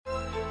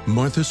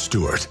Martha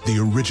Stewart, the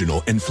original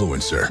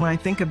influencer. When I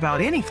think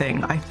about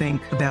anything, I think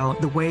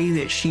about the way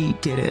that she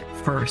did it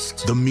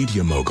first. The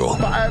media mogul.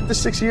 5 to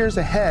 6 years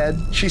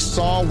ahead, she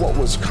saw what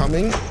was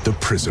coming. The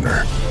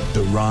prisoner.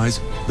 The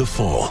rise, the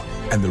fall,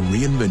 and the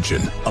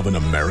reinvention of an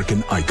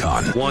American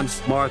icon.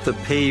 Once Martha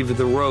paved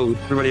the road,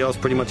 everybody else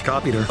pretty much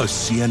copied her. A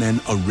CNN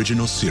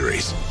original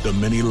series, The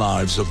Many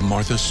Lives of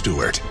Martha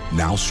Stewart,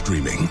 now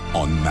streaming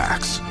on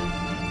Max.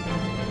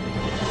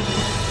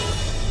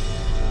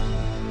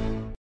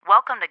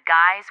 Welcome to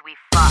Guys We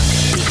Fuck,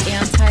 the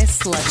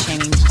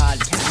anti-slut-shaming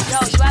podcast. Yo,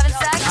 you having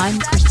sex? I'm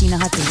Christina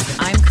Hutchinson.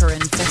 I'm Corinne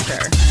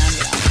Fisher. And I'm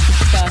gonna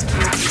fuck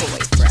your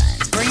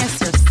boyfriend. Bring us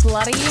your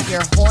slutty,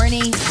 your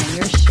horny, and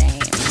your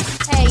shame.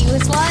 Hey, you a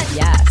slut?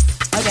 Yes.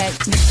 Okay.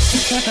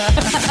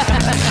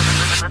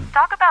 Let's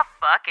talk about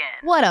fucking.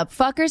 What up,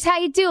 fuckers? How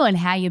you doing?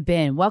 How you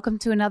been? Welcome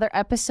to another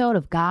episode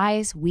of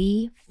Guys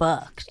We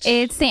Fucked.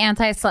 It's the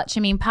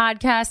Anti-Slut-Shaming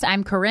Podcast.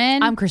 I'm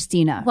Corinne. I'm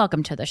Christina.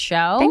 Welcome to the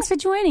show. Thanks for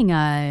joining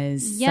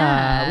us.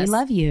 Yes. We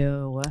love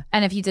you.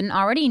 And if you didn't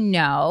already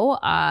know,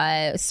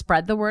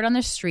 spread the word on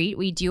the street.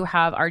 We do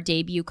have our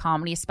debut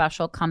comedy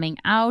special coming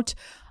out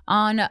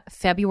on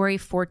February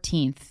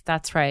 14th.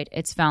 That's right.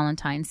 It's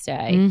Valentine's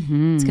Day.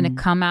 Mm-hmm. It's going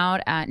to come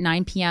out at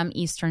 9 p.m.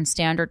 Eastern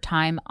Standard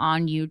Time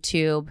on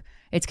YouTube.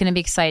 It's going to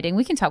be exciting.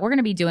 We can talk. We're going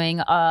to be doing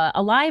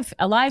a live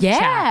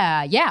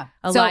chat. Yeah.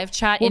 Live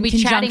chat. We'll in be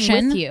chatting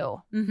conjunction with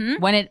you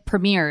when it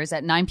premieres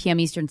at 9 p.m.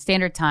 Eastern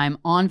Standard Time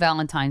on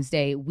Valentine's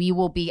Day. We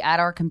will be at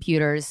our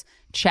computers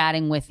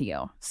chatting with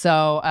you.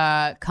 So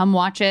come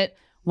watch it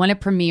when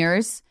it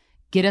premieres.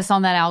 Get us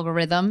on that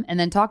algorithm and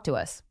then talk to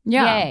us.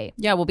 Yeah. Yay.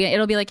 Yeah,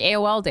 it'll be like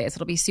AOL days.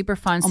 It'll be super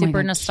fun, Oh my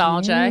super God,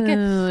 nostalgic.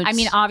 cute. I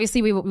mean,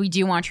 obviously we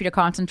do want you to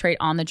concentrate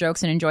on the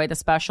jokes and enjoy the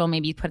special.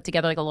 Maybe put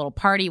together like a little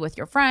party with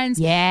your friends.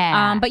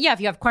 Yeah. But yeah,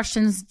 if you have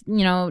questions,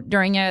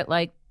 during it,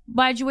 like,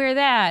 why'd you wear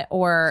that?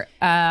 Or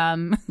I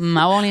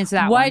won't answer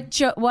that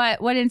one.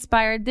 what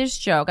inspired this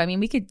joke? I mean,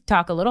 we could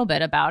talk a little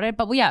bit about it,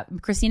 but yeah,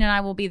 Christina and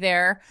I will be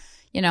there.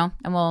 And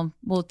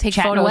we'll take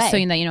Chatting photos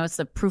away. so it's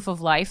the proof of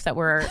life that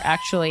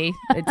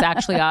it's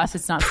actually us.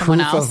 It's not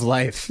someone else. Proof of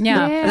life.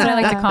 Yeah, that's what I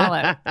like to call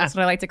it. That's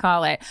what I like to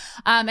call it.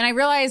 And I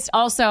realized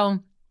also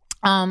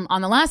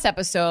on the last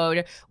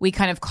episode, we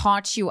kind of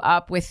caught you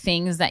up with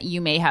things that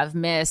you may have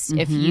missed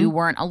if you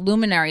weren't a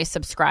Luminary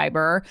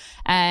subscriber.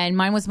 And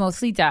mine was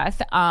mostly death.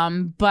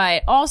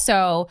 But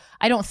also,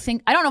 I don't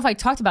know if I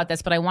talked about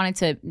this, but I wanted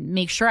to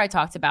make sure I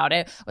talked about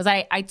it. Was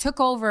I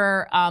took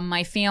over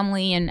my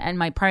family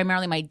and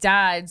primarily my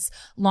dad's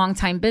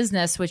longtime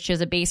business, which is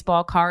a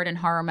baseball card and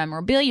horror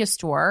memorabilia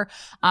store.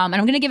 And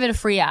I'm going to give it a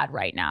free ad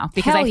right now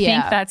because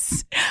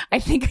I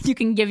think you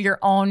can give your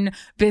own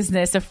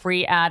business a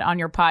free ad on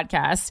your podcast.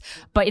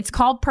 But it's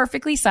called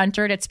Perfectly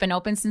Centered. It's been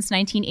open since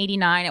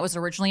 1989. It was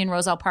originally in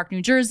Roselle Park,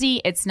 New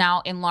Jersey. It's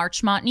now in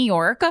Larchmont, New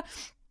York.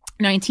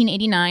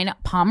 1989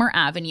 Palmer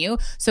Avenue.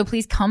 So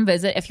please come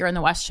visit if you're in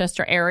the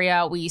Westchester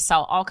area. We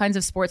sell all kinds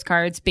of sports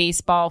cards,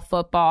 baseball,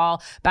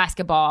 football,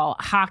 basketball,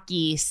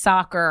 hockey,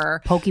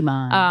 soccer.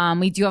 Pokemon.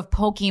 We do have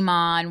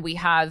Pokemon. We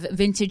have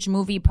vintage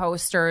movie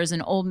posters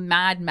and old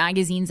Mad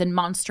magazines and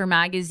Monster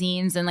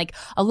magazines and like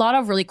a lot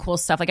of really cool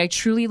stuff. Like I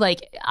truly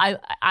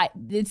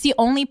it's the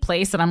only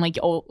place that I'm like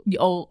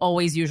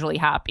always usually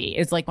happy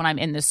is like when I'm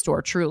in this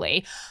store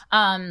truly.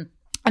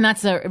 And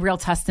that's a real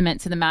testament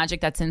to the magic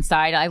that's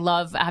inside. I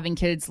love having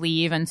kids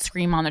leave and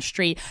scream on the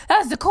street,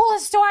 "That's the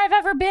coolest store I've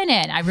ever been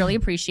in." I really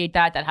appreciate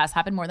that. That has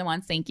happened more than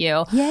once. Thank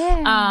you.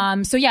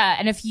 Yeah. So yeah,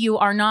 and if you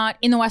are not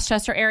in the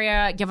Westchester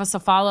area, give us a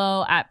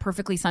follow at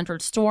Perfectly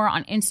Centered Store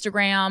on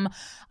Instagram.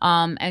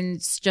 And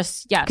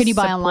just, Can you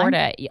buy online?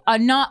 It.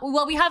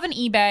 We have an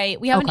eBay.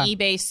 We have an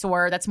eBay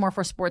store that's more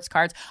for sports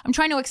cards. I'm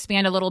trying to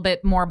expand a little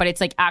bit more, but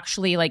it's like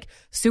actually like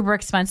super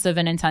expensive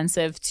and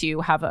intensive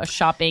to have a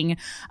section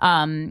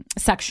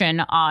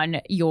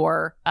on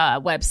your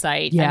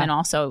website. Yeah. And then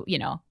also,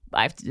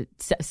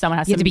 someone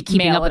has You have to be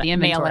keeping mail up with the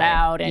mail inventory. it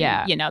out.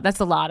 And,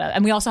 that's a lot of,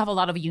 and we also have a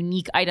lot of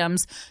unique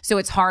items. So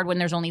it's hard when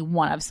there's only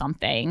one of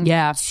something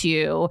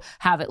to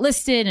have it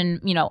listed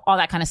and, all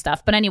that kind of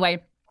stuff. But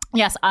anyway,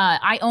 yes,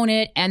 I own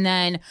it. And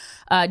then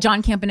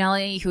John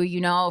Campanelli, who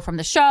you know from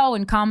the show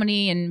and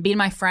comedy and being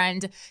my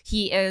friend,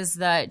 he is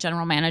the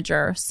general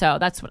manager. So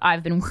that's what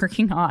I've been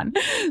working on.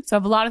 So I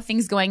have a lot of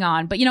things going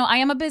on. But,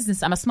 I'm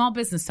a small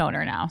business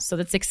owner now. So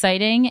that's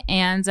exciting.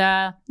 And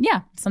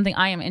something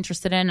I am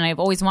interested in. And I've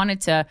always wanted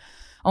to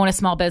own a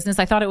small business.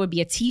 I thought it would be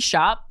a tea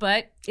shop,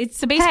 but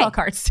it's a baseball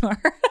card store.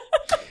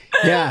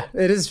 Yeah,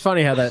 it is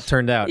funny how that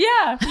turned out.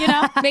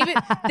 Yeah, maybe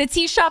the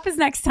tea shop is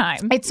next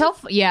time. It's so,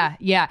 yeah.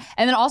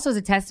 And then also as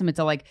a testament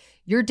to like,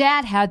 your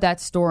dad had that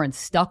store and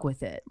stuck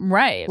with it.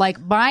 Right. Like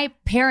my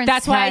parents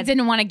That's why I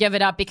didn't want to give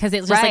it up because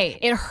it was just Right.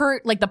 like, it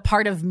hurt like the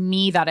part of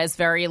me that is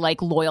very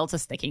like loyal to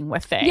sticking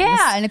with things.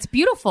 Yeah, and it's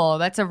beautiful.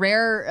 That's a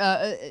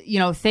rare,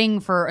 thing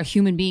for a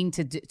human being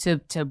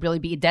to really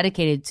be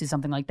dedicated to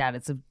something like that.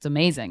 It's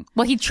amazing.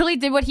 Well, he truly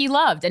did what he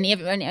loved,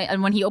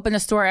 and when he opened the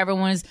store,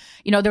 everyone was,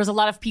 there was a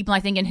lot of people I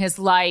think in his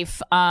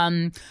life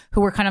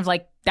who were kind of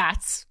like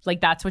that's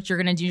what you're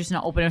gonna do, just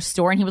gonna open a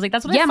store. And he was like,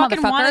 that's what I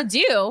fucking want to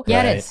do.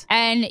 Yeah, it is.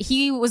 And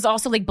he was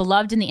also like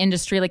beloved in the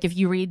industry. Like if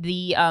you read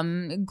the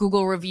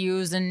Google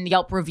reviews and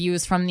Yelp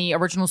reviews from the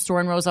original store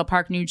in Roselle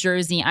Park, New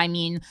Jersey, I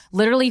mean,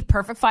 literally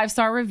perfect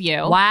 5-star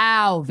review.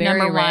 Wow, very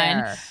number rare.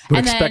 one. Would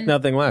And expect then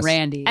nothing less.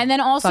 Randy, And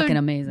then also fucking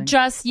amazing.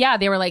 Just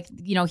they were like,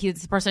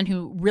 he's the person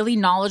who really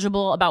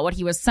knowledgeable about what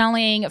he was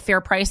selling,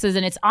 fair prices,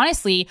 and it's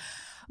honestly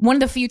one of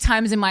the few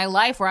times in my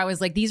life where I was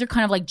like, these are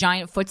kind of like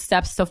giant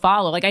footsteps to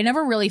follow. Like I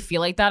never really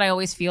feel like that. I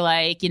always feel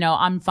like,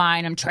 I'm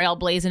fine, I'm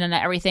trailblazing and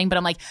everything, but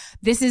I'm like,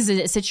 this is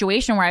a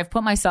situation where I've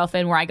put myself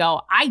in where I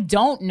go, I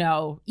don't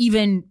know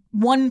even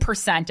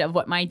 1% of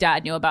what my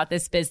dad knew about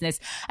this business.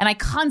 And I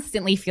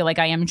constantly feel like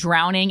I am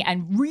drowning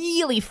and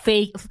really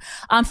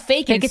I'm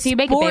faking Fake it till you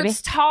make it, baby.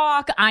 sports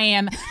talk.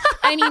 And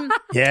I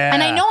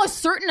know a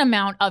certain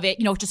amount of it,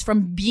 just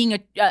from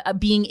being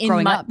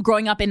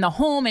growing up in the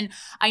home. And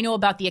I know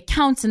about the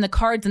accounts and the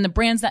cards and the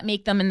brands that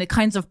make them and the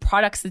kinds of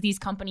products that these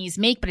companies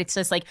make. But it's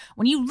just like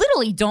when you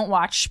literally don't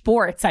watch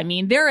sports, I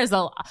mean, there is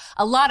a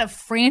lot of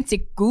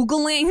frantic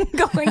Googling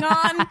going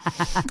on.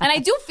 And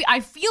I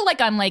feel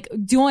like I'm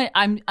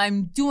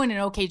doing an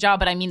okay job,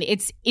 but I mean,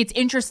 it's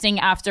interesting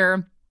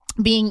after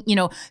being,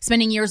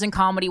 spending years in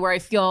comedy where I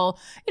feel,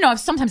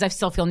 sometimes I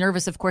still feel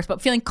nervous, of course, but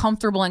feeling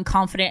comfortable and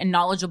confident and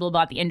knowledgeable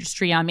about the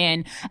industry I'm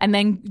in. And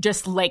then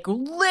just like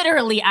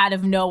literally out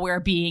of nowhere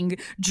being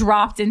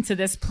dropped into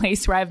this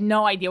place where I have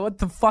no idea what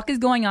the fuck is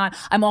going on.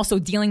 I'm also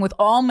dealing with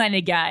all men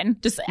again.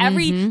 Just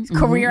every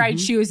career I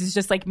choose is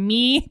just like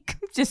me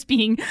just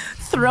being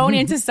thrown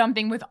into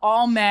something with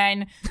all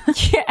men.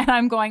 And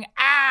I'm going,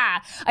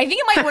 I think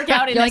it might work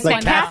out in this like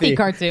one. Kathy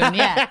cartoon.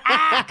 Yeah.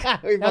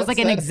 That was like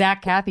an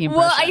exact Kathy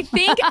impression. Well,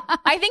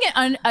 I think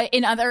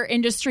in other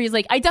industries,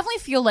 like I definitely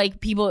feel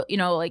like people,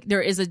 like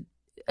there is a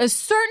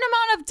certain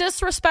amount of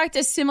disrespect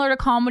is similar to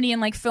comedy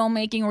and like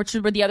filmmaking, which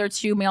were the other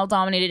two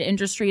male-dominated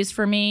industries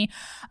for me,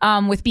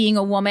 with being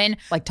a woman,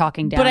 like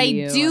talking down. But to I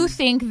you do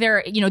think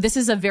there, this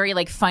is a very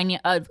like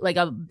like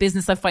a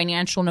business of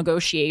financial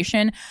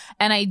negotiation,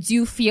 and I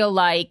do feel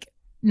like,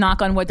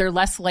 knock on wood, they're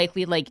less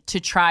likely like to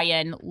try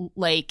and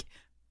like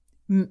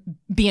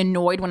be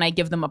annoyed when I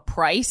give them a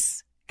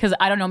price. Because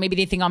I don't know, maybe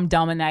they think I'm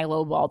dumb and I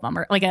lowballed them,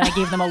 or like I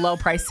gave them a low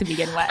price to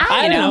begin with.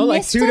 I don't know,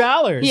 like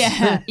 $2.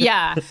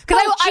 Yeah. Because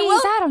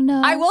I don't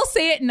know. I will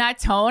say it in that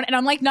tone, and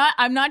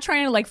I'm not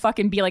trying to like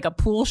fucking be like a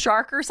pool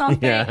shark or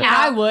something. Yeah.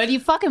 I would. You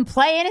fucking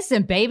play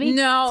innocent, baby.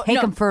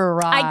 Take them for a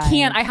ride. I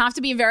can't. I have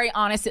to be very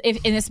honest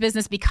in this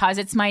business because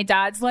it's my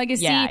dad's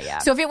legacy. Yeah.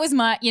 So if it was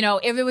my,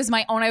 if it was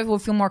my own, I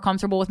would feel more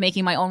comfortable with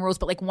making my own rules.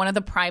 But like one of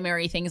the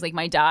primary things like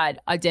my dad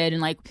did,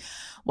 and like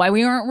why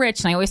we weren't rich,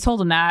 and I always told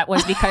him that,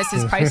 was because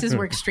his prices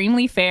were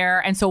extremely fair.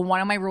 And so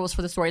one of my rules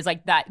for the store is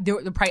like that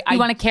the price, you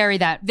want to carry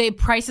that. The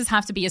prices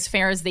have to be as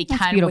fair as they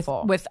can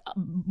with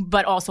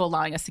but also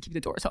allowing us to keep the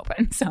doors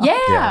open. So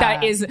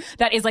that is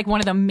like one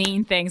of the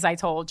main things I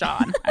told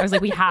John. I was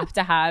like, we have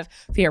to have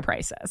fair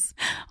prices.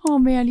 Oh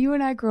man, you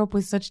and I grew up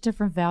with such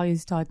different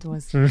values taught to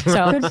us.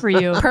 So good for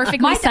you.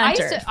 Perfectly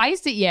centered. I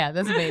used to, yeah,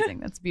 that's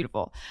amazing. That's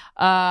beautiful.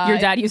 Your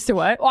dad used to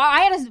what?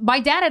 Well, my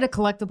dad had a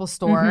collectible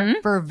store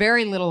for a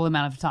very little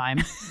amount of time.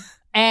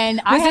 And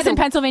was this in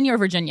Pennsylvania or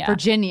Virginia?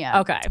 Virginia.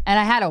 Okay. And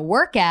I had to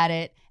work at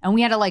it, and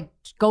we had to like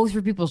go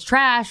through people's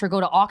trash or go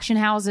to auction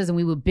houses, and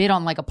we would bid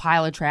on like a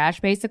pile of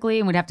trash basically,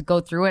 and we'd have to go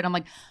through it. And I'm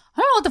like, I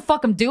don't know what the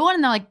fuck I'm doing.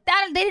 And they're like,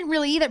 they didn't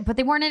really either, but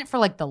they weren't in it for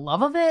like the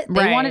love of it.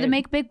 They wanted to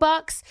make big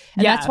bucks.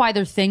 And that's why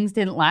their things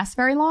didn't last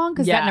very long,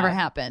 because that never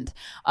happened.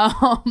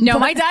 No,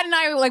 my dad and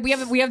I, like,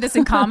 we have this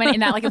in common in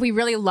that, like, if we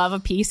really love a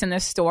piece in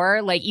this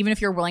store, like, even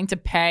if you're willing to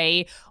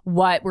pay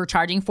what we're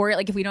charging for it,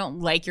 like, if we don't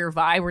like your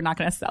vibe, we're not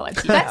going to sell it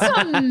to you. That's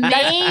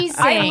amazing.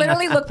 I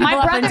literally look people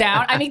up and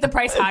down. I make the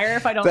price higher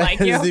if I don't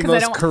like you. That is the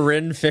most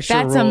Corinne Fisher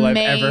That's rule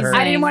amazing. I've ever heard.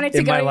 I didn't want it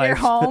to go to your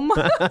home.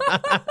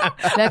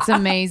 That's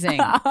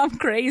amazing. I'm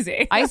crazy.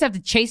 I used to have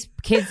to chase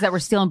kids that were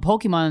stealing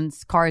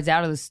Pokemon cards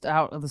out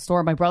of the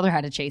store. My brother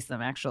had to chase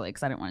them, actually,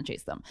 because I didn't want to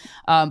chase them.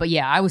 But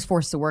yeah, I was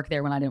forced to work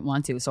there when I didn't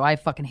want to, so I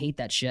fucking hate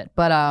that shit.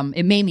 But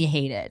it made me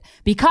hate it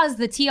because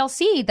the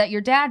TLC that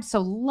your dad so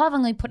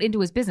lovingly put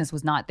into his business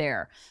was not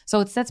there.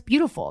 So that's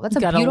beautiful. That's a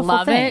beautiful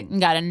love thing. it. You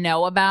gotta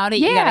know about it.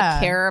 You gotta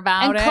care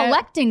about it. And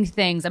collecting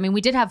things. I mean, we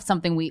did have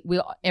something. We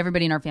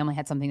everybody in our family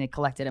had something they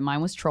collected, and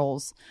mine was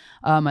trolls.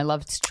 I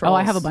loved trolls. Oh,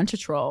 I have a bunch of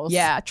trolls.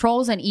 Yeah,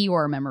 trolls and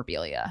Eeyore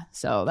memorabilia.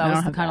 So that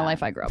was the kind of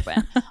life I grew up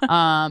in.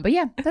 But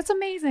yeah, that's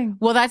amazing.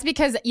 Well, that's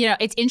because,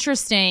 it's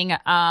interesting.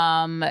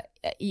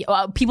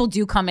 People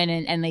do come in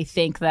and they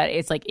think that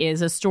it's like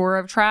is a store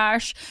of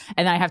trash,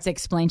 and I have to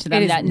explain to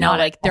them that no,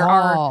 like there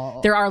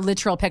are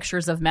literal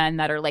pictures of men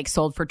that are like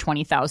sold for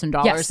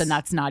 $20,000, and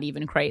that's not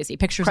even crazy.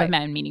 Pictures of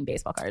men, meaning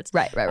baseball cards.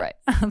 Right.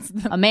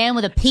 A man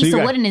with a piece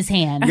of wood in his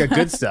hand. You got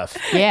good stuff.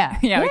 Yeah,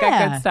 we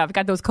got good stuff. We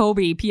got those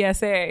Kobe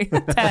PSA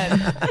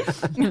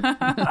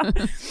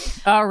 10.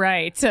 All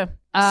right.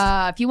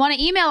 If you want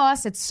to email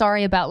us, it's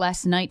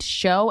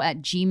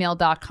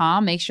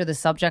sorryboutlastnightshow@gmail.com. Make sure the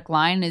subject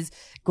line is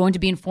going to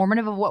be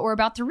informative of what we're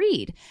about to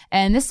read.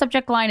 And this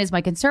subject line is,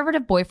 my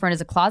conservative boyfriend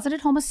is a closeted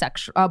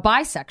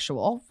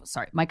bisexual.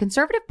 Sorry. My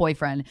conservative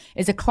boyfriend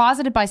is a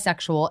closeted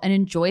bisexual and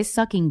enjoys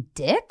sucking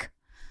dick.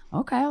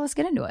 Okay, let's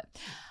get into it.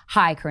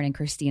 Hi, Kern and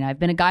Christina. I've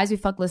been a Guys We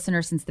Fuck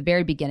listener since the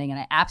very beginning, and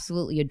I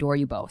absolutely adore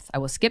you both. I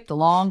will skip the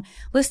long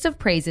list of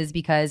praises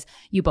because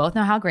you both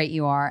know how great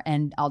you are,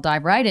 and I'll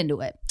dive right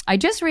into it. I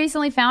just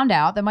recently found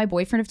out that my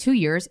boyfriend of 2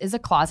 years is a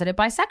closeted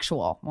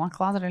bisexual. Well, not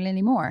closeted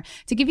anymore.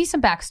 To give you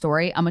some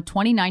backstory, I'm a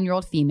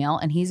 29-year-old female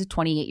and he's a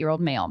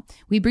 28-year-old male.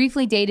 We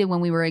briefly dated when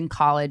we were in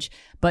college,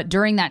 but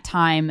during that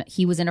time,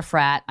 he was in a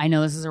frat. I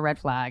know this is a red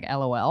flag,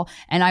 LOL.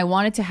 And I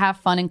wanted to have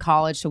fun in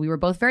college, so we were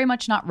both very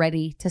much not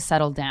ready to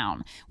settle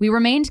down. We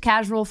remained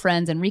casual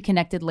friends and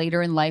reconnected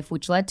later in life,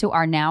 which led to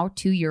our now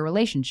 2-year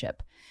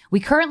relationship. We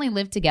currently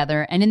live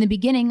together, and in the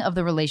beginning of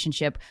the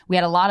relationship, we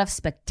had a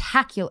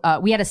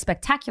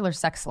spectacular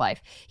sex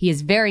life. He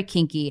is very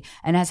kinky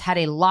and has had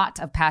a lot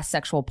of past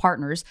sexual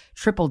partners,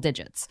 triple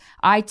digits.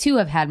 I too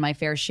have had my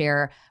fair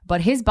share,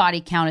 but his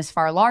body count is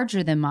far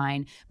larger than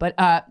mine. But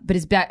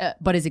his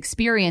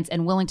experience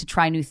and willingness to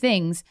try new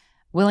things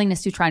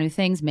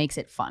makes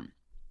it fun.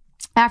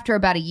 After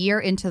about a year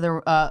into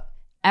the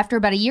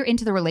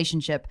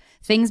relationship,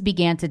 things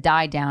began to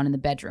die down in the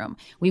bedroom.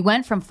 We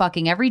went from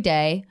fucking every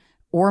day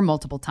or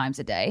multiple times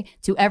a day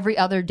to every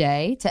other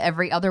day to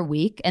every other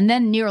week, and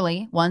then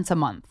nearly once a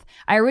month.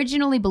 I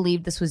originally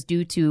believed this was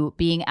due to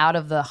being out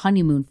of the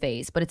honeymoon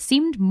phase, but it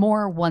seemed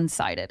more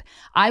one-sided.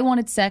 I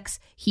wanted sex,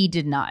 he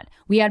did not.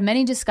 We had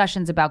many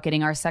discussions about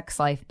getting our sex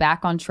life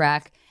back on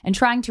track and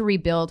trying to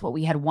rebuild what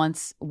we had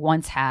once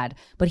had,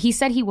 but he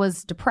said he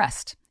was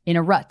depressed, in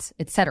a rut,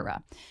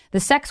 etc. The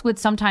sex would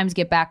sometimes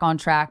get back on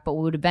track, but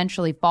would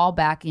eventually fall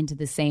back into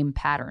the same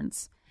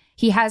patterns.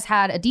 He has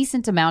had a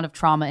decent amount of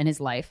trauma in his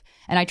life,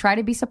 and I try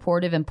to be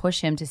supportive and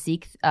push him to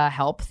seek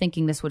help,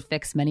 thinking this would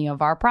fix many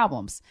of our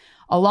problems.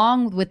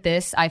 Along with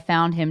this, I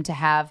found him to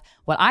have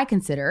what I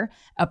consider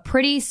a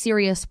pretty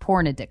serious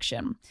porn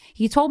addiction.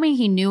 He told me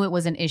he knew it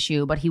was an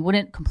issue, but he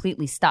wouldn't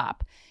completely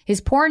stop. His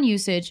porn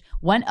usage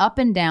went up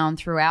and down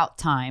throughout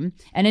time,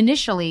 and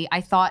initially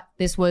I thought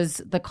this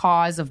was the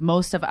cause of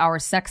most of our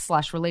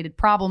sex-related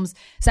problems,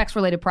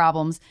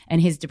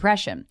 and his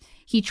depression.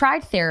 He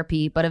tried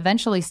therapy, but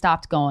eventually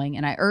stopped going,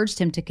 and I urged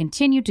him to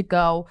continue to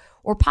go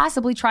or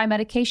possibly try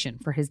medication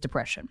for his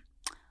depression.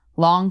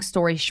 Long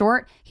story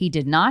short, he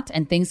did not,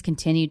 and things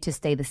continued to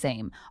stay the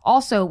same.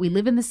 Also, we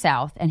live in the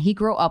South, and he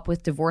grew up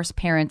with divorced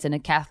parents in a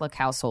Catholic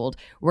household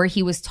where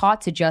he was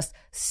taught to just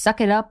suck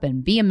it up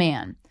and be a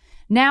man.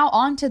 Now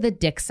on to the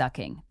dick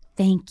sucking.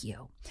 Thank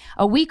you.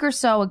 A week or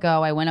so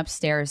ago, I went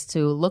upstairs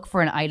to look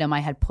for an item I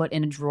had put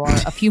in a drawer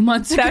a few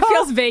months ago. That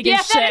feels vague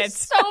as shit. That is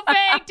so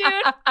vague, dude.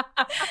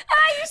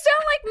 You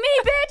sound like me,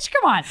 bitch.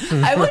 Come on.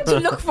 I went to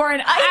look for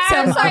an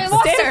item. I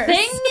lost a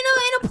thing,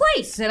 in a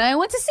place, and I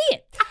went to see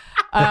it.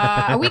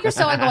 A week or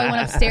so ago, I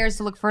went upstairs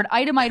to look for an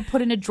item I had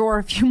put in a drawer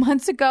a few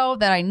months ago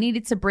that I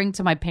needed to bring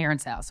to my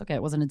parents' house. Okay,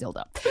 it wasn't a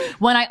dildo.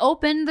 When I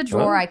opened the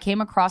drawer, I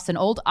came across an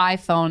old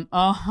iPhone.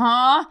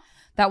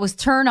 That was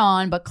turned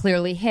on, but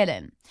clearly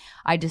hidden.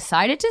 I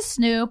decided to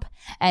snoop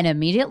and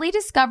immediately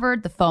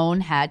discovered the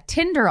phone had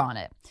Tinder on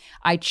it.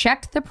 I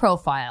checked the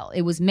profile.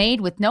 It was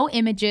made with no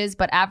images,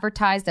 but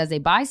advertised as a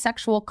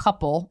bisexual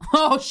couple.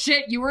 Oh,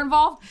 shit, you were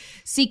involved?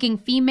 Seeking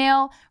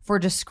female for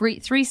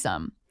discreet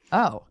threesome.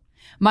 Oh.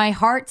 My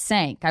heart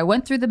sank. I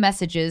went through the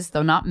messages,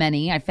 though not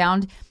many. I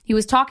found he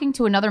was talking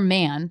to another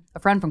man, a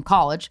friend from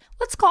college.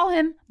 Let's call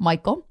him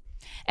Michael.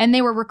 And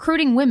they were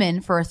recruiting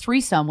women for a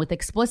threesome with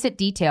explicit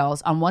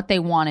details on what they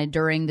wanted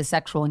during the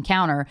sexual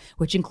encounter,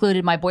 which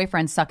included my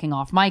boyfriend sucking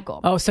off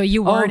Michael. Oh, so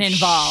you weren't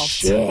involved.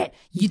 Shit.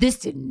 This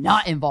did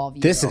not involve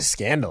you. This is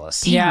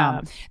scandalous. Damn.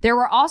 Yeah. There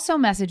were also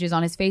messages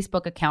on his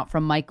Facebook account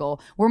from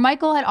Michael, where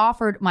Michael had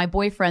offered my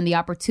boyfriend the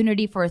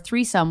opportunity for a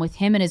threesome with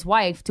him and his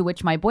wife, to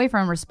which my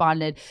boyfriend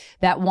responded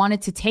that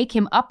wanted to take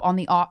him up on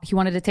the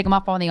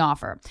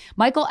offer.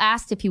 Michael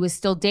asked if he was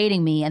still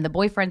dating me, and the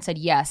boyfriend said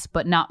yes,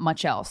 but not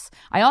much else.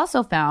 I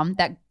also found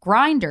that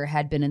Grindr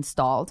had been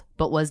installed,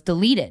 but was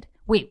deleted.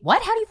 Wait,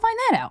 what? How do you find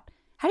that out?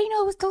 How do you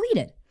know it was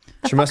deleted?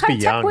 She must be young.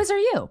 What kind of tech whiz are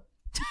you?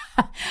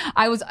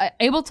 I was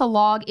able to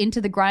log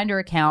into the Grindr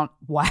account.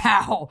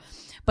 Wow.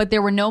 But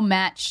there were no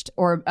matches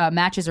or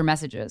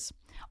messages.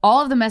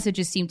 All of the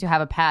messages seemed to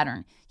have a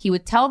pattern. He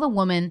would tell the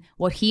woman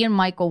what he and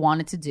Michael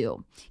wanted to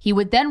do. He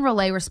would then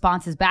relay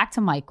responses back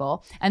to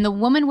Michael, and the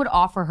woman would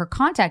offer her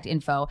contact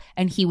info,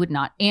 and he would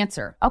not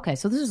answer. Okay,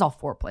 so this is all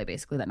foreplay,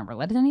 basically. That never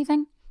led to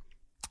anything.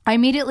 I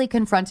immediately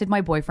confronted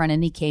my boyfriend,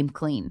 and he came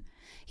clean.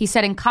 He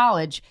said in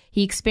college,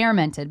 he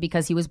experimented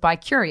because he was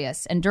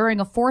bi-curious, and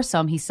during a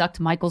foursome, he sucked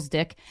Michael's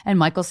dick, and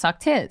Michael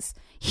sucked his.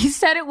 He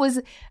said it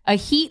was a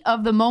heat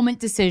of the moment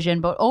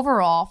decision, but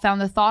overall found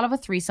the thought of a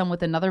threesome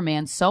with another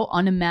man so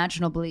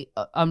unimaginably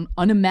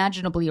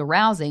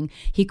arousing,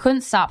 he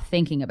couldn't stop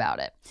thinking about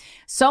it.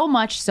 So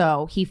much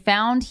so, he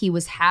found he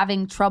was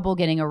having trouble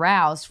getting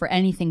aroused for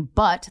anything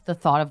but the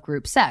thought of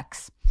group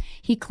sex.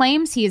 He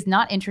claims he is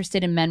not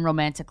interested in men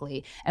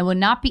romantically and would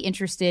not be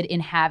interested in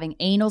having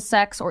anal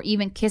sex or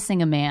even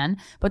kissing a man,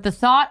 but the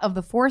thought of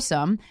the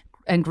foursome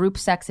and group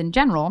sex in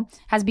general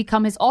has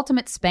become his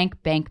ultimate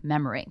spank bank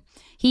memory.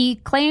 He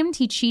claimed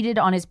he cheated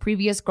on his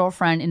previous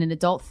girlfriend in an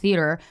adult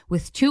theater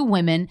with 2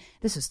 women.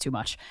 This was too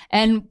much.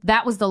 And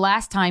that was the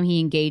last time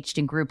he engaged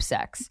in group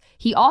sex.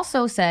 He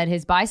also said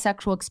his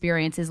bisexual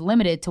experience is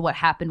limited to what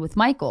happened with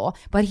Michael,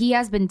 but he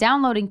has been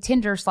downloading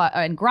Tinder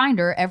and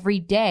Grindr every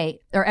day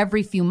or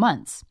every few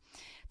months,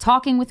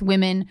 talking with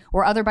women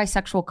or other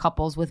bisexual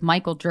couples with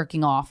Michael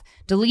jerking off,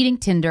 deleting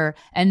Tinder,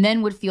 and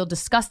then would feel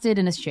disgusted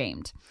and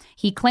ashamed.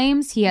 He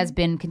claims he has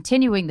been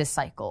continuing this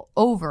cycle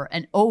over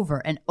and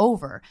over and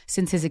over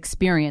since his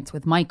experience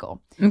with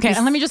Michael. Okay,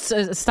 and let me just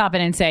stop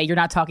it and say you're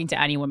not talking to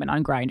any women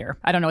on Grindr.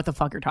 I don't know what the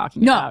fuck you're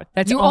talking about.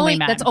 That's only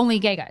men. That's only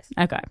gay guys.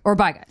 Okay. Or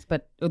bi guys,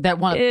 but that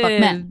want to fuck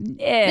men.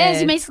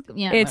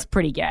 It's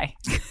pretty gay.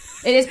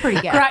 It is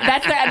pretty gay.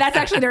 That's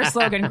actually their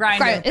slogan,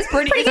 Grindr. It's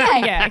pretty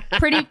gay.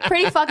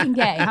 Pretty fucking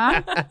gay,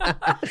 huh?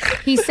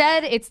 He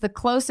said it's the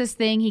closest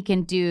thing he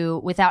can do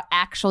without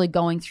actually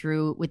going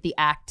through with the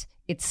act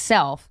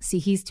itself. See,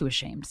 he's too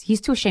ashamed.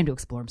 He's too ashamed to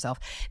explore himself.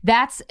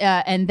 That's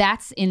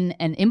in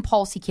an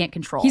impulse he can't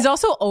control. He's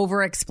also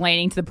over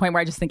explaining to the point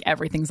where I just think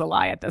everything's a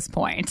lie at this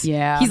point.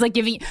 Yeah. He's like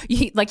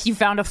you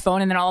found a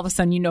phone and then all of a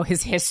sudden you know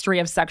his history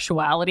of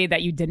sexuality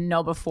that you didn't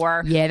know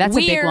before. Yeah, that's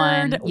weird, a big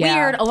one. Yeah.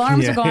 Weird.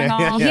 Alarms are going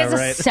off. He has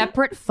a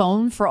separate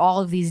phone for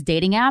all of these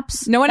dating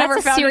apps. No one that's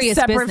ever found a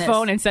separate business.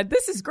 phone and said,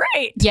 this is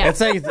great. Yeah.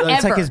 It's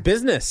like his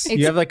business.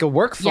 You have like a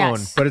work phone,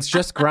 but it's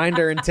just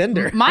Grindr and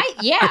Tinder.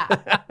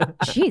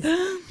 Jeez.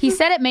 He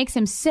said it makes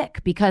him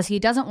sick because he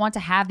doesn't want to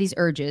have these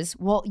urges.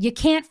 Well, you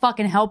can't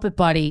fucking help it,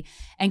 buddy.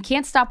 And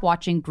can't stop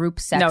watching group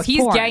sex No,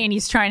 he's porn. gay and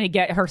he's trying to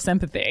get her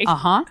sympathy.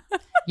 Uh-huh.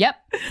 Yep.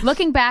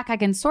 Looking back, I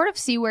can sort of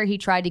see where he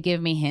tried to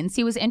give me hints.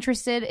 He was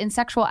interested in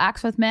sexual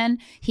acts with men.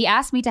 He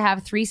asked me to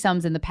have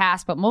threesomes in the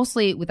past, but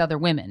mostly with other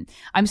women.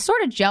 I'm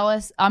sort of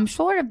jealous. I'm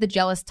sort of the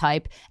jealous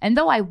type. And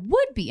though I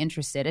would be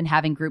interested in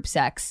having group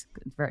sex,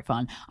 it's very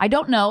fun, I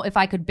don't know if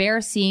I could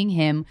bear seeing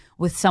him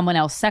with someone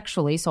else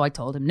sexually, so I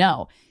told him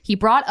no. He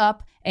brought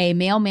up a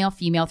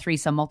male-female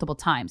threesome multiple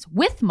times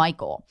with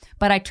Michael,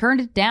 but I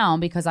turned it down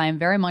because I am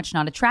very much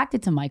not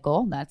attracted to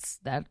Michael. That's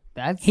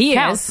he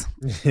counts.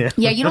 is.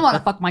 Yeah, you don't want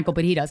to fuck Michael,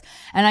 but he does.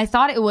 And I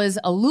thought it was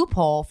a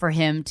loophole for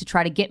him to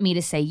try to get me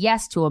to say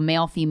yes to a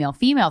male-female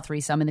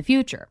threesome in the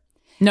future.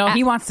 No,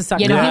 he wants to suck.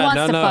 He wants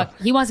to fuck.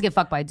 He wants to get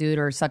fucked by a dude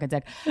or suck a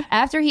dick.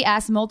 After he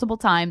asked multiple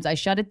times, I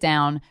shut it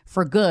down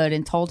for good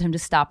and told him to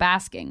stop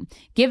asking.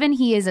 Given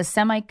he is a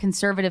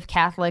semi-conservative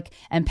Catholic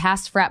and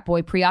past frat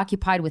boy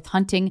preoccupied with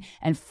hunting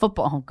and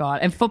football. Oh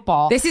God, and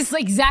football. This is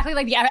exactly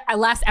like the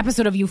last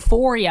episode of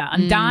Euphoria.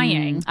 I'm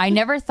dying. I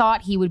never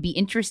thought he would be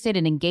interested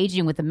in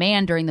engaging with a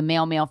man during the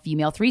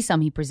male-female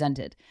threesome he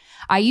presented.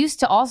 I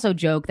used to also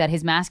joke that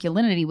his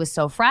masculinity was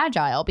so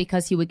fragile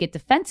because he would get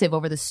defensive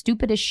over the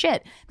stupidest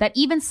shit that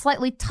even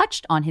slightly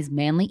touched on his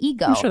manly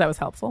ego. I'm sure that was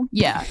helpful.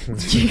 Yeah.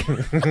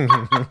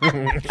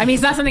 I mean,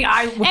 it's not something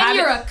I and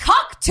you're a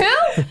cock too?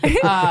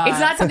 It's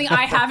not something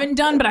I haven't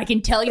done, but I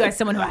can tell you as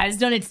someone who has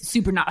done it, it's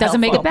super not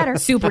Doesn't helpful. make it better.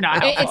 Super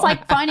not helpful. It's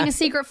like finding a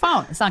secret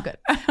phone. It's not good.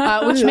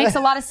 Which makes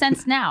a lot of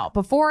sense now.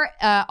 Before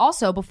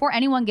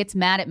anyone gets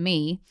mad at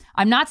me,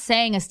 I'm not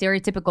saying a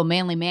stereotypical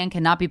manly man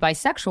cannot be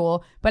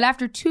bisexual, but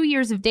after 2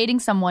 years of dating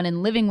someone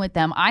and living with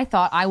them, I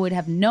thought I would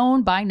have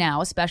known by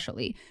now,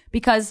 especially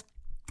because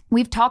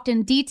we've talked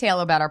in detail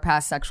about our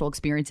past sexual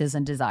experiences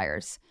and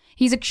desires.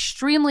 He's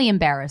extremely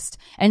embarrassed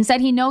and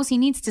said he knows he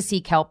needs to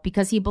seek help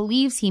because he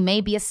believes he may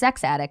be a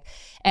sex addict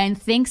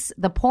and thinks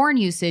the porn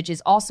usage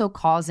is also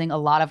causing a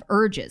lot of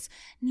urges.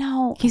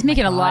 No. He's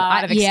making a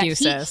lot of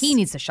excuses. Yeah, he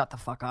needs to shut the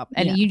fuck up.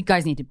 And you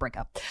guys need to break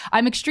up.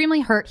 I'm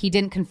extremely hurt he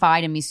didn't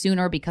confide in me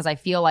sooner because I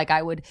feel like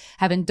I would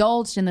have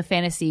indulged in the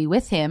fantasy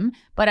with him.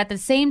 But at the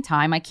same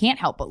time, I can't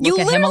help but look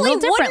at him a little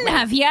differently. Wouldn't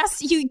have. He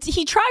asked you.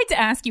 He tried to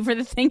ask you for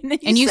the thing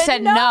that you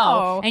said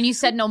no. And you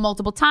said no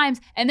multiple times.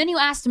 And then you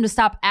asked him to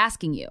stop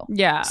asking you.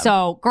 Yeah.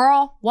 So,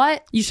 girl,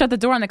 what? You shut the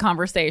door on the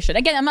conversation.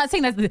 Again, I'm not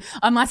saying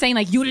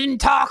like you didn't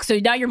talk, so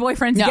now your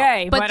boyfriend's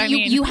gay. But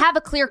you have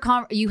a clear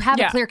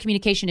a clear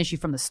communication issue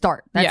from the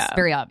start. That's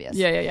very obvious.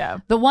 Yeah.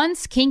 The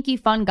once kinky,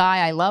 fun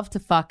guy I love to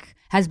fuck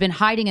has been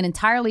hiding an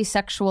entirely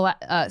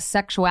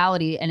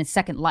sexuality in his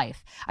second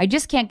life. I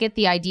just can't get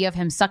the idea of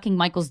him sucking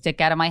Michael's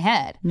dick out of my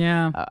head.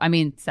 Yeah. I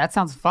mean, that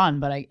sounds fun,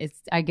 but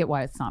I get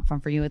why it's not fun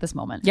for you at this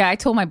moment. Yeah, I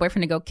told my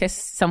boyfriend to go kiss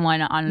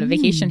someone on a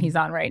vacation he's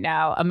on right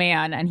now, a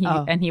man,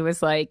 and he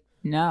was like,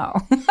 no.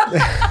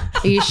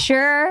 Are you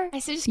sure? I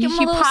said, just You give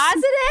him a little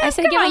positive? I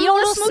said, Come give on, him you a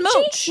want little a smooch.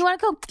 smooch? You want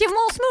to go? Give him a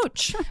little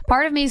smooch.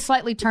 Part of me is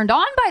slightly turned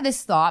on by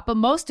this thought, but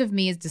most of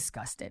me is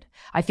disgusted.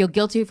 I feel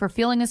guilty for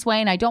feeling this way,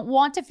 and I don't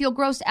want to feel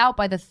grossed out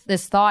by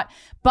this thought,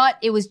 but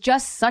it was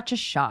just such a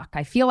shock.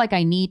 I feel like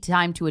I need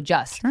time to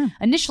adjust. Sure.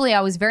 Initially,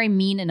 I was very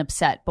mean and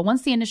upset, but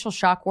once the initial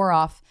shock wore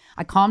off,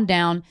 I calmed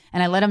down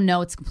and I let him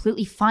know it's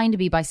completely fine to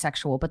be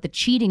bisexual, but the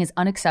cheating is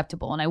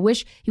unacceptable, and I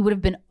wish he would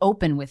have been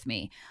open with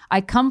me.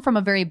 I come from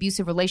a very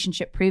abusive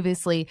relationship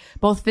previously,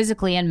 both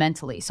physically and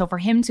mentally, so for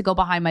him to go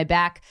behind my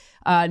back,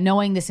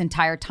 knowing this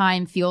entire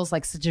time feels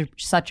like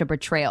such a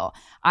betrayal.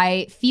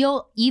 I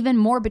feel even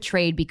more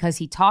betrayed because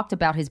he talked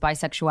about his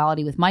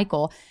bisexuality with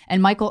Michael,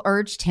 and Michael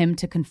urged him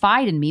to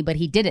confide in me, but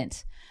he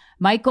didn't.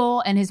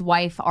 Michael and his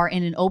wife are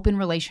in an open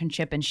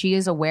relationship, and she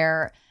is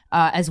aware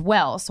as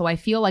well. So I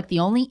feel like the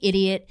only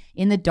idiot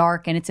in the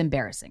dark, and it's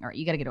embarrassing. All right,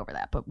 you got to get over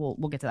that, but we'll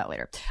get to that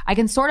later. I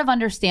can sort of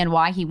understand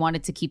why he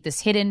wanted to keep this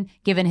hidden,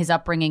 given his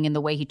upbringing and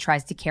the way he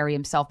tries to carry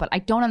himself, but I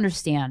don't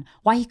understand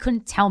why he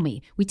couldn't tell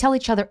me. We tell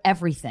each other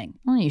everything.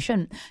 Well, you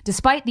shouldn't.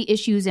 Despite the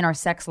issues in our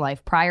sex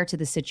life prior to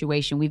the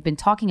situation, we've been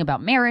talking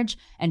about marriage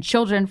and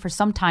children for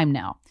some time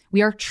now.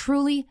 We are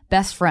truly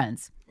best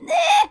friends.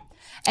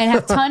 And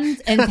have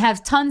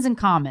tons in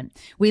common.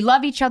 We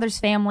love each other's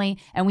family,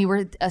 and we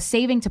were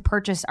saving to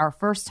purchase our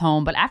first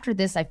home. But after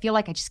this, I feel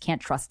like I just can't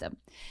trust him.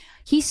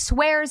 He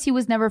swears he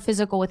was never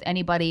physical with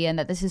anybody and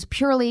that this is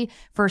purely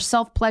for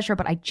self-pleasure,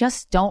 but I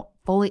just don't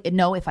fully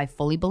know if I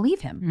fully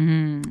believe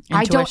him.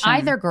 I don't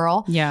either,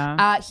 girl.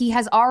 Yeah. He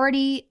has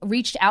already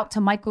reached out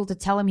to Michael to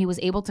tell him he was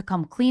able to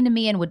come clean to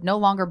me and would no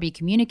longer be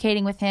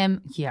communicating with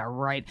him. Yeah,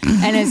 right.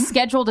 And has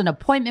scheduled an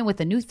appointment with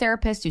a new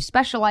therapist who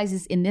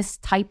specializes in this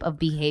type of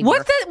behavior.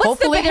 What's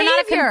Hopefully the behavior? They're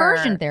not a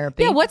conversion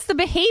therapy. Yeah, what's the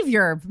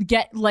behavior?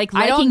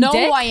 I don't know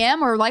dick? who I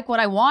am or like what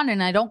I want,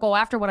 and I don't go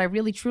after what I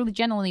really, truly,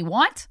 genuinely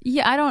want.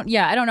 I don't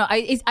know.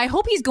 I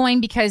hope he's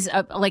going because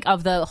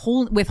of the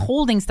whole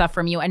withholding stuff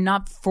from you and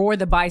not for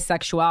the bisexuality.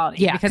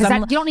 Yeah, because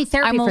you don't need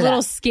therapy. I'm for a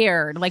little that.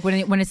 scared, like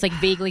when it's like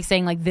vaguely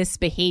saying like this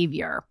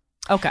behavior.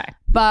 Okay.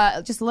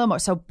 But just a little more.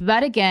 So,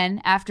 but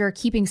again, after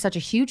keeping such a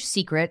huge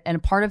secret and a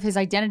part of his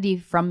identity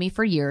from me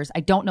for years, I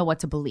don't know what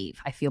to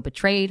believe. I feel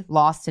betrayed,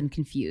 lost, and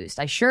confused.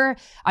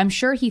 I'm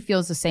sure he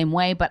feels the same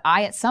way, but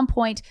at some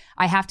point,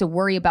 I have to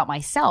worry about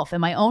myself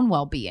and my own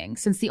well-being.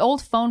 Since the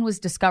old phone was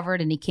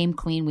discovered and he came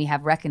clean, we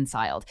have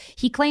reconciled.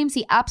 He claims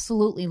he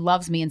absolutely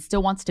loves me and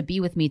still wants to be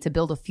with me to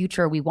build a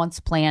future we once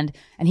planned,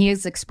 and he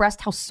has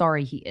expressed how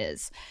sorry he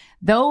is.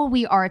 Though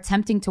we are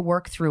attempting to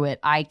work through it,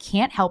 I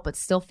can't help but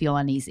still feel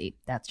uneasy.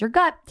 That's your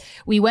gut.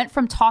 We went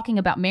from talking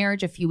about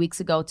marriage a few weeks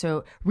ago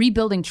to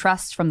rebuilding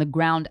trust from the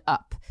ground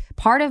up.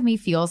 Part of me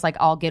feels like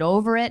I'll get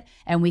over it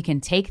and we can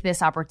take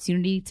this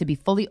opportunity to be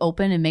fully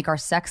open and make our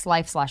sex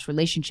life /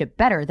 relationship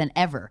better than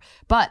ever.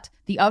 But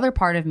the other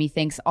part of me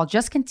thinks I'll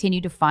just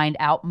continue to find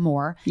out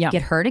more,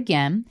 get hurt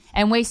again,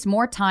 and waste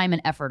more time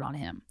and effort on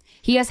him.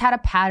 He has had a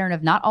pattern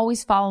of not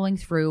always following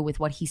through with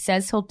what he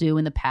says he'll do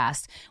in the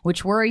past,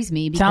 which worries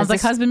me. Sounds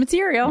like husband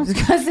material.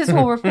 Because this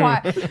will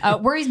require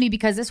worries me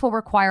because this will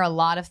require a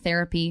lot of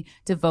therapy,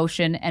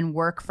 devotion, and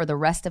work for the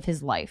rest of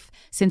his life.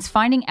 Since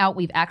finding out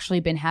we've actually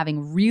been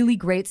having really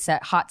great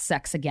hot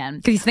sex again,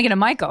 because he's thinking of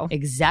Michael.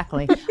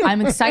 Exactly.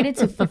 I'm excited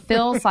to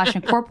fulfill /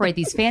 incorporate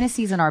these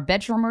fantasies in our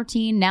bedroom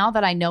routine now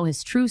that I know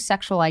his true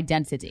sexual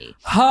identity.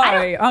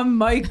 Hi, I'm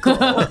Michael.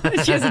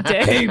 She has a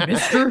dick. Hey,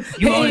 mister,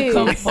 you want to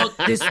come fuck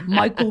this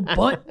Michael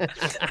butt?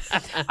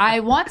 I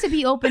want to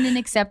be open and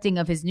accepting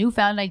of his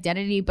newfound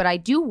identity, but I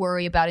do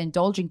worry about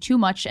indulging too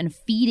much and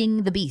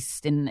feeding the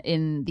beast.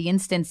 In the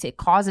instance, it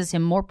causes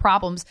him more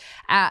problems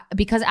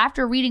because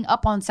after reading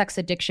up on sex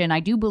addiction, I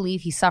do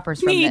believe he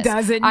suffers from this. He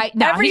doesn't.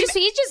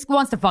 He just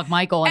wants to fuck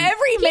Michael. And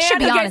every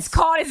man who gets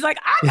caught is like,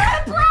 I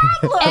got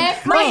a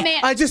problem.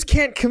 I just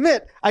can't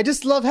commit. I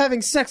just love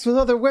having sex with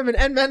other women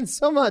and men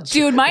so much.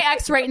 Dude, my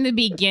ex right in the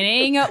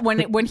beginning,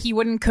 when he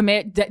wouldn't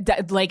commit,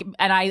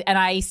 and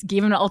I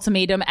gave him an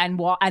ultimatum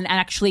and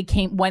actually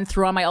went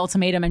through on my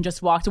ultimatum and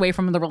just walked away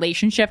from the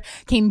relationship,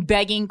 came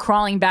begging,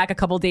 crawling back a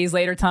couple days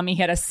later, telling me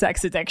he had a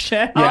sex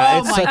addiction.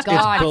 Yeah, oh my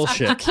God. It's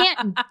bullshit. You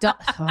can't.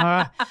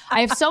 I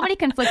have so many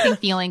conflicting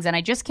feelings and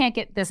I just can't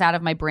get this out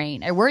of my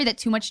brain. I worry that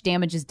too much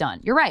damage is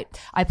done. You're right.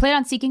 I plan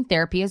on seeking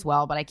therapy as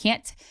well, but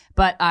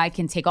I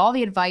can take all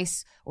the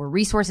advice or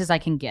resources I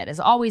can get. As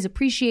always,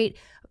 appreciate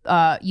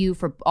you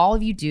for all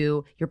of you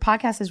do. Your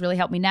podcast has really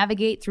helped me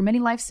navigate through many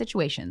life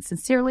situations.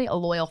 Sincerely, a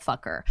loyal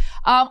fucker.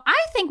 I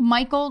think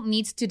Michael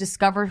needs to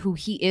discover who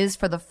he is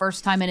for the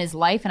first time in his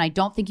life, and I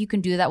don't think you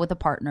can do that with a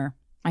partner.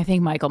 I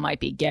think Michael might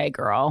be gay,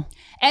 girl.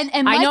 And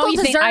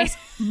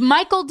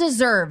Michael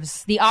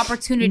deserves the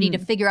opportunity to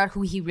figure out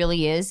who he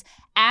really is,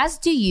 as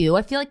do you.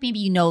 I feel like maybe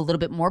you know a little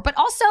bit more, but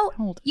also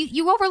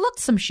you overlooked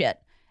some shit.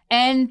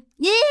 And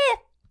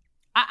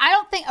I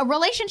don't think a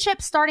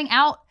relationship starting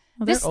out,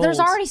 there's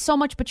already so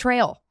much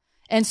betrayal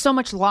and so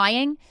much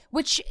lying,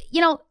 which,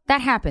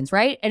 that happens,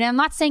 right? And I'm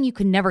not saying you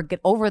can never get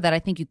over that. I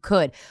think you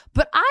could.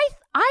 But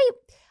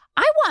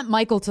I want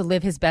Michael to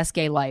live his best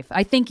gay life.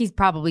 I think he's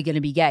probably going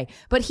to be gay,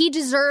 but he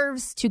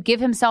deserves to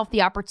give himself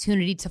the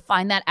opportunity to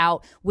find that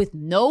out with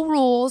no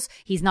rules.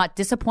 He's not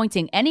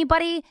disappointing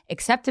anybody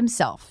except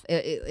himself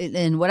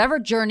in whatever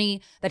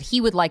journey that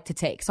he would like to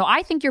take. So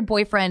I think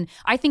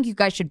I think you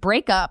guys should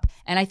break up,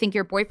 and I think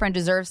your boyfriend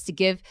deserves to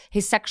give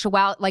his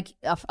sexuality like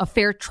a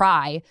fair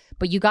try,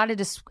 but you got to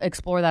just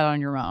explore that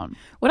on your own.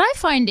 What I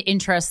find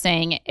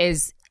interesting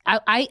is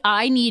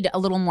I need a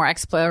little more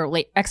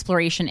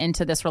exploration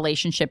into this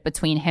relationship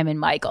between him and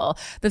Michael.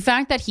 The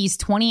fact that he's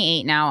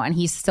 28 now and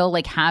he's still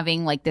like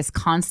having like this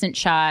constant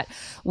chat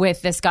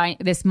with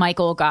this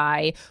Michael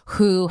guy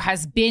who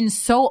has been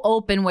so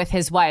open with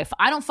his wife.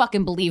 I don't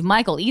fucking believe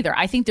Michael either.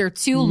 I think they're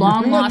two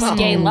long lost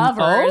gay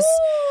lovers.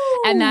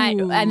 And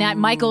that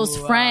Michael's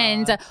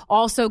friend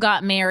also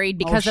got married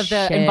because of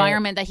the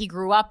environment that he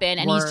grew up in.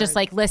 And he's just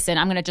like, listen,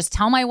 I'm going to just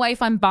tell my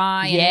wife I'm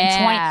bi.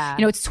 Yeah.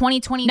 And it's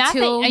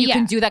 2022. You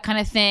can do that kind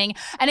of thing.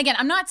 And again,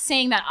 I'm not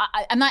saying that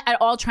I'm not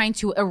at all trying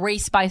to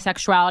erase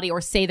bisexuality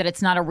or say that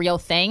it's not a real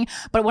thing.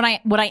 But what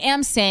I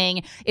am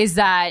saying is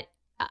that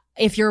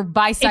if you're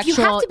bisexual, if you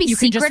have to be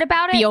secret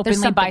about it, be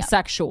openly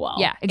bisexual.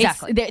 Yeah,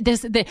 exactly.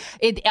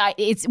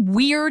 It's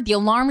weird. The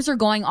alarms are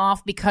going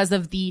off because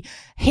of the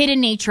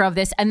hidden nature of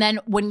this. And then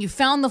when you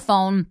found the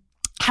phone,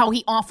 how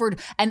he offered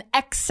an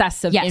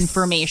excess of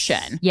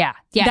information. Yeah.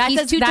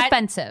 He's too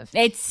defensive.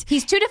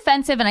 He's too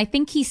defensive, and I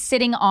think he's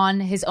sitting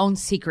on his own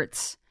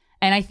secrets.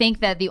 And I think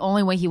that the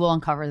only way he will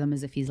uncover them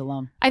is if he's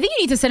alone. I think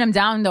you need to sit him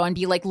down though and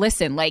be like,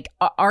 listen, like,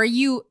 are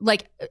you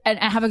like, and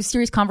have a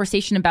serious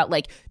conversation about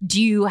like,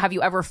 have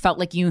you ever felt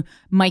like you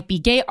might be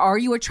gay? Are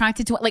you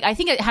attracted to it? Like, I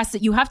think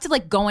you have to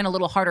like go in a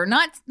little harder,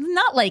 not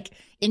like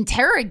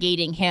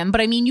interrogating him, but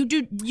I mean, you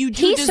do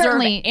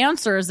deserve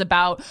answers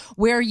about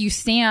where you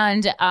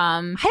stand.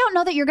 I don't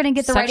know that you're going to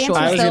get the right answers.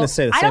 I was going to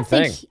say the same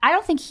thing. I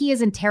don't think he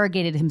has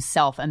interrogated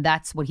himself, and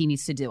that's what he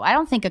needs to do. I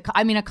don't think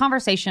a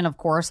conversation, of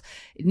course,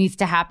 needs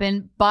to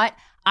happen, but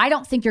I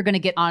don't think you're going to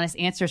get honest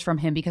answers from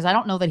him because I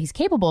don't know that he's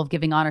capable of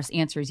giving honest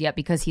answers yet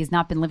because he has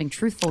not been living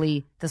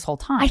truthfully this whole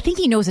time. I think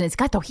he knows in his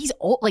gut though. He's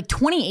old, like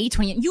 28,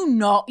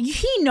 28.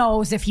 He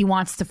knows if he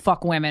wants to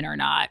fuck women or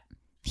not.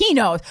 He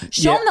knows.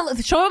 Show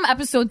him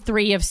episode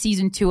 3 of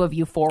season 2 of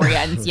Euphoria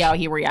and see how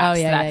he reacts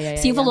to that.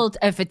 See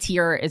if a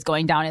tear is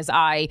going down his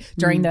eye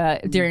during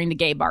the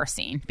gay bar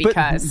scene.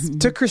 Because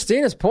to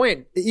Christina's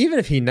point, even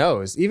if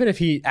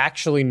he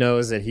actually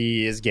knows that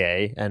he is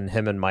gay and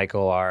him and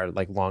Michael are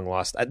like long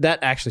lost, that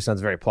actually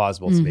sounds very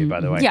plausible to me.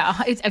 By the way,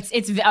 yeah, it's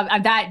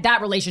that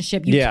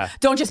relationship. You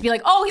don't just be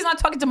like, oh, he's not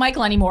talking to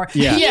Michael anymore.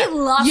 Yeah. He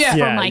lusts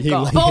for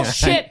Michael.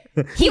 Bullshit.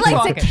 He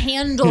lights a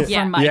candle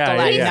for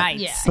Michael at night.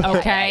 Yeah.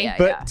 Okay.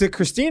 But to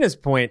Christina's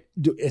point,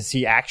 is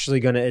he actually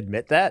going to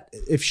admit that?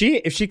 If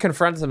she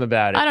confronts him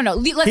about it, I don't know.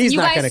 Listen, he's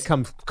not going to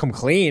come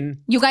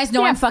clean. You guys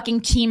know I'm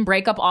fucking team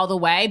breakup all the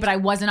way, but I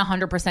wasn't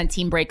 100%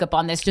 team breakup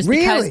on this just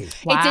really?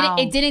 Because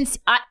it didn't.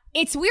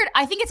 It's weird.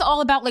 I think it's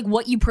all about like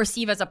what you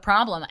perceive as a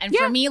problem. And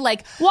for me,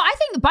 like, well, I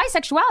think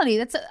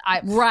bisexuality,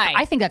 right.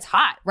 I think that's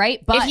hot,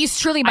 right? But if he's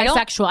truly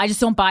bisexual, I just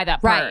don't buy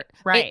that part.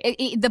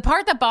 Right. The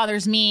part that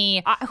bothers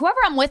me, whoever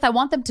I'm with, I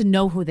want them to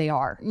know who they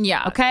are.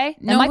 Yeah. Okay.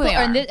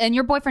 And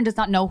your boyfriend does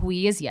not know who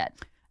he is yet.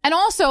 And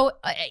also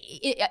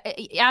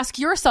ask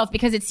yourself,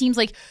 because it seems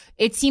like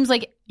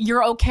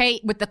you're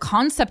okay with the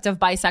concept of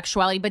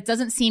bisexuality, but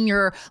doesn't seem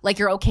you're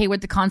okay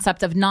with the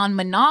concept of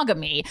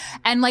non-monogamy.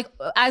 And like,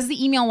 as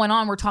the email went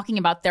on, we're talking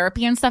about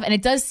therapy and stuff. And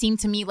it does seem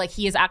to me like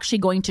he is actually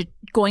going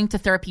to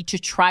therapy to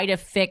try to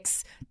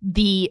fix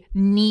the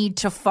need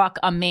to fuck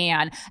a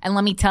man. And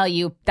let me tell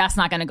you, that's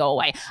not going to go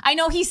away. I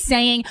know he's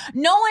saying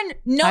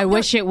I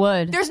wish it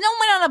would. There's no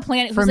one on the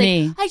planet who's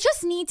like, I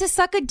just need to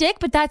suck a dick,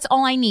 but that's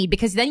all I need.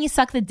 Because then you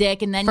suck the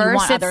dick and then you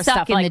want other stuff. First, it's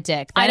sucking the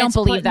dick. I don't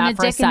believe that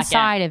for a second. The dick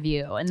inside of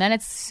you. And then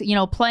it's,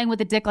 playing with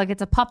the dick like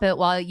it's a puppet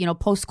while,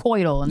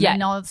 post-coital. And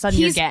then all of a sudden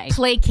you're gay. He's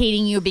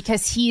placating you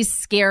because he's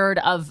scared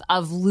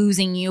of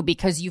losing you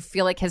because you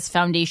feel like his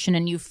foundation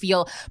and you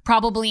feel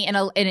probably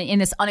in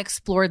this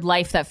unexplored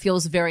life that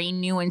feels very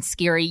new and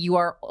scary. You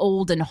are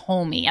old and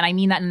homey. And I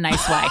mean that in a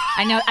nice way.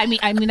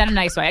 I mean that in a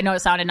nice way. I know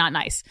it sounded not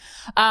nice.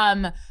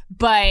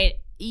 But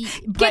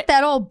get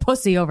that old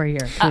pussy over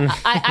here.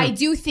 I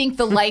do think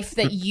the life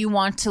that you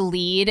want to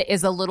lead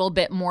is a little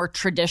bit more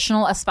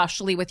traditional,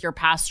 especially with your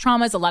past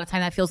traumas. A lot of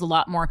time that feels a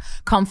lot more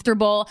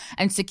comfortable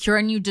and secure,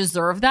 and you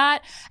deserve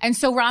that. And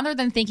so rather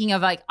than thinking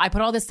of like, I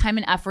put all this time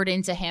and effort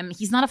into him,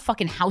 he's not a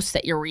fucking house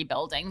that you're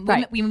rebuilding.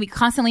 Right. We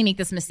constantly make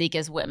this mistake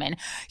as women.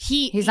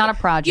 He's not a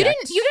project.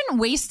 You didn't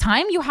waste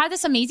time. You had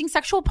this amazing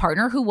sexual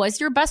partner who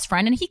was your best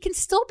friend, and he can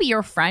still be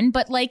your friend.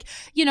 But like,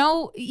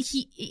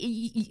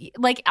 he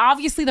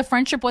obviously the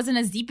friendship wasn't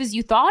as deep as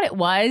you thought it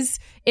was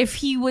if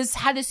he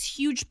had this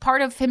huge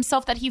part of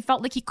himself that he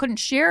felt like he couldn't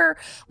share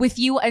with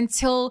you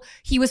until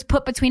he was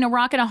put between a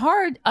rock and a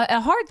hard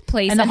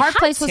place. And the hard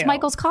place was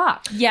Michael's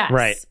cock. Yes.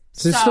 Right.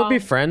 So still be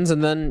friends,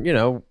 and then,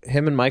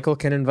 him and Michael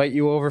can invite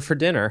you over for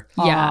dinner.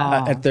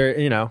 Yeah. At their,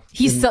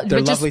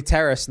 their lovely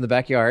terrace in the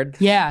backyard.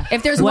 Yeah.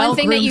 If there's one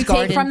thing that you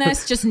garden. take from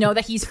this, just know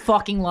that he's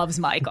fucking loves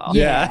Michael.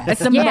 Yeah. That's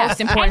the most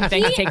important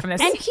thing to take from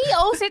this. And he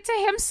owes it to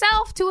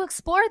himself to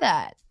explore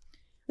that.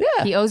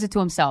 Yeah. He owes it to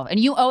himself. And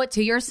you owe it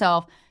to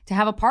yourself to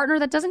have a partner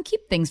that doesn't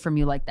keep things from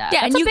you like that.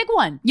 Yeah, that's and a big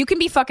one. You can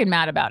be fucking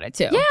mad about it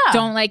too.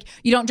 Yeah.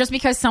 You don't just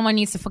because someone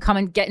needs to come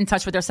and get in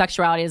touch with their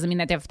sexuality doesn't mean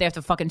that they have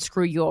to fucking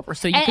screw you over.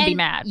 So you can be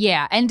mad.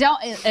 Yeah, and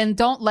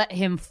don't let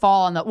him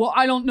fall on the, well,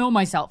 I don't know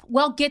myself.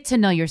 Well, get to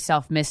know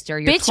yourself, mister.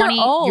 You're Bitch, 20,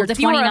 you're old. You're if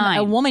you were 29.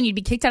 a woman, you'd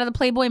be kicked out of the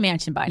Playboy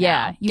Mansion by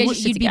now. Yeah,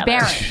 you'd be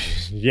barren.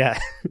 Yeah.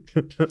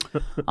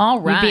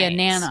 All right. You'd be a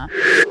nana.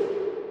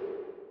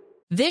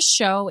 This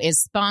show is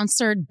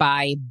sponsored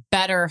by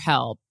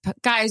BetterHelp.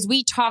 Guys,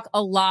 we talk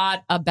a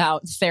lot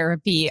about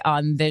therapy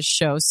on this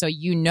show, so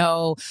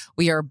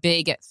we are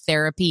big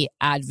therapy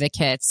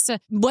advocates.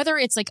 Whether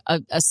it's like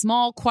a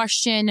small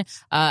question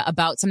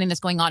about something that's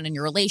going on in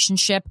your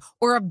relationship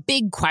or a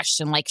big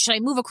question like, should I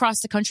move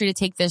across the country to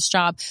take this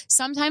job?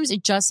 Sometimes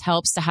it just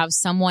helps to have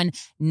someone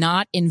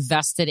not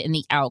invested in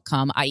the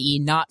outcome, i.e.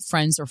 not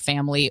friends or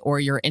family or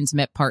your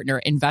intimate partner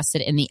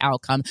invested in the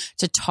outcome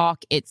to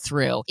talk it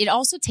through. It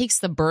also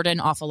takes the burden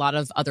off a lot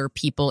of other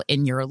people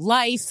in your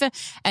life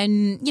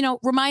and,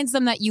 reminds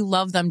them that you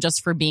love them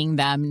just for being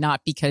them, not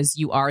because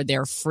you are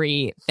their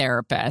free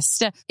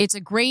therapist. It's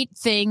a great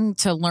thing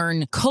to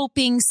learn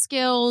coping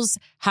skills,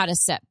 how to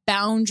set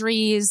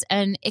boundaries,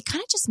 and it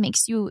kind of just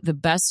makes you the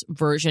best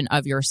version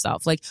of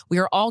yourself. Like, we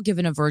are all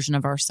given a version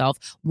of ourselves.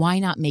 Why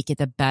not make it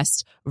the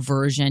best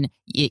version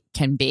it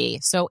can be?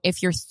 So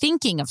if you're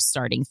thinking of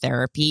starting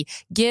therapy,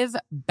 give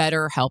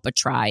BetterHelp a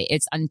try.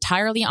 It's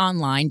entirely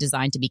online,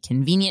 designed to be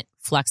convenient,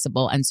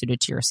 flexible, and suited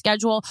to your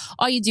schedule.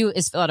 All you do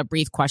is fill out a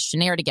brief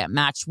questionnaire to get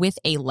matched with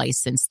a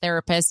licensed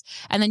therapist.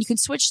 And then you can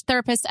switch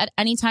therapists at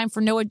any time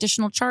for no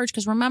additional charge.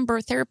 Because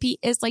remember, therapy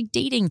is like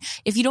dating.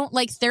 If you don't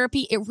like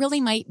therapy, it really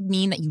might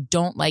mean that you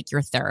don't like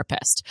your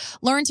therapist.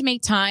 Learn to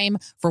make time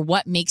for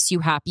what makes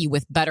you happy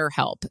with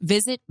BetterHelp.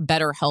 Visit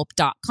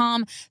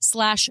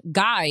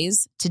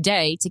BetterHelp.com/guys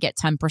today to get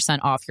 10%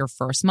 off your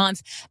first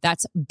month.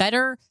 That's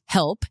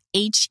BetterHelp,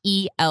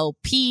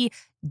 HELP.com/guys.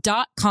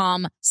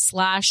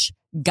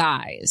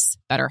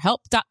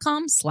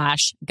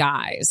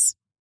 BetterHelp.com/guys.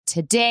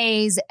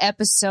 Today's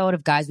episode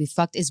of Guys We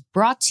Fucked is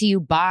brought to you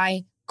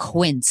by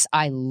Quince.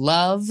 I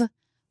love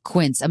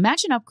Quince.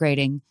 Imagine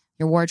upgrading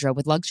your wardrobe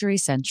with luxury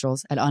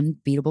essentials at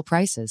unbeatable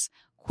prices.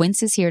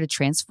 Quince is here to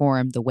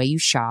transform the way you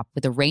shop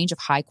with a range of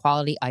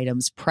high-quality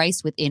items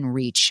priced within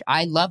reach.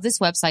 I love this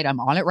website.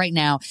 I'm on it right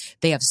now.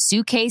 They have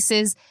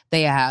suitcases.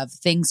 They have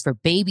things for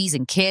babies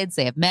and kids.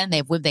 They have men. They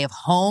have women. They have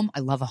home.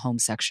 I love a home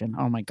section.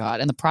 Oh, my God.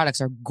 And the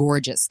products are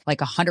gorgeous. Like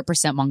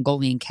 100%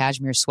 Mongolian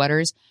cashmere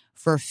sweaters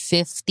for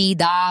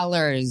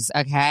 $50,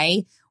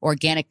 okay?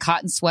 Organic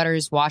cotton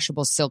sweaters,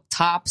 washable silk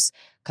tops,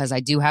 because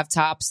I do have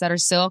tops that are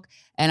silk,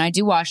 and I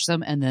do wash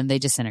them, and then they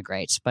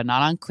disintegrate, but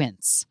not on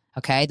Quince.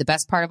 Okay. The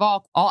best part of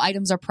all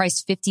items are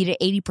priced 50 to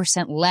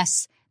 80%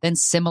 less than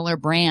similar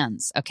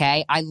brands.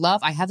 Okay. I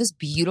have this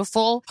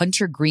beautiful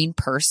hunter green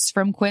purse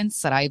from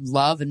Quince that I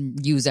love and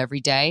use every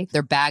day.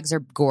 Their bags are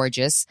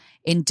gorgeous.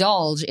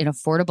 Indulge in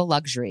affordable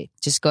luxury.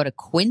 Just go to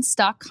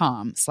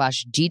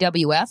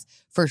quince.com/GWF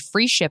for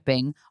free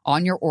shipping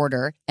on your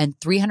order and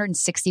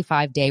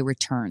 365-day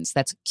returns.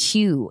 That's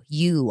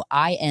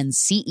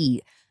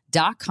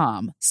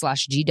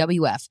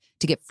QUINCE.com/GWF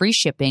to get free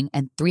shipping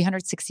and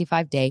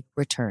 365-day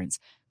returns.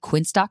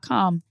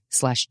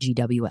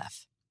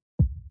 Quince.com/GWF.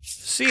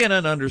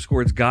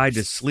 CNN_'s Guide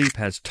to Sleep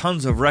has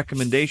tons of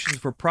recommendations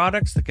for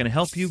products that can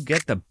help you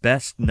get the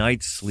best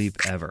night's sleep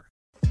ever.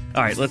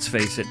 All right, let's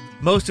face it.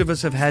 Most of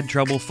us have had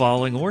trouble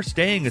falling or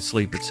staying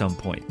asleep at some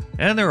point.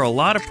 And there are a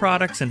lot of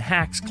products and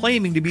hacks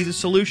claiming to be the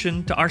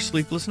solution to our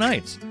sleepless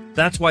nights.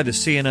 That's why the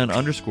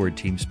CNN_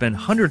 team spend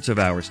hundreds of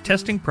hours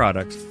testing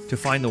products to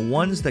find the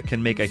ones that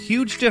can make a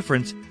huge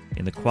difference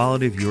in the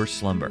quality of your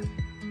slumber.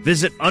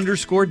 Visit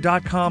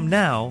underscore.com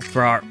now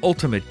for our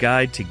ultimate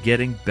guide to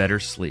getting better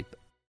sleep.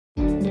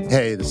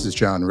 Hey, this is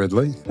John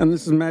Ridley. And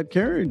this is Matt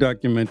Carey,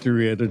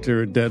 documentary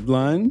editor at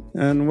Deadline.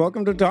 And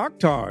welcome to Doc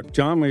Talk.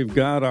 John, we've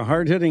got a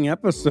hard-hitting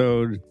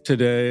episode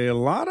today. A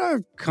lot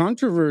of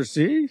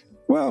controversy.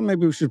 Well,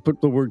 maybe we should put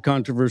the word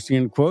controversy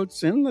in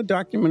quotes in the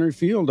documentary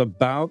field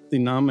about the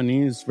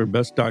nominees for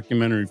Best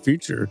Documentary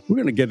Feature. We're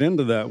going to get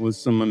into that with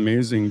some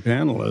amazing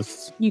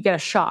panelists. You get a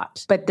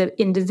shot, but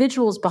the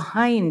individuals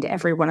behind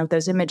every one of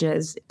those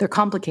images, they're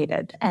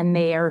complicated and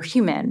they are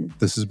human.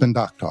 This has been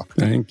Doc Talk.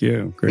 Thank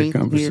you. Great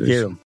conversation. Thank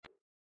you.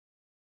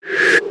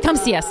 Come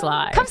see us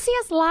live. Come see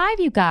us live,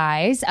 you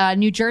guys.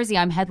 New Jersey,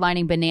 I'm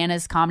headlining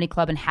Bananas Comedy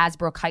Club in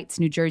Hasbrook Heights,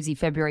 New Jersey,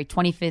 February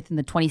 25th and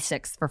the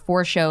 26th for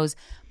 4 shows.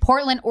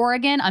 Portland,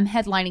 Oregon, I'm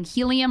headlining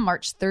Helium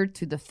March 3rd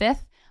through the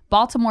 5th.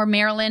 Baltimore,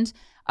 Maryland,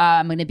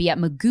 I'm going to be at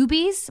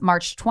Magoobies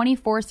March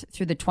 24th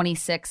through the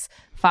 26th.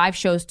 5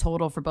 shows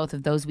total for both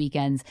of those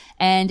weekends.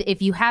 And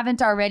if you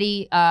haven't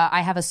already,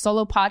 I have a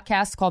solo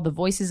podcast called The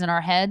Voices in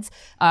Our Heads.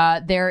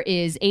 There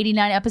is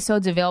 89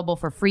 episodes available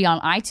for free on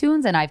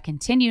iTunes. And I've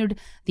continued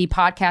the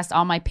podcast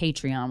on my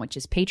Patreon, which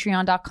is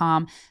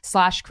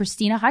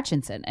patreon.com/Christina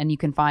Hutchinson. And you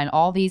can find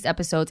all these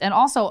episodes. And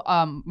also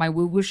my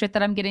woo-woo shit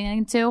that I'm getting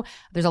into.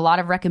 There's a lot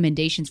of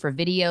recommendations for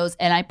videos.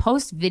 And I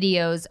post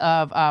videos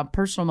of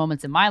personal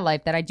moments in my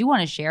life that I do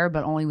want to share,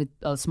 but only with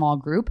a small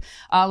group.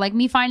 Like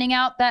me finding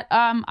out that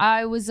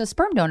I was a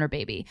sperm donor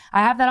baby.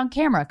 I have that on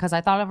camera because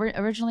I thought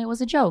originally it was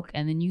a joke.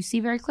 And then you see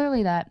very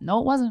clearly that,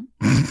 no, it wasn't.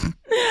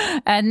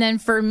 And then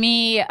for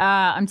me,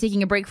 I'm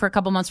taking a break for a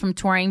couple months from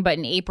touring, but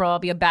in April, I'll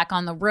be back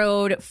on the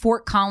road.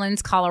 Fort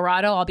Collins,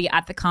 Colorado. I'll be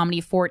at the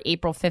Comedy Fort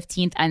April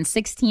 15th and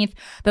 16th.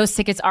 Those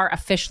tickets are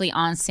officially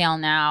on sale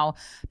now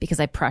because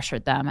I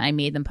pressured them. I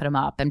made them put them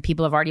up, and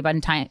people have already been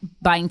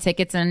buying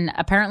tickets. And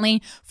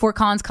apparently, Fort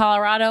Collins,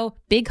 Colorado,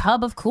 big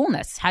hub of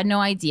coolness. Had no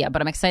idea,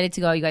 but I'm excited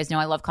to go. You guys know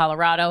I love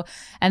Colorado.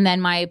 And then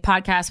my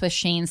podcast with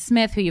Shane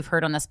Smith, who you've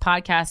heard on this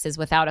podcast, is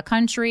Without a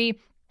Country.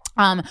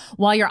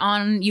 While you're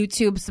on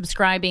YouTube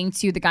subscribing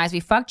to the Guys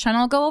We Fuck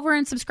channel, go over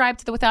and subscribe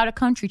to the Without a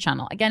Country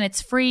channel. Again,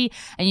 it's free,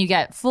 and you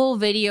get full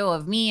video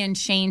of me and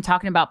Shane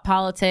talking about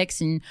politics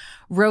and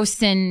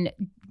roasting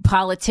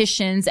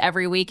politicians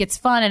every week. It's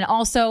fun. And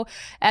also,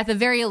 at the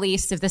very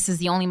least, if this is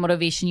the only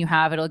motivation you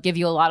have, it'll give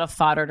you a lot of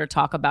fodder to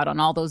talk about on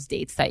all those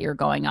dates that you're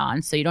going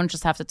on. So you don't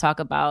just have to talk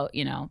about,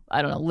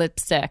 I don't know,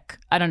 lipstick.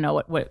 I don't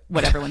know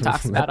what everyone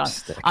talks about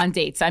on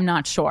dates. I'm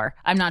not sure,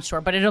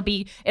 but it'll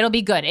be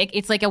good.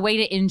 It's like a way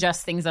to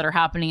ingest things that are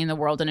happening in the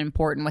world and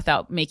important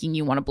without making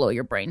you want to blow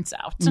your brains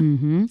out.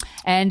 Mm-hmm.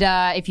 And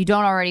if you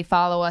don't already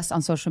follow us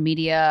on social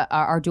media,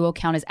 our duo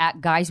account is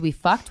at Guys We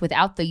Fucked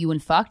without the U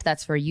and fucked.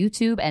 That's for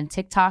YouTube and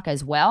TikTok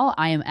as well.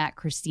 I am at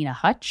Christina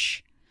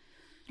Hutch.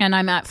 And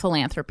I'm at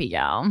Philanthropy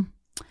Gal.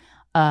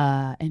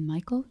 And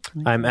Michael?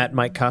 I'm at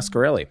Mike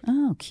Coscarelli.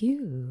 Oh,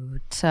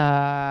 cute.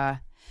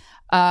 I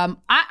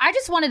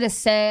just wanted to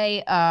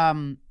say,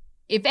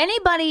 if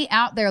anybody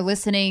out there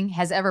listening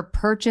has ever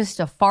purchased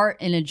a fart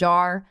in a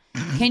jar,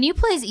 can you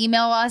please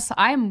email us?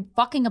 I am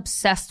fucking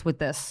obsessed with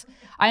this.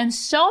 I am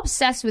so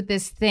obsessed with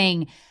this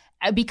thing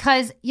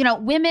because,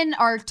 women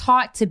are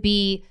taught to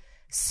be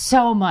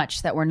so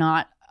much that we're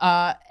not.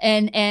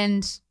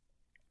 And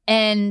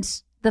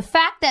the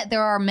fact that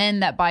there are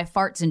men that buy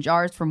farts in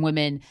jars from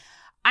women,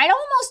 I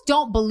almost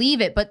don't believe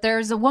it. But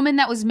there's a woman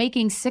that was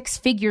making 6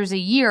 figures a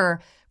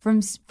year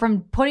from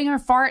putting her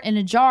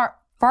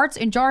farts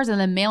in jars and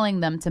then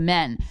mailing them to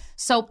men.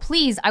 So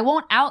please, I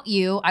won't out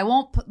you.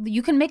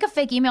 You can make a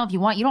fake email if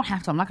you want. You don't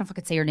have to. I'm not gonna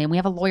fucking say your name. We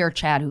have a lawyer,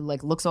 Chad, who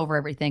looks over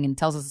everything and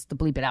tells us to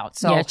bleep it out.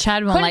 So yeah,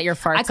 Chad won't let your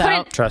farts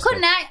out.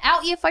 Couldn't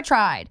out you if I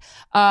tried.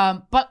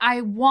 But I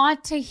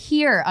want to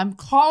hear. I'm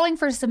calling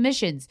for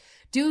submissions.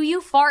 Do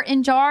you fart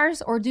in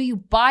jars or do you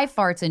buy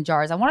farts in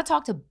jars? I want to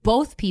talk to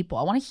both people.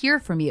 I want to hear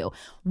from you.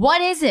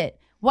 What is it?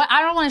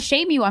 I don't want to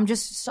shame you. I'm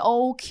just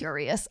so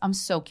curious. I'm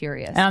so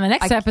curious. And on the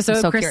next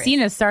episode,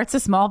 Christina starts a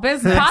small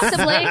business.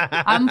 Possibly.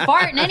 I'm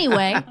farting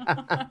anyway.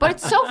 But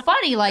it's so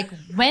funny.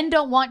 Men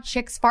don't want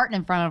chicks farting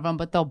in front of them,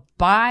 but they'll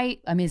buy.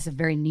 I mean, it's a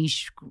very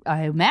niche,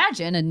 I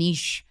imagine, a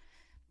niche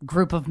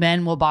group of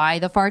men will buy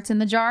the farts in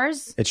the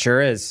jars. It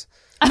sure is.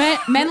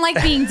 Men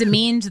like being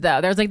demeaned though.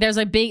 There's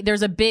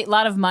a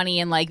lot of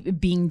in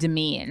being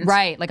demeaned.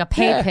 Right. Like a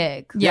pay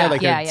pig.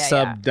 Yeah.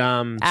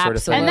 Sub-dom sort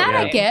of thing. And that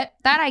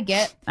I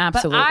get.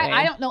 Absolutely. But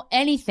I don't know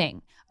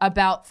anything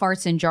about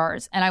farts in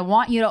jars. And I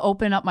want you to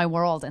open up my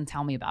world and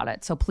tell me about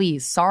it. So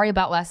please,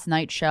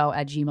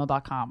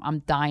 sorryaboutlastnightshow@gmail.com. I'm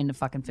dying to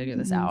fucking figure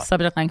this out.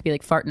 Subject line could be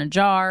like fart in a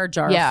jar of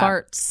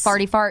farts.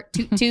 Farty fart,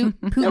 toot toot,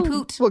 poot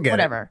poot, we'll get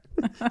whatever.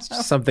 It's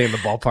just something in the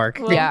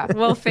ballpark.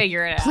 We'll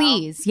figure it out.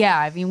 Please. Yeah.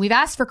 I mean, we've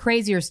asked for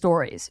crazier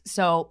stories.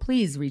 So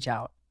please reach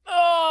out.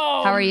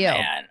 Oh, how are you?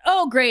 Man.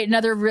 Oh, great.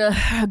 Another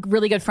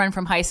really good friend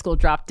from high school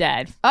dropped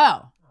dead.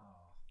 Oh.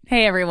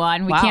 Hey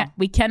everyone,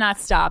 we cannot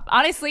stop.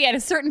 Honestly, at a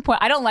certain point,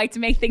 I don't like to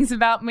make things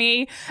about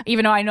me,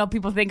 even though I know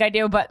people think I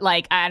do, but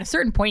at a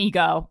certain point you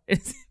go,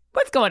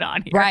 what's going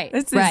on here? Right.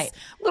 This is a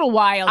little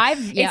wild.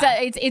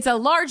 It's a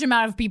large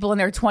amount of people in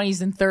their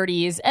 20s and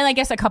 30s, and I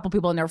guess a couple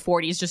people in their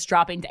 40s just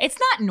dropping. It's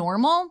not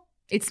normal.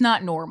 It's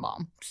not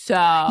normal. So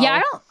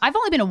yeah, I've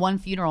only been to one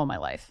funeral in my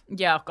life.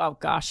 Yeah. Oh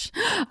gosh.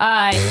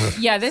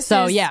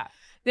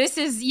 This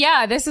is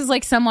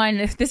like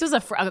someone. This was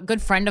a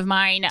good friend of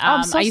mine.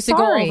 I'm so I used to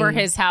go over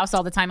his house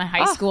all the time in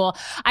high school.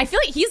 I feel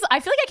like I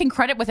can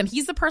credit with him.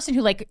 He's the person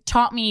who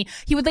taught me.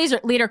 He would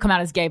later come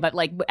out as gay, but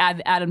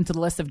add him to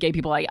the list of gay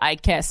people I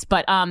kissed.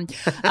 But and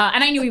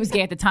I knew he was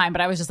gay at the time,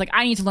 but I was just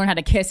I need to learn how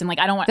to kiss, and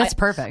I don't want. That's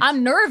perfect.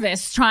 I'm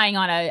nervous trying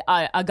on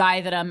a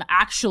guy that I'm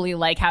actually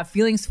have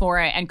feelings for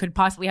and could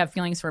possibly have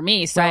feelings for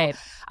me. So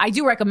I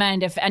do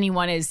recommend if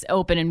anyone is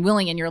open and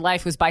willing in your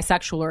life who's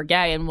bisexual or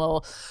gay and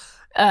will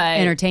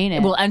entertain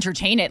it. Will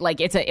entertain it.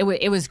 Like it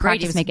was great.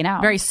 Practice It was making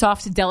out. Very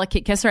soft,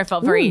 delicate kisser. I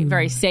felt very,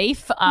 very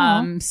safe.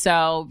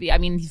 So I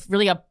mean, he's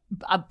really a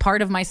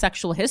part of my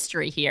sexual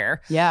history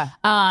here. Yeah.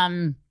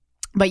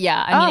 But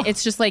yeah, I mean,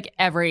 it's just like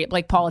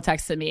Paula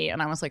texted me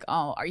and I was like,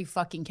 oh, are you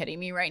fucking kidding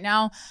me right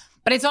now?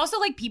 But it's also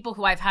like people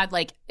who I've had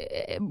like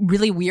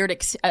really weird.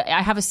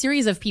 I have a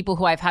series of people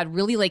who I've had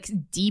really like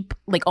deep,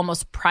 like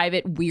almost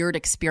private, weird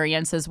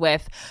experiences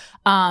with,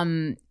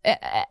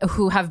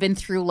 who have been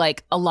through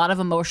like a lot of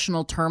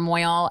emotional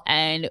turmoil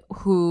and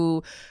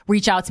who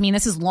reach out to me. And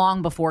this is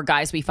long before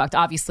Guys We Fucked.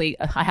 Obviously,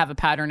 I have a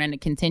pattern and it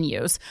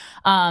continues.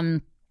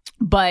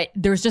 But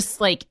there's just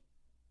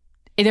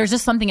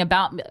something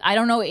about, I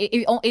don't know,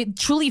 it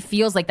truly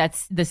feels like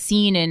that's the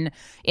scene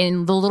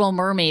in The Little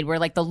Mermaid where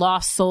like the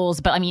lost souls,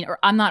 but I mean,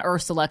 I'm not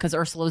Ursula because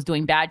Ursula's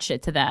doing bad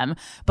shit to them,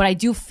 but I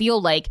do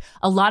feel like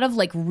a lot of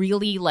like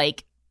really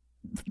like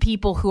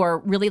people who are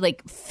really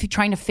like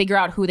trying to figure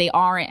out who they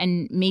are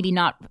and maybe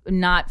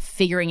not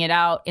figuring it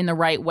out in the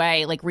right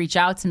way, like reach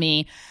out to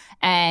me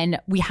and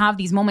we have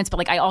these moments, but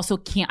like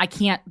I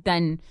can't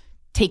then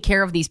take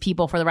care of these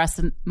people for the rest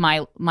of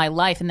my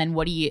life. And then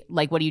what do you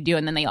do?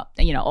 And then they,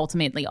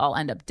 ultimately all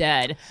end up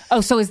dead.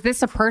 Oh, so is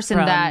this a person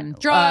that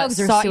drugs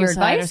or sought your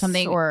suicide advice or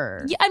something?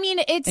 Or yeah, I mean,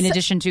 it's in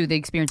addition to the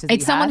experiences.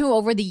 It's someone who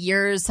over the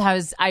years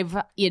I've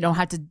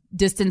had to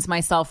distance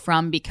myself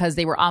from because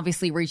they were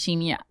obviously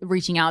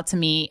reaching out to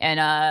me in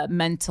a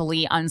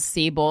mentally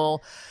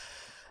unstable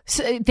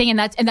thing, and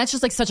that's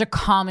just like such a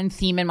common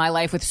theme in my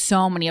life with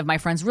so many of my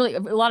friends, really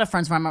a lot of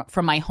friends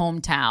from my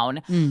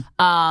hometown.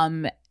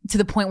 To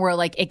the point where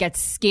like it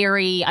gets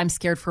scary. I'm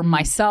scared for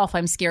myself.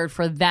 I'm scared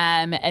for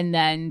them, and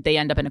then they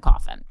end up in a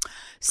coffin.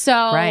 So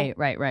right.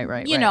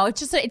 You know,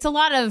 it's a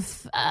lot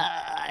of.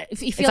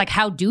 It's like,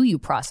 how do you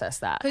process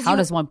that? How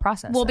does one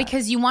process? Well, that?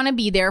 because you want to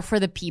be there for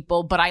the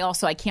people, but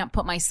I can't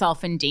put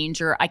myself in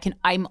danger.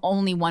 I'm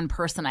only one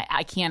person.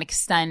 I can't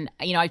extend.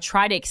 I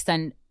try to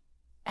extend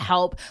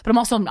help, but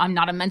I'm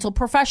not a mental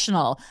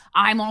professional.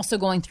 I'm also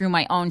going through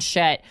my own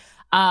shit.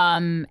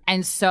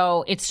 And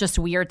so it's just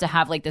weird to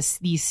have like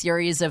these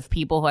series of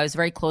people who I was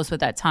very close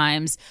with at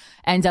times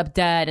end up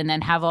dead and then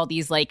have all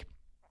these like,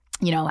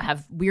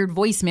 have weird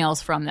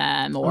voicemails from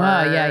them or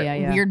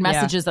weird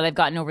messages that I've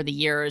gotten over the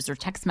years or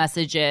text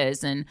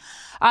messages. And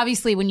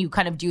obviously when you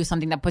kind of do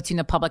something that puts you in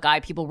the public eye,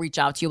 people reach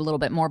out to you a little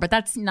bit more, but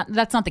that's not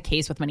the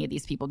case with many of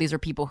these people. These are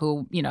people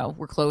who,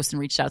 were close and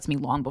reached out to me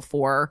long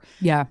before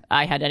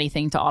I had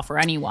anything to offer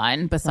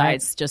anyone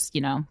besides just,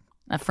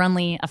 a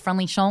friendly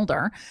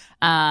shoulder.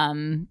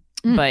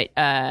 But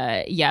so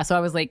I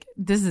was like,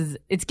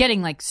 it's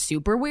getting like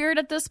super weird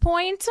at this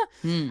point.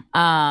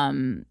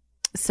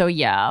 So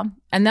yeah.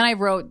 And then I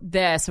wrote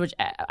this, which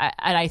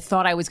I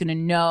thought I was going to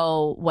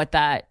know what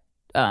that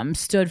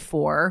stood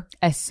for.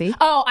 SC?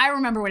 Oh, I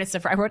remember what it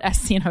stood for. I wrote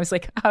SC and I was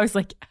like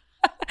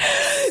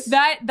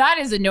that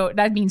is a note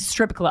that means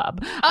strip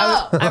club.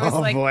 I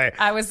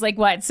was like,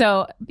 what?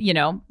 So,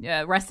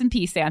 rest in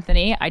peace,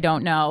 Anthony. I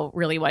don't know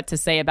really what to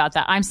say about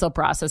that. I'm still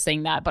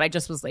processing that, but I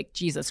just was like,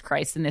 Jesus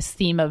Christ, in this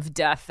theme of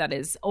death that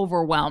is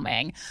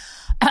overwhelming.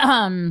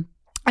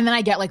 And then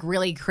I get like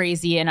really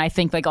crazy and I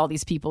think like all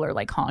these people are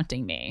like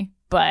haunting me.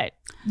 But,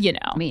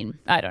 I mean,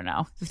 I don't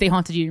know. If they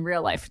haunted you in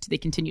real life, do they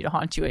continue to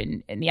haunt you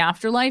in the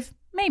afterlife?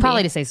 Maybe.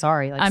 Probably to say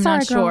sorry. Like, I'm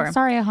not sure.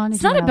 Sorry, I haunted you.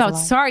 It's not about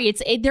sorry.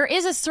 There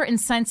is a certain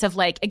sense of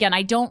like, again,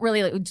 I don't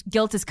really,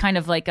 guilt is kind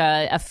of like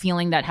a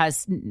feeling that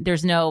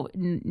there's no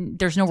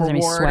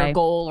reward or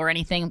goal or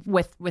anything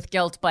with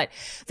guilt, but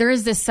there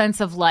is this sense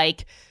of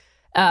like,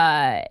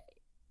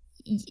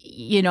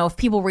 if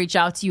people reach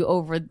out to you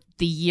over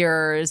the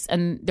years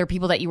and they're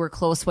people that you were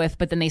close with,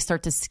 but then they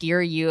start to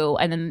scare you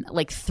and then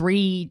like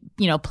 3,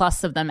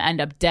 plus of them end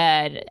up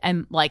dead.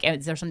 And like,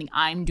 is there something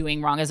I'm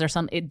doing wrong? Is there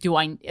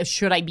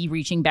should I be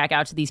reaching back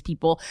out to these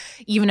people,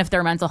 even if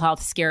their mental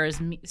health scares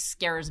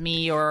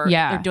me or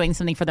they're doing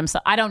something for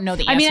themselves? I don't know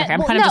the answer.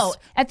 I'm kind of just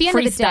at the end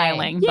of the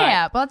day.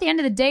 Yeah. But at the end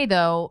of the day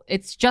though,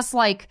 it's just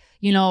like,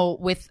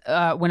 with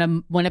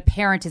when a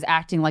parent is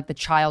acting like the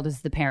child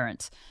is the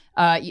parent.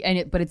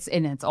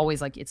 It's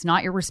always like, it's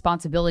not your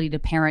responsibility to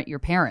parent your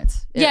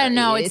parents.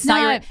 It's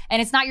not.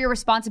 And it's not your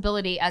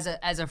responsibility as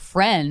a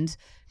friend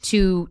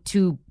to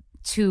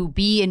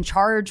be in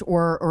charge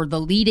or the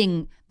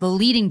leading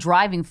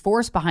driving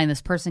force behind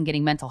this person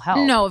getting mental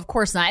health. No, of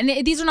course not.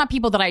 And these are not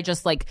people that I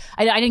just like,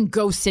 I didn't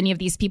ghost any of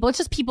these people. It's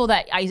just people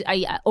that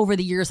I over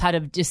the years had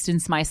to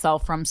distance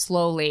myself from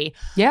slowly.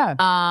 Yeah.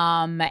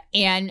 And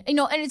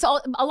it's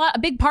a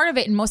big part of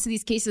it in most of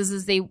these cases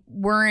is they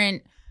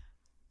weren't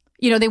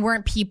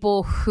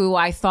people who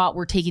I thought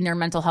were taking their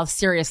mental health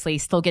seriously,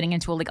 still getting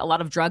into like a lot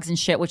of drugs and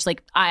shit, which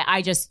like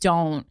I just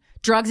don't.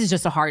 Drugs is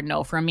just a hard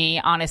no for me,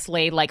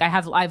 honestly. Like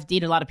I've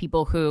dated a lot of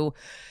people who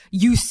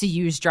used to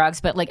use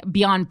drugs, but like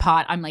beyond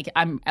pot, or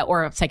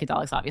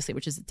psychedelics, obviously,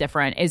 which is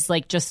different. It's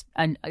like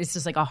it's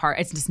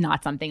just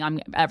not something I'm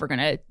ever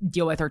gonna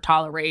deal with or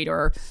tolerate,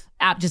 or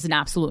just an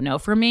absolute no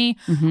for me.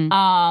 Mm-hmm.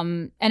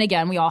 And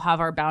again, we all have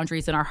our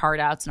boundaries and our hard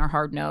outs and our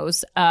hard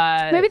no's.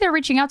 Maybe they're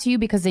reaching out to you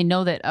because they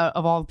know that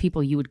of all the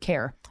people you would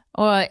care.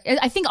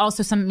 I think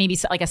also some maybe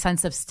like a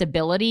sense of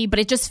stability, but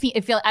it just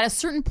it feel at a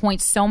certain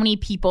point, so many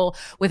people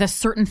with a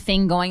certain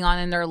thing going on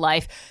in their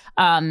life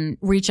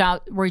reach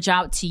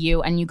out to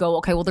you, and you go,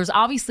 okay, well, there's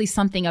obviously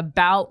something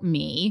about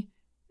me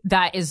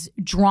that is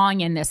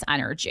drawing in this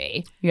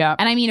energy. Yeah.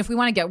 And I mean, if we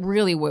want to get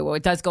really woo-woo,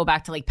 it does go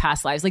back to like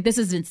past lives. Like this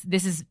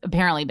has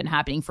apparently been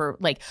happening for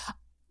like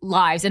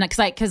lives. And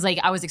because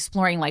I was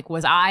exploring, like,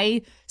 was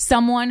I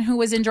someone who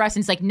was interested?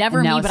 And it's like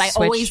never me, but I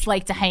always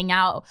like to hang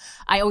out.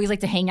 I always like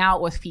to hang out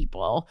with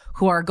people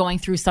who are going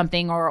through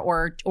something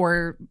or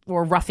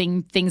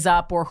roughing things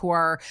up, or who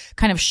are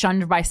kind of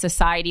shunned by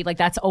society. Like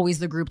that's always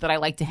the group that I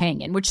like to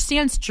hang in, which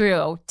stands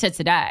true to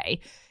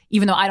today.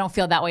 Even though I don't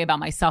feel that way about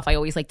myself, I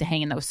always like to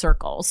hang in those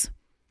circles.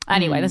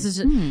 Anyway, this is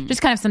just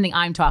kind of something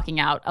I'm talking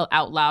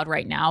out loud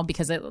right now,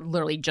 because I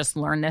literally just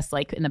learned this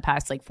like in the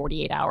past like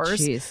 48 hours.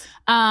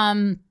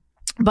 Jeez.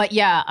 But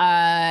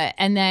yeah,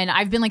 and then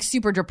I've been like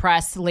super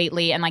depressed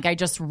lately, and like I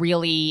just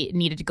really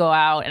needed to go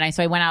out, and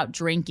so I went out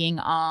drinking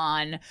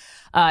on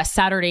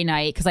Saturday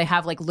night, because I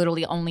have like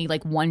literally only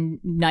like one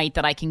night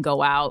that I can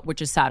go out,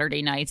 which is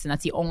Saturday nights, and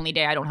that's the only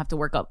day I don't have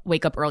to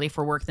wake up early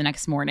for work the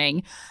next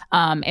morning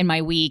in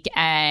my week.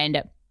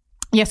 And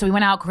yeah, so we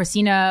went out.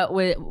 Christina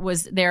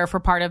was there for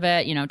part of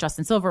it. You know,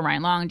 Justin Silver,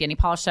 Ryan Long, Danny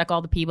Polishek,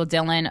 all the people,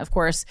 Dylan, of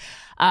course.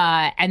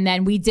 And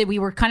then we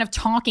were kind of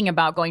talking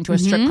about going to a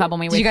strip club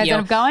when we were with you. Did you guys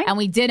end up going? And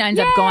we did end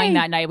up going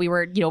that night. We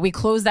were, we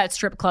closed that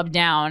strip club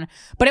down.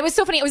 But it was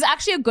so funny. It was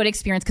actually a good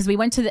experience, because we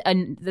went to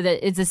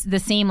it's the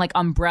same like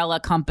umbrella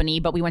company,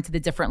 but we went to the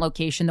different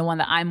location, the one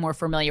that I'm more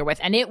familiar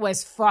with. And it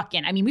was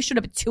we showed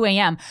up at 2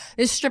 a.m.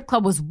 This strip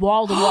club was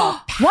wall to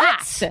wall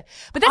packed.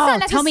 But that's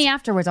not tell me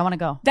afterwards. I want to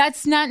go.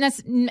 That's not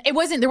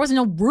there wasn't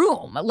no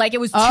room. Like it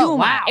was too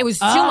much. It was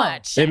too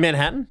much. In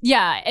Manhattan?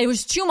 Yeah, it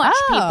was too much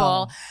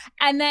people.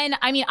 And then,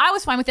 I mean, I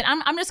was fine with it.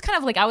 I'm just kind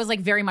of like, I was like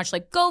very much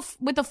like go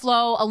with the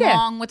flow,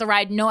 along with the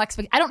ride.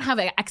 I don't have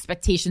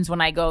expectations when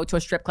I go to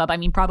a strip club. I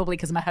mean, probably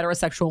because I'm a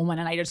heterosexual woman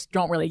and I just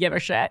don't really give a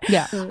shit.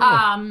 Yeah.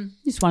 You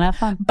just want to have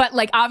fun. But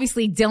like,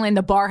 obviously Dylan,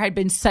 the bar had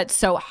been set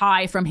so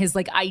high from his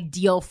like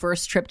ideal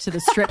first trip to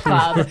the strip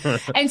club.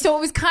 And so I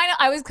was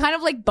kind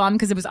of like bummed,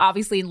 because it was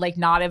obviously like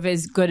not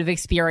as good of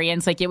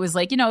experience. Like it was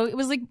like, it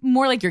was like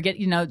more like you're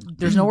getting,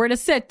 there's nowhere to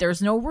sit. There's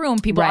no room.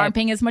 People aren't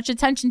paying as much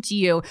attention to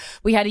you.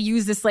 We had to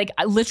use this like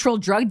literal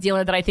drug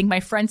dealer that I think my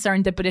friend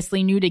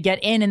serendipitously knew to get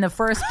in the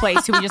first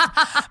place, who we just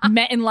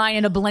met in line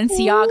in a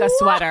Balenciaga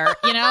sweater,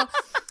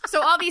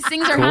 So all these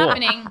things are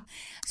happening.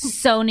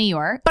 So New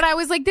York. But I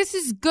was like, this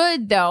is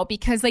good though,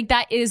 because like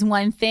that is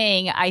one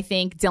thing I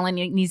think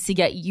Dylan needs to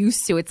get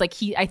used to. It's like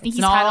I think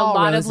he's had a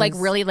lot of like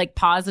really like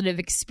positive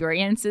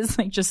experiences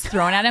like just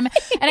thrown at him.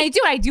 And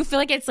I do feel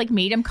like it's like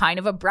made him kind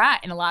of a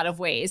brat in a lot of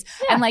ways.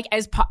 Yeah. And like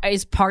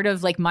as part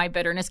of like my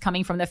bitterness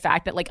coming from the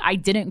fact that like I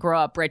didn't grow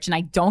up rich, and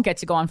I don't get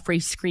to go on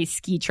free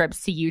ski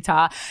trips to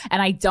Utah,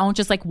 and I don't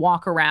just like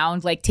walk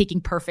around like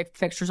taking perfect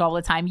pictures all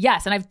the time.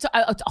 Yes, and I'm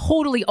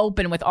totally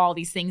open with all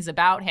these things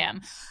about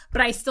him. But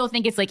I still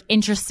think it's like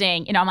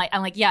interesting. I'm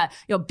like, yeah,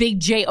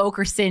 Big J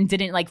Okerson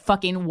didn't like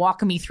fucking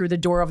walk me through the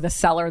door of the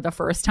cellar the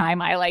first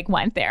time I like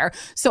went there.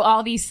 So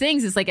all these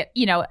things is like,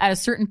 at a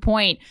certain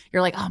point,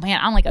 you're like, oh man,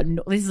 I'm like,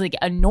 this is like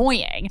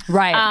annoying.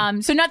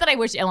 Right. So not that I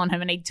wish ill on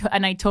him,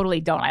 and I totally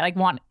don't.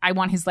 I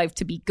want his life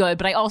to be good,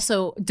 but I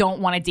also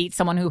don't want to date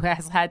someone who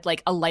has had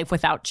like a life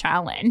without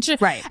challenge.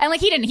 Right. And like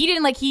he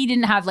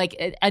didn't have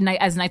like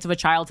as nice of a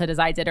childhood as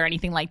I did or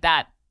anything like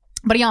that.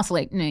 But he also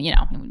like, he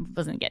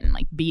wasn't getting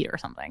like beat or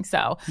something.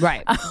 So,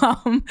 right.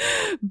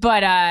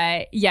 But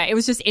it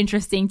was just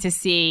interesting to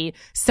see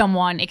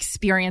someone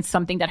experience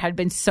something that had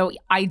been so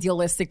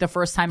idealistic the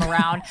first time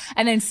around,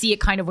 and then see it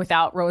kind of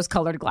without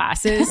rose-colored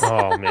glasses.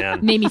 Oh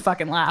man, made me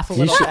fucking laugh a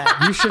little bit.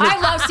 I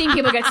love seeing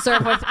people get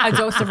served with a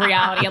dose of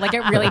reality. Like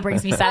it really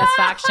brings me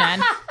satisfaction.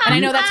 And I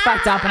know that's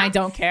fucked up, and I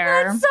don't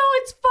care.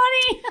 It's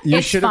funny.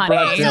 You should have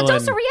brought Dylan. A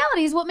dose of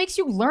reality is what makes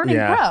you learn and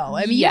grow.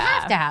 I mean, you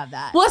have to have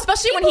that. Well,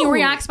 especially when he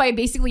reacts by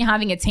basically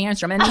having a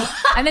tantrum, and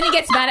then he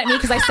gets mad at me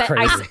because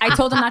I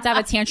told him not to have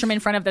a tantrum in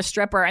front of the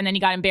stripper, and then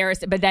he got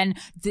embarrassed. But then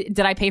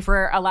did I pay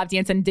for a lap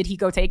dance, and did he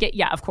go take it?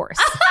 Yeah, of course.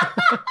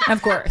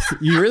 Of course.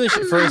 You really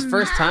should, for his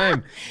first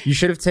time, you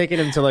should have taken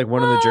him to like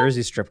one of the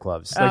Jersey strip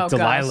clubs, like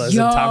Delilah's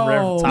and Tom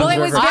River. Well, it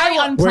was very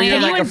unplanned. Where you're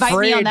Can like you invite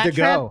me on that to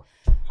go.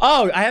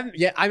 Oh, I haven't.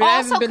 Yeah, I mean, I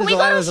haven't been to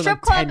Delilah's in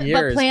like 10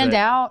 years. But planned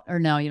out, or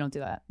no, you don't do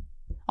that.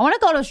 I want to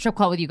go to a strip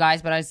club with you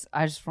guys, but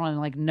I just want to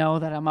like know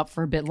that I'm up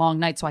for a bit long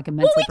night so I can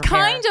mentally prepare.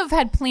 Well, we kind of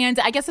had planned.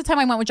 I guess the time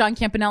I went with John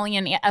Campanelli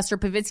and Esther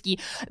Pavitsky.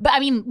 But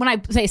I mean, when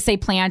I say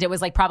planned, it was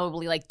like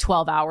probably like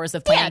 12 hours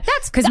of planning. Yeah,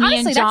 that's because me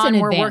and John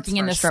were working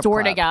in the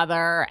store club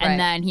together, and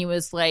then he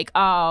was like,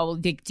 "Oh,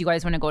 do you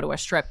guys want to go to a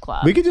strip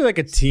club?" We could do like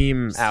a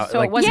team out. So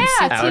like, it wasn't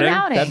team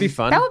outing. That'd be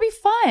fun. That would be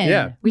fun.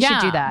 Yeah, we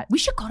should do that. We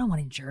should go to one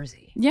in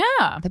Jersey. Yeah,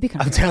 that'd be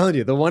kind of. I'm telling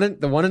you, the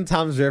one in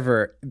Tom's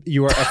River,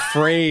 you are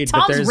afraid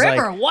that there's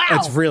River, like wow,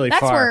 it's really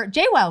that's far. Where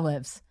JWoww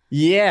lives.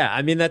 Yeah,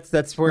 I mean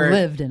that's where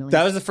lived in.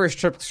 That was the first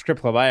strip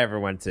club I ever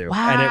went to,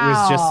 wow. And it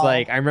was just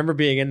like I remember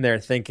being in there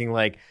thinking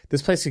like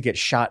this place could get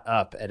shot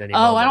up at any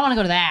moment. I don't want to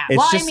go to that. It's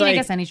well, just I mean, like, I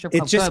guess any strip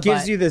club it just could,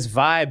 gives but... you this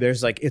vibe.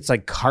 There's like it's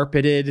like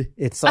carpeted.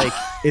 It's like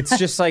it's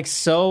just like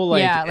so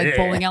like like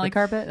bowling alley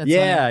carpet. That's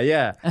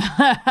yeah.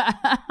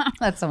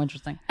 That's so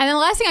interesting. And then the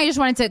last thing I just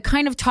wanted to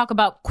kind of talk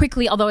about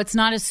quickly, although it's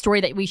not a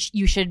story that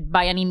you should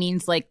by any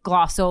means like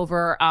gloss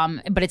over,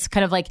 but it's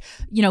kind of like,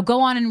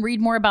 go on and read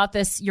more about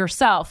this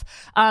yourself.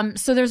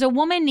 So there's a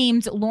woman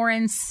named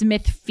Lauren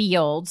Smith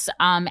Fields,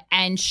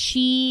 and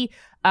she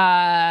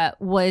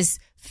was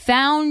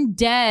found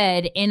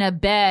dead in a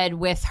bed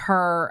with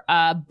her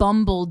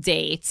Bumble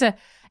date.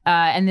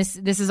 And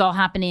this is all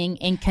happening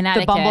in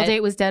Connecticut. The Bumble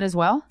date was dead as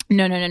well?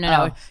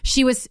 No.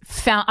 She was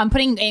found. I'm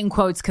putting in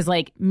quotes because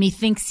like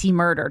methinks he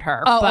murdered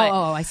her.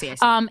 I see.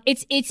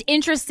 It's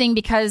interesting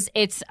because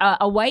it's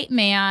a white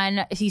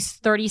man. He's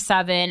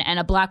 37 and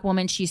a black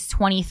woman. She's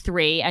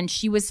 23 and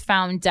she was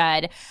found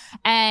dead.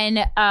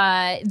 And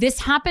this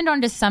happened on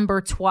December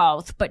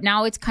 12th. But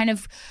now it's kind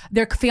of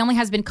their family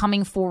has been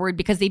coming forward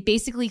because they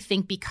basically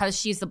think because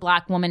she's a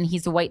black woman,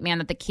 he's a white man,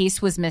 that the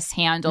case was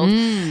mishandled.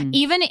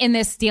 Even in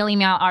this Daily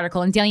Mail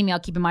article, and Daily Mail,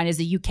 keep in mind, is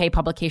a UK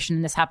publication,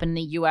 and this happened in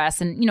the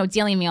US. And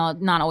Daily Mail,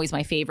 not always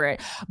my favorite,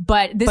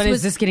 but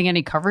is this getting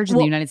any coverage in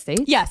the United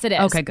States? Yes, it is.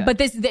 Okay, good. But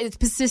this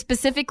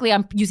specifically,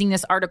 I'm using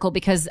this article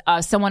because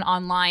someone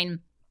online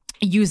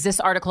use this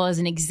article as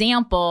an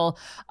example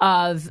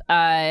of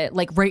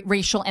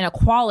racial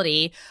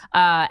inequality.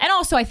 And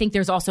also I think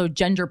there's also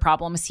gender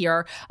problems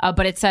here.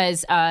 But it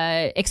says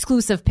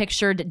exclusive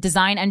pictured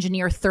design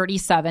engineer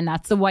 37,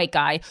 that's the white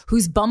guy,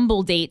 whose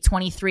Bumble date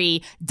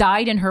 23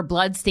 died in her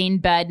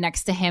bloodstained bed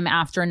next to him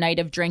after a night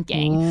of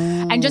drinking.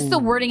 Ooh. And just the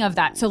wording of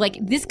that. So like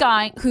this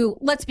guy who,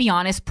 let's be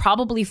honest,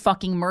 probably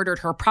fucking murdered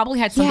her, probably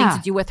had something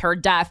to do with her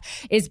death,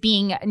 is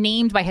being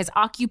named by his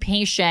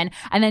occupation.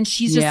 And then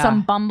she's just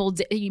some Bumble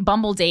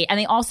date. And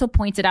they also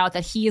pointed out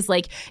that he is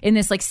like in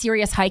this like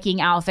serious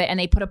hiking outfit, and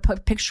they put a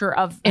picture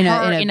of her in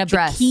a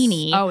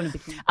bikini. Oh, in a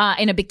bikini.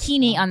 In a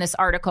bikini on this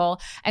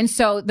article. And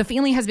so the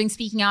family has been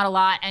speaking out a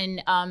lot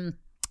and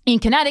in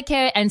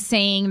Connecticut and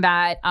saying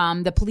that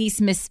the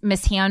police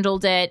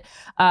mishandled it.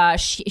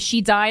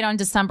 She died on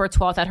December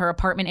 12th at her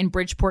apartment in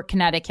Bridgeport,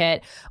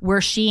 Connecticut,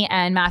 where she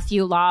and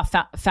Matthew Law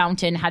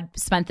Fountain had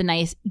spent the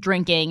night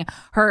drinking.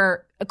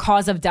 Her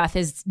cause of death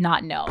is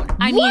not known.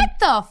 I mean, what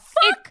the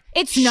fuck?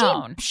 It's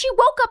known. She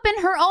woke up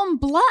in her own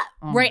blood.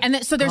 Oh right.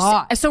 And so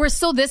we're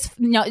still this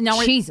now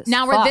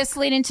we're this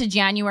late into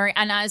January.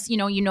 And as you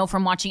know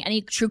from watching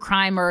any true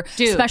crime or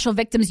special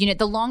victims unit,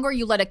 the longer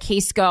you let a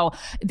case go,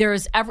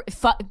 there's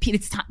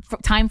it's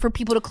time for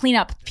people to clean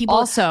up,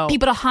 people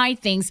to hide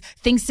things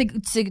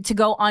to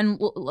go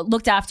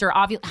unlooked after.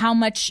 How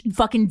much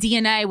fucking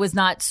DNA was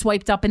not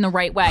swiped up in the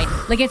right way?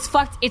 Like it's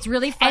fucked. It's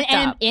really fucked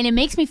up. And it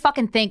makes me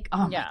fucking think,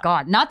 oh my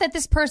God, not that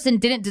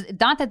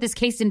this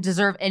case didn't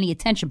deserve any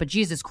attention, but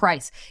Jesus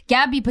Christ.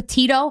 Gabby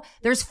Petito,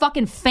 there's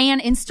fucking fan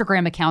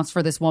Instagram accounts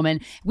for this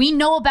woman. We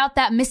know about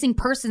that missing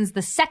persons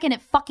the second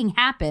it fucking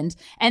happened.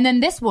 And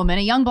then this woman,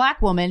 a young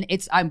black woman,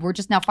 we're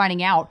just now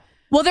finding out.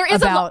 Well, there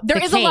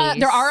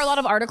are a lot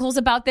of articles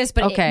about this,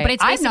 but it's basically,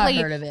 I've not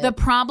heard of it. The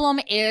problem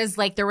is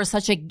like there was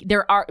such a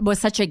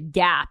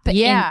gap,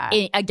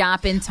 a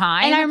gap in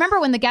time. And I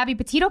remember when the Gabby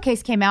Petito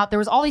case came out, there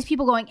was all these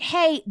people going,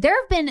 "Hey, there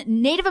have been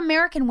Native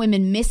American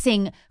women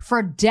missing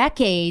for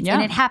decades,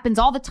 and it happens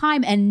all the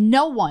time, and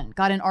no one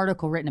got an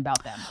article written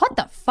about them." What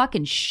the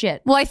fucking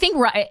shit? Well, I think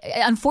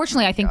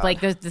unfortunately, I think like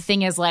the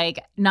thing is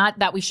like not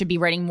that we should be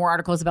writing more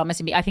articles about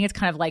missing. I think it's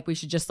kind of like we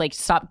should just like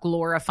stop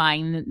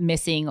glorifying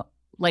missing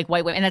like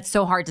white women. And that's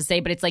so hard to say,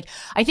 but it's like,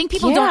 I think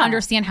people don't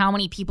understand how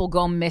many people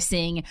go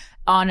missing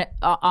on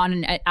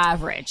an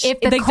average. If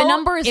the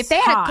number is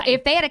high.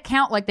 If they had a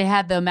count like they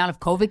had the amount of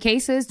COVID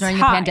cases during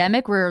the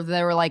pandemic where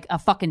they were like a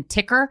fucking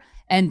ticker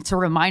and to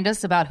remind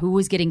us about who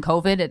was getting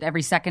COVID at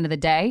every second of the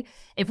day,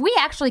 if we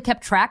actually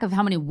kept track of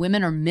how many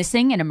women are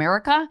missing in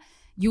America,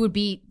 you would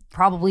be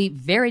probably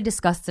very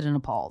disgusted and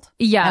appalled.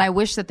 Yeah. And I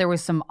wish that there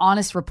was some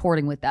honest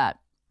reporting with that.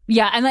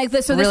 Yeah, and like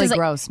this, so really this is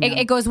gross. Like,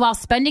 it goes while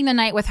spending the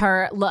night with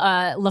her.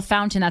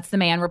 LaFountain, that's the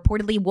man,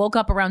 reportedly woke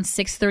up around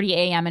 6:30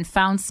 a.m. and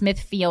found Smith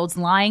Fields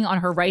lying on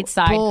her right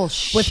side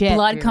with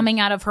blood coming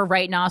out of her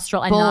right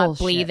nostril and not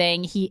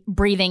breathing.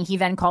 He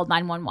then called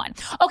 911.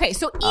 Okay,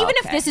 so even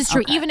if this is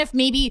true, even if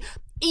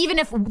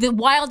the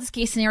wildest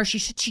case scenario,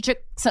 she took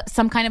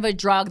some kind of a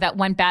drug that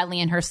went badly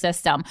in her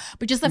system.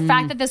 But just the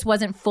fact that this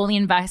wasn't fully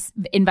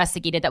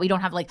investigated, that we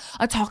don't have like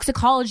a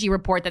toxicology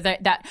report,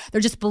 that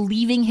they're just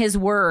believing his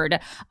word.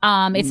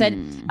 It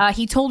said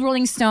he told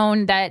Rolling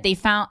Stone that they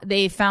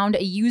found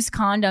a used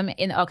condom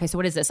in. Okay, so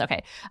what is this?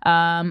 Okay,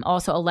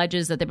 also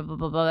alleges that they blah, blah,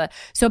 blah, blah.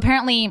 So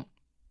apparently.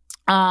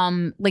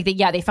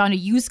 They found a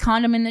used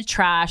condom in the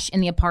trash in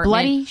the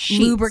apartment,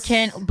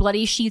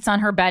 bloody sheets on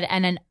her bed,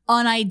 and an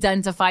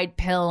unidentified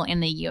pill in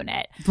the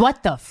unit.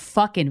 What the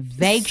fucking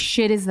vague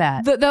shit is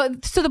that?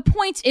 So the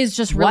point is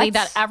just really What?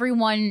 that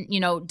everyone,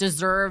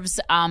 deserves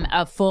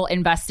a full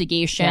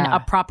investigation, a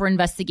proper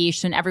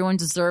investigation. Everyone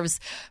deserves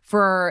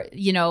for,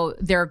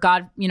 their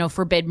God,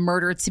 forbid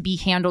murder to be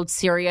handled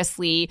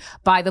seriously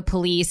by the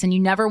police. And you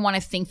never want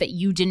to think that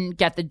you didn't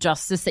get the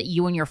justice that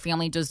you and your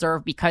family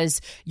deserve because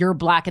you're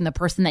Black and the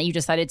person that you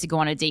decided to go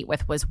on a date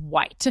with was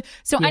white.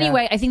 So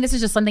anyway, I think this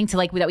is just something to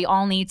that we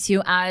all need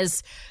to,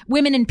 as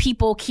women and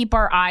people, keep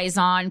our eyes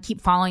on,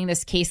 keep following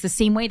this case the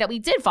same way that we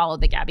did follow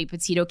the Gabby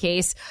Petito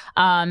case,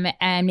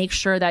 and make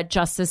sure that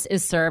justice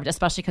is served,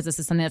 especially because this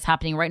is something that's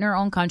happening right in our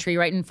own country,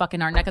 right in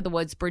fucking our neck of the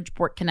woods,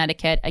 Bridgeport,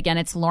 Connecticut. Again,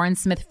 it's Lauren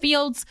Smith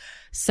Fields.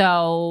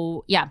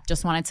 So yeah,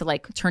 just wanted to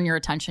turn your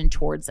attention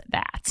towards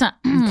that.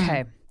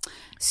 Okay.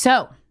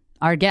 So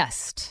our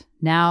guest.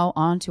 Now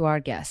on to our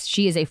guest.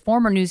 She is a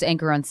former news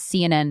anchor on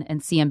CNN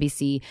and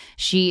CNBC.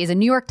 She is a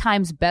New York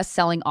Times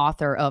bestselling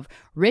author of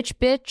Rich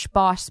Bitch,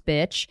 Boss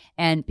Bitch,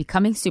 and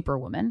Becoming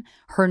Superwoman.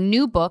 Her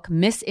new book,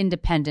 Miss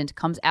Independent,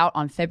 comes out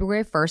on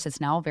February 1st.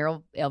 It's now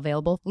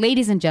available.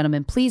 Ladies and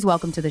gentlemen, please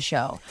welcome to the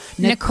show,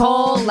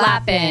 Nicole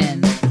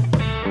Lapin.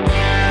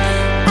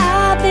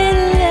 I've been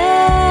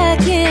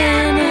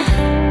looking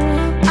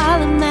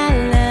all of my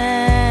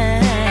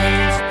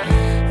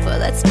life for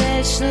that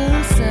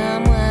special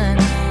someone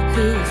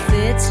who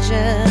fits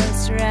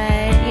just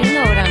right. You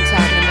know what I'm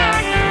talking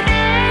about.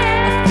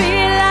 I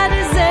feel I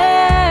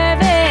deserve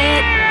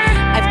it.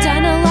 I've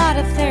done a lot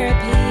of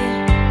therapy.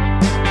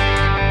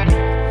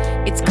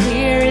 It's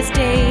clear as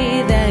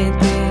day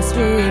that this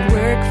would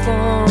work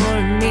for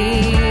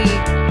me.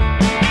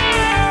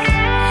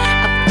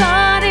 I've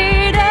thought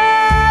it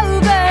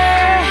over.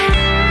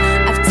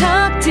 I've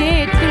talked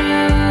it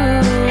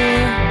through.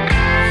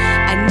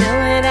 I know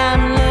what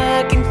I'm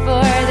looking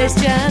for. There's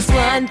just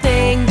one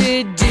thing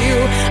to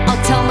do.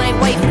 I'll tell my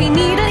wife we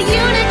need a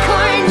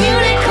unicorn,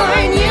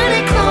 unicorn,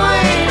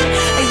 unicorn.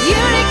 A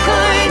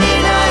unicorn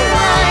in our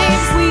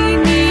lives. We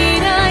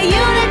need a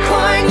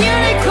unicorn,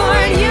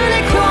 unicorn,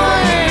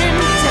 unicorn.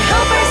 To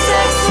help our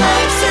sex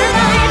life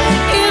survive.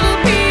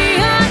 It'll be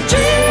a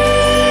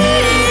dream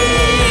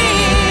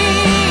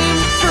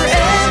for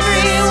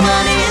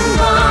everyone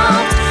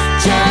involved.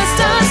 Just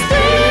us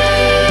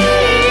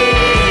three.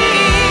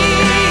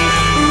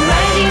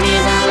 Riding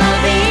in a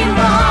loving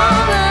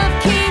ball of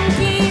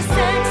kinky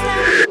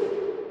sex.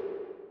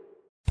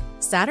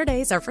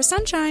 Saturdays are for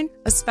sunshine,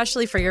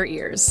 especially for your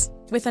ears.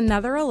 With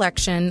another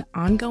election,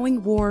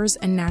 ongoing wars,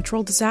 and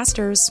natural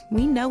disasters,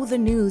 we know the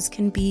news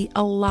can be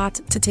a lot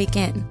to take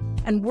in.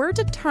 And we're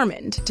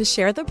determined to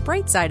share the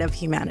bright side of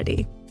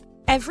humanity.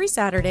 Every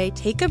Saturday,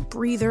 take a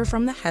breather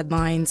from the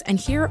headlines and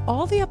hear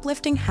all the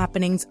uplifting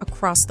happenings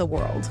across the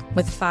world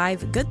with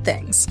 5 Good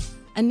Things,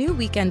 a new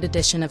weekend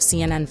edition of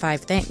CNN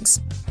 5 Things.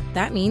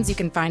 That means you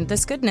can find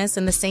this goodness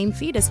in the same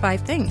feed as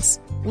 5 Things.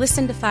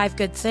 Listen to 5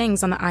 Good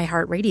Things on the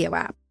iHeartRadio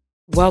app.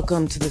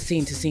 Welcome to the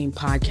Scene to Scene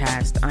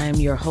podcast. I am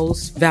your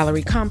host,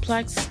 Valerie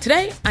Complex.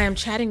 Today, I am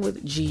chatting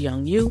with Ji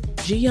Young Yu.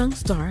 Ji Young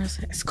stars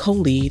as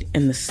co-lead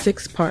in the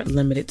 6-part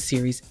limited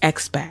series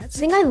Expats. I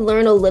think I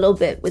learn a little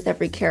bit with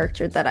every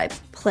character that I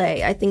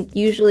play. I think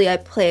usually I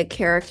play a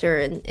character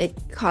and it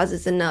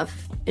causes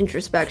enough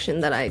introspection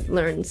that I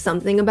learn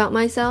something about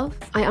myself.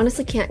 I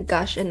honestly can't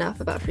gush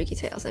enough about Freaky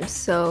Tales. I'm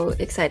so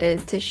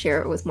excited to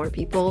share it with more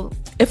people.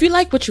 If you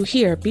like what you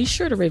hear, be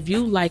sure to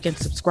review, like, and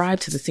subscribe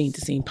to the Scene to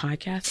Scene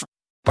podcast.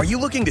 Are you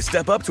looking to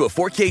step up to a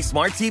 4K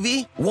smart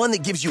TV? One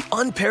that gives you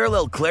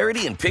unparalleled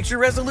clarity and picture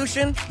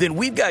resolution? Then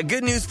we've got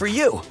good news for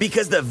you,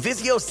 because the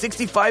Vizio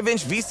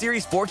 65-inch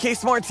V-Series 4K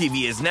smart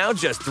TV is now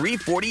just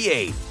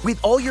 $348. With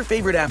all your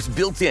favorite apps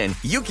built in,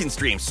 you can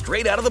stream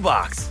straight out of the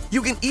box.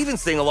 You can even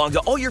sing along to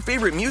all your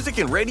favorite music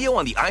and radio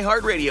on the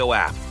iHeartRadio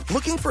app.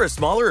 Looking for a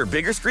smaller or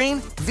bigger screen?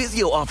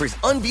 Vizio offers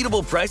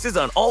unbeatable prices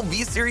on all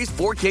V-Series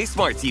 4K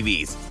smart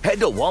TVs. Head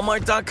to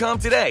Walmart.com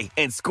today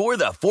and score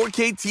the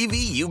 4K TV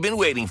you've been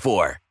waiting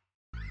for.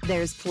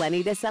 There's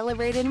plenty to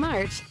celebrate in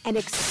March and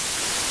National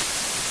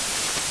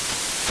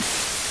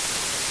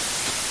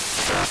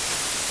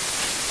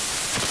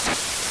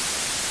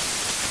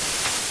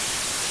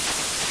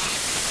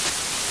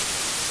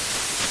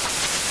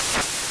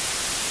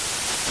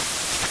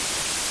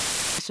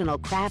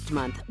Craft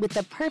Month with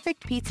the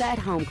perfect pizza at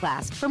home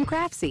class from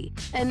Craftsy.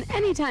 And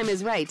anytime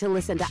is right to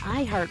listen to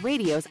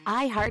iHeartRadio's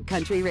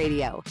iHeartCountry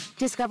Radio.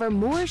 Discover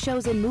more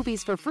shows and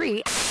movies for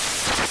free.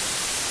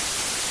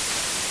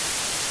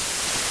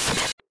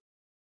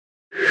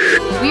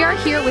 We are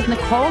here with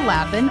Nicole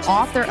Lapin,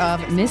 author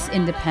of Miss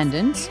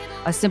Independent,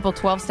 a simple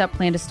 12-step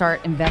plan to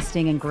start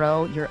investing and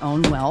grow your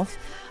own wealth.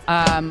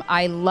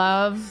 I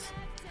love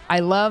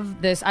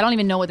this. I don't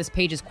even know what this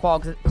page is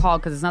called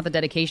because it's not the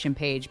dedication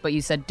page, but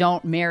you said,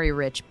 don't marry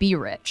rich, be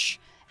rich.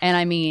 And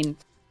I mean,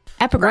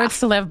 epigraph. Words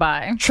to live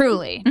by.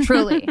 Truly,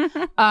 truly.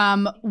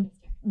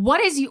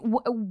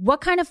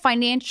 What kind of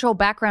financial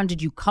background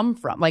did you come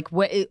from? Like,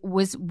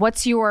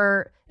 what's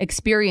your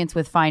experience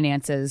with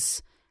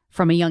finances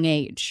from a young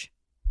age?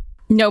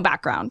 No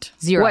background.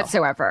 Zero.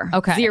 Whatsoever.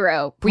 Okay.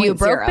 Zero. Were you a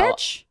broke zero.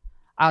 bitch?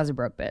 I was a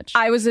broke bitch.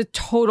 I was a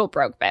total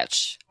broke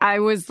bitch. I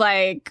was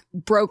like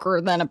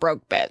broker than a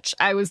broke bitch.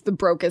 I was the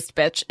brokest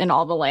bitch in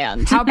all the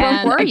land. How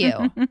broke were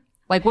you?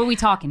 Like, what are we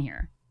talking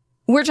here?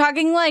 We're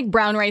talking like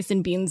brown rice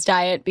and beans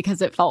diet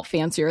because it felt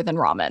fancier than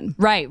ramen.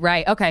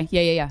 Right. Okay.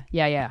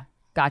 Yeah.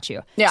 Got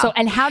you. Yeah. So,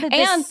 and how did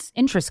this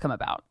interest come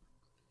about?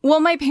 Well,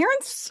 my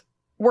parents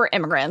were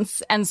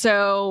immigrants. And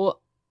so,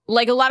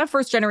 like a lot of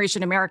first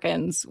generation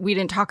Americans, we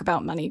didn't talk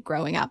about money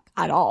growing up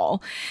at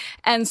all.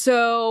 And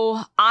so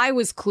I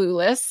was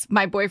clueless.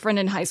 My boyfriend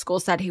in high school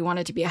said he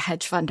wanted to be a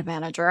hedge fund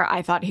manager.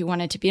 I thought he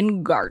wanted to be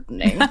in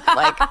gardening.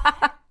 Like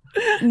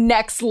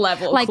next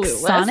level like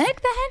clueless.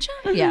 Sonic the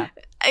Hedgehog? Yeah.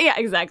 Yeah,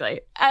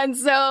 exactly. And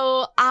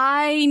so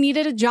I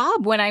needed a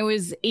job when I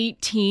was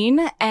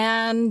 18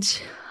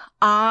 and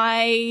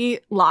I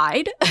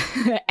lied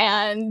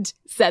and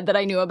said that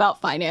I knew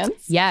about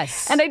finance.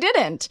 Yes. And I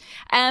didn't.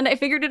 And I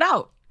figured it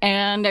out.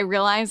 And I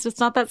realized it's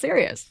not that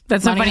serious.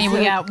 That's so funny.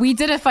 We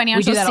did a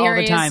financial series all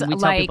the time. We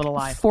tell people to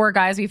lie. 4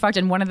 Guys We Fucked,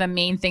 and one of the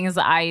main things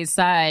that I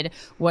said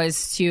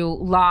was to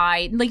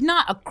lie, like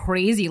not a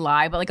crazy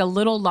lie, but like a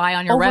little lie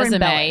on your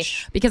resume,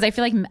 because I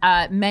feel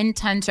like men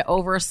tend to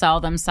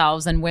oversell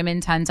themselves and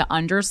women tend to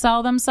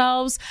undersell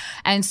themselves,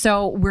 and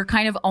so we're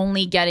kind of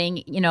only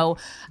getting,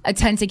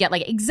 tend to get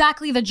like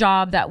exactly the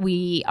job that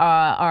we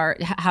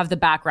have the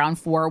background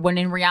for, when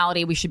in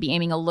reality we should be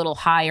aiming a little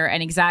higher,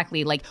 and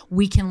exactly like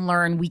we can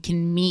learn. We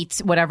can meet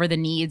whatever the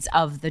needs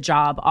of the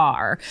job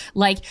are.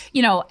 Like,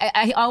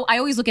 I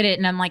always look at it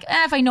and I'm like,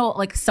 if I know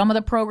like some of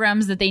the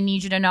programs that they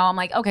need you to know, I'm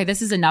like, okay,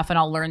 this is enough and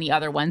I'll learn the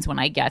other ones when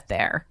I get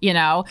there.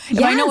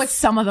 If I know what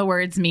some of the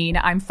words mean,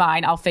 I'm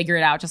fine. I'll figure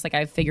it out just like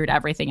I've figured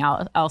everything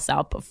else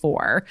out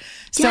before.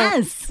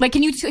 So, like,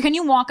 can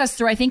you walk us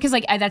through, I think, because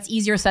like that's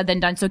easier said than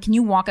done. So can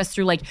you walk us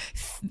through like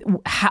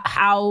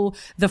how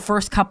the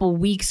first couple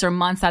weeks or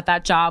months at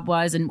that job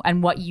was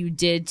and what you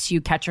did to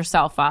catch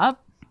yourself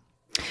up?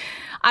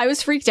 I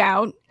was freaked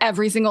out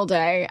every single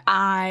day.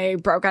 I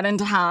broke out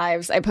into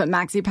hives. I put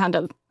Maxi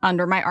Panda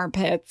under my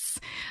armpits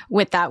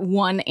with that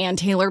one Ann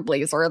Taylor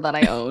blazer that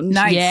I owned.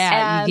 Nice.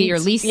 Yeah, you get your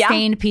least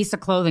stained piece of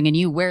clothing and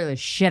you wear the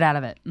shit out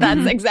of it.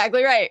 That's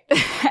exactly right.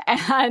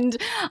 And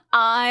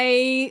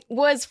I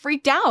was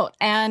freaked out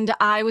and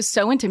I was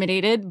so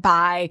intimidated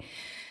by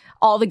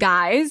all the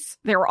guys.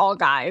 They were all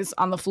guys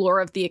on the floor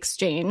of the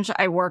exchange.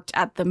 I worked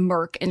at the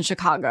Merc in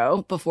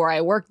Chicago. Before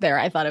I worked there,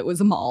 I thought it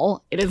was a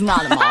mall. It is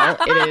not a mall.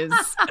 It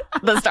is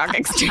the stock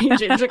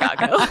exchange in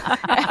Chicago.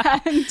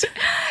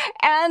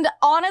 And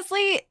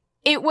honestly,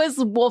 it was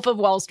Wolf of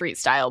Wall Street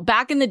style.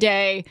 Back in the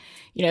day,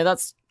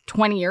 that's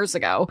 20 years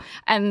ago.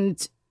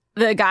 And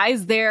the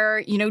guys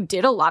there,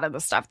 did a lot of the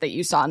stuff that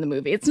you saw in the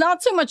movie. It's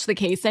not so much the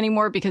case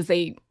anymore because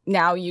they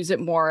now use it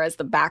more as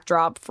the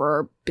backdrop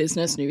for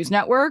business news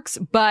networks.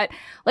 But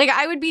like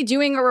I would be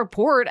doing a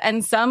report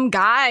and some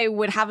guy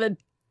would have a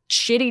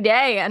shitty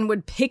day and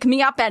would pick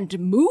me up and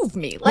move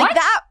me. Like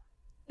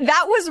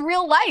that was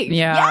real life.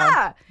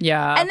 Yeah.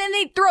 And then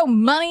they'd throw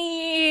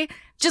money,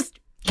 just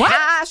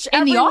cash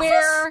in everywhere. The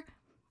office?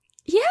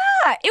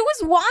 Yeah, it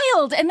was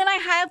wild. And then I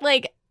had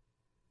like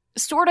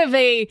sort of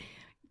a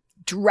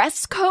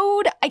dress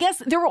code. I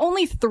guess there were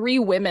only 3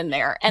 women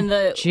there and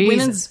the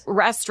women's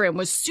restroom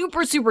was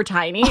super, super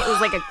tiny. It was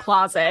like a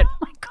closet. Oh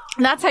my God.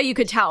 And that's how you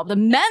could tell. The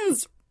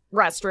men's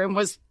restroom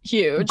was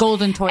huge.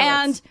 Golden toilets.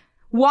 And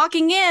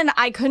walking in,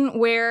 I couldn't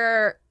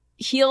wear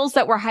heels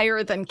that were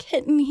higher than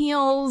kitten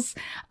heels.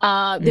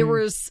 There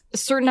was a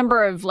certain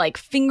number of like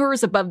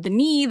fingers above the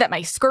knee that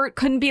my skirt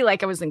couldn't be,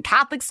 like I was in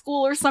Catholic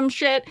school or some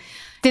shit.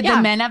 Did the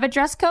men have a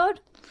dress code?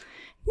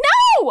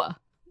 No!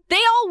 They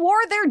all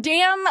wore their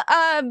damn,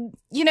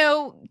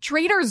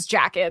 trader's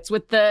jackets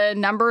with the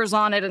numbers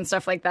on it and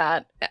stuff like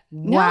that.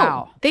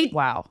 Wow.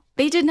 No,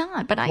 they did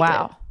not, but I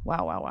did.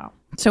 Wow.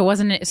 So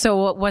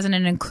it wasn't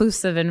an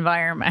inclusive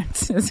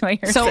environment, is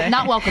what you're saying. So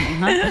not welcoming,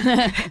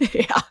 huh?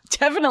 Yeah,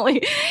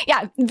 definitely.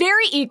 Yeah,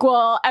 very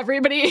equal.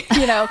 Everybody,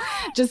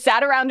 just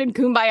sat around in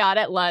Kumbaya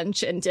at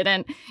lunch and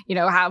didn't,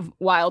 have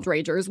wild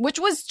ragers, which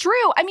was true.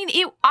 I mean,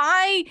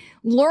 I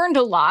learned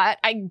a lot.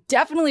 I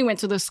definitely went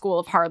to the school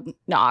of hard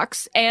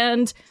knocks.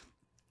 And,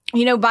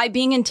 by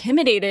being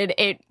intimidated,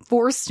 it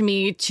forced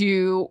me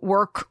to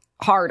work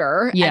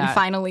harder and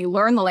finally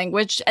learn the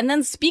language and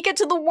then speak it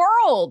to the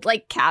world,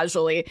 like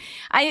casually.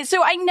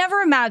 So I never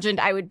imagined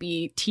I would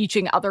be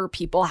teaching other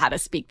people how to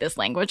speak this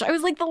language. I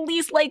was like the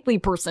least likely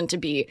person to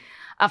be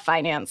a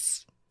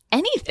finance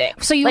anything.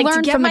 So you learned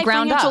to get from the my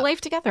ground financial up.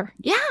 life together.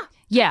 Yeah.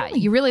 Yeah,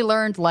 you really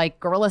learned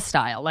like guerrilla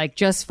style, like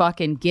just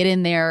fucking get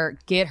in there,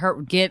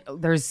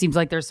 seems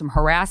like there's some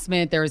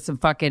harassment, there's some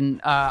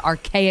fucking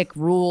archaic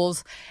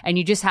rules, and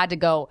you just had to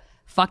go,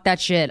 fuck that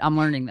shit, I'm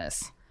learning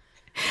this.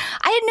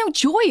 I had no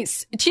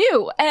choice,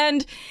 too.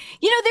 And,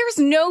 there's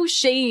no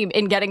shame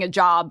in getting a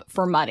job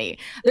for money.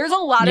 There's a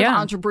lot of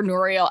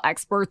entrepreneurial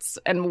experts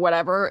and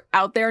whatever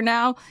out there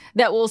now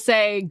that will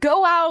say,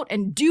 go out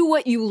and do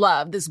what you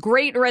love. This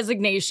great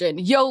resignation,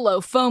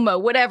 YOLO,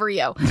 FOMO, whatever,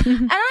 yo.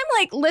 And I'm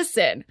like,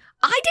 listen,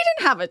 I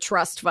didn't have a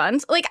trust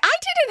fund. Like, I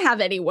didn't have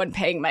anyone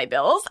paying my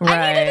bills. Right.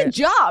 I needed a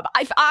job.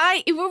 If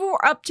it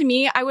were up to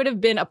me, I would have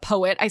been a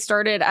poet. I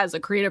started as a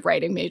creative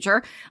writing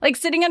major, like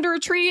sitting under a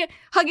tree,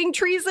 hugging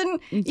trees and,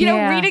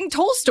 reading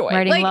Tolstoy.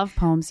 Writing love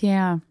poems.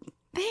 Yeah.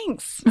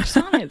 Thanks.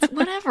 Sonnets,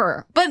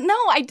 whatever. But no,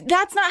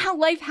 that's not how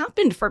life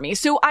happened for me.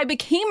 So I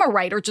became a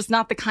writer, just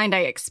not the kind I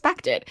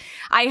expected.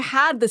 I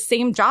had the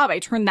same job. I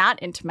turned that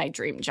into my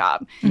dream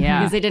job. Yeah.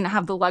 Because I didn't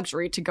have the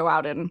luxury to go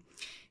out and,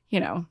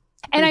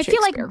 and I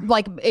feel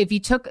like if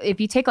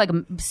you take like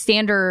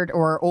standard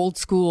or old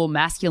school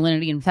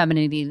masculinity and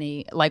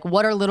femininity, like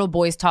what are little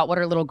boys taught? What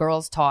are little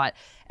girls taught?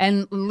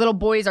 And little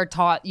boys are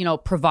taught,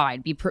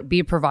 provide, be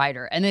a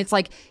provider. And it's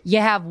like you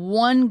have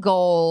one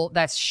goal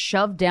that's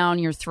shoved down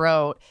your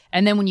throat.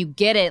 And then when you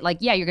get it, like,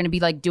 yeah, you're going to be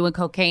like doing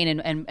cocaine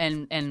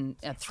and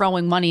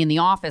throwing money in the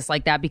office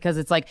like that, because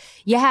it's like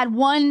you had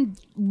one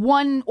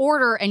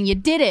order and you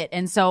did it.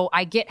 And so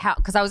I get how,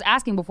 because I was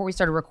asking before we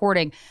started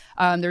recording,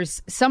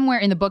 there's somewhere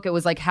in the book, it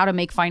was like how to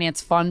make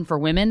finance fun for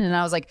women. And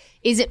I was like,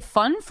 is it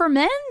fun for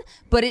men?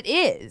 But it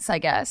is, I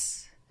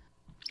guess.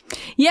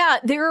 Yeah,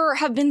 there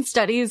have been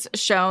studies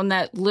shown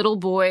that little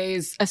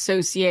boys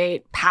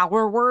associate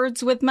power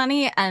words with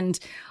money and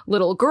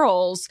little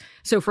girls,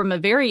 so from a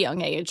very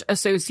young age,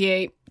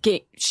 associate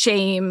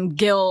shame,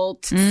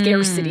 guilt,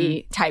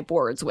 scarcity type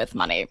words with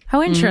money.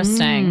 How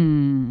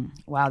interesting.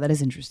 Wow, that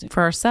is interesting.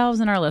 For ourselves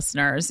and our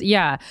listeners.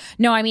 Yeah.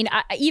 No, I mean,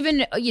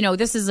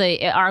 this is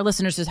our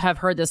listeners have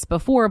heard this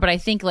before, but I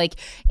think like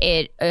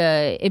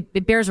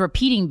it bears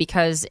repeating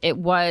because it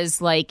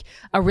was like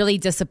a really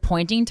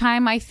disappointing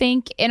time, I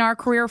think, in our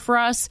career for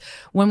us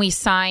when we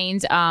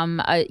signed,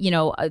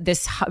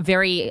 this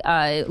very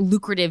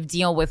lucrative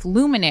deal with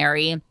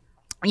Luminary.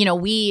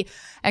 We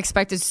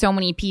expected so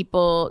many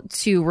people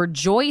to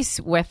rejoice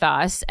with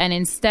us, and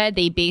instead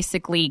they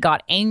basically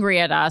got angry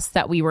at us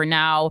that we were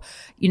now,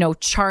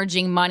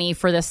 charging money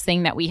for this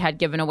thing that we had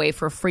given away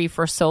for free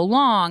for so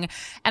long.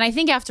 And I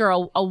think after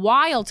a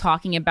while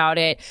talking about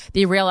it,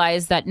 they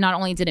realized that not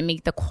only did it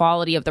make the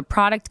quality of the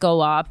product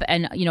go up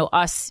and,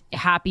 us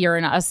happier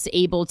and us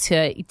able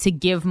to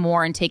give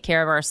more and take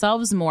care of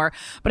ourselves more,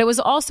 but it was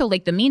also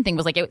like the main thing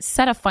was like it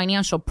set a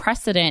financial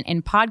precedent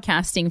in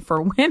podcasting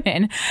for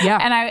women. Yeah.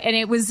 And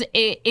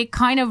it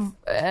kind of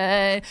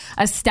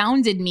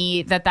astounded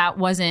me that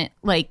wasn't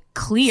like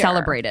clear,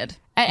 celebrated,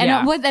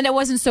 and it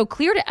wasn't so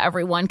clear to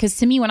everyone. Because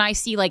to me, when I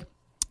see like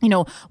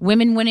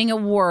women winning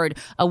award,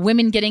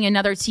 women getting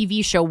another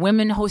TV show,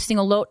 women hosting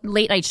a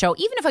late night show,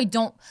 even if I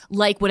don't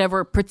like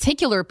whatever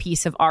particular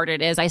piece of art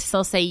it is, I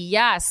still say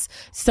yes.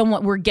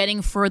 We're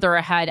getting further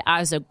ahead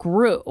as a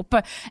group,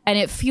 and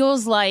it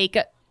feels like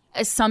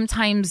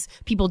sometimes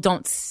people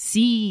don't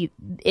see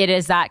it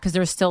as that because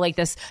there's still like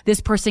this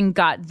person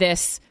got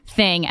this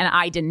thing and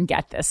I didn't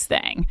get this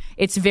thing.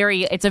 It's a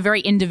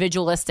very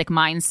individualistic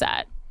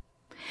mindset.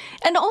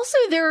 And also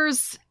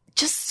there's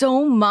just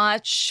so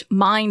much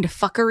mind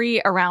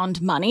fuckery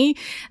around money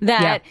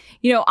that,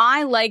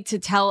 I like to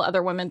tell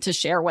other women to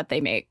share what they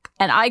make.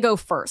 And I go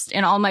first.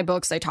 In all my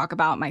books, I talk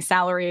about my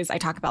salaries. I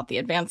talk about the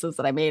advances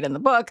that I made in the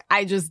book.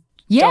 I just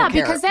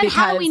because then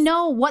how do we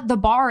know what the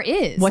bar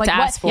is? What to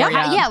ask for?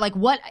 Yeah, like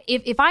what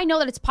if I know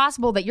that it's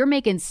possible that you're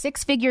making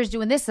six figures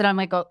doing this, then I'm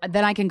like,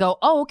 then I can go,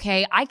 oh,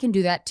 okay, I can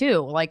do that too.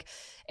 Like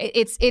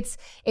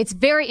it's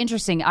very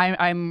interesting.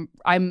 I'm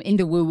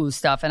into woo woo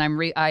stuff, and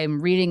I'm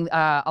reading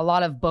a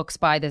lot of books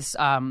by this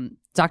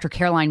Dr.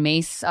 Caroline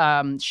Myss.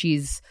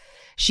 She's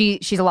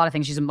a lot of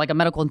things. She's like a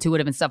medical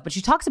intuitive and stuff, but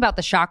she talks about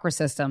the chakra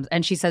systems,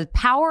 and she says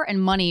power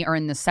and money are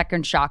in the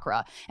second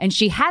chakra. And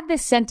she had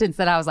this sentence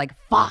that I was like,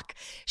 fuck.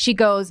 She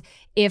goes,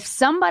 if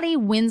somebody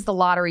wins the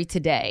lottery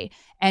today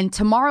and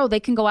tomorrow they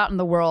can go out in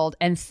the world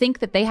and think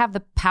that they have the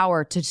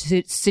power to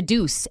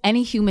seduce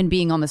any human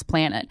being on this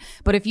planet.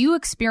 But if you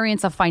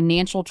experience a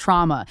financial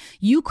trauma,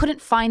 you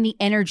couldn't find the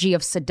energy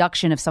of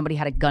seduction if somebody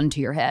had a gun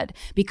to your head,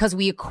 because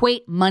we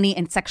equate money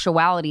and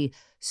sexuality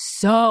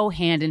so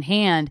hand in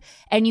hand.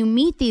 And you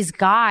meet these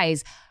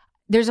guys.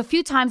 There's a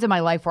few times in my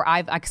life where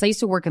because I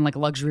used to work in like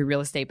luxury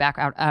real estate back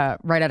out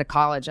right out of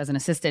college as an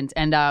assistant.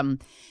 And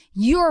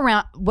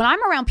when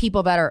I'm around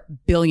people that are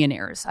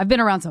billionaires, I've been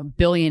around some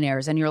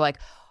billionaires, and you're like,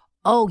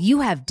 oh,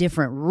 you have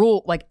different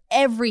rules. Like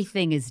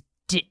everything is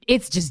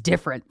it's just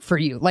different for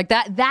you. Like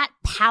that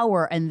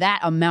power and that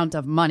amount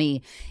of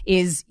money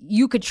is,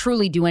 you could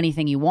truly do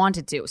anything you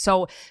wanted to.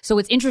 So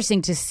it's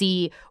interesting to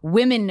see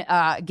women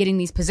getting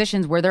these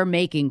positions where they're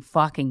making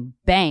fucking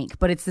bank,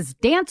 but it's this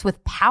dance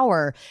with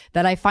power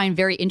that I find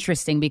very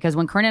interesting, because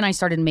when Corinne and I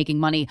started making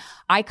money,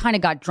 I kind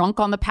of got drunk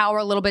on the power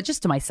a little bit,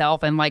 just to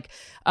myself. And like,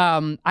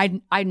 I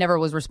never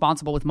was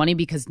responsible with money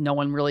because no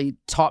one really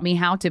taught me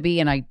how to be,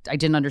 and I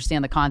didn't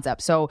understand the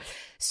concept.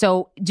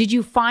 So did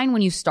you find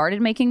when you started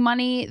making money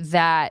money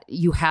that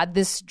you had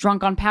this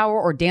drunk on power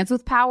or dance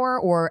with power,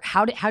 or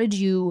how did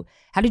you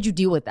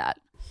deal with that?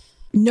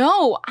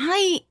 No,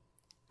 I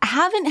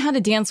haven't had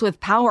a dance with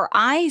power.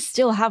 I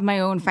still have my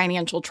own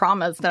financial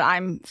traumas that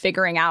I'm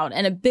figuring out.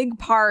 And a big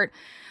part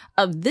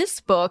of this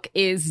book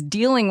is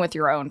dealing with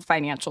your own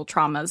financial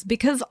traumas,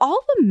 because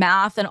all the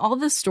math and all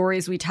the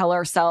stories we tell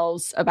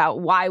ourselves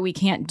about why we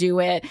can't do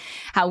it,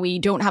 how we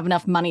don't have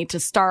enough money to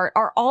start,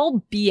 are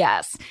all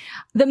BS.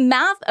 The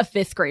math a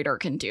fifth grader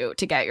can do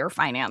to get your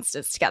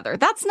finances together,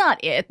 that's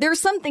not it. There's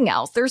something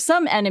else. There's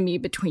some enemy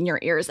between your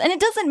ears. And it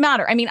doesn't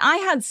matter. I mean, I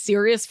had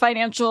serious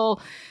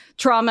financial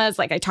traumas.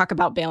 Like, I talk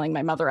about bailing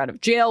my mother out of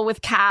jail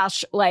with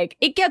cash. Like,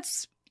 it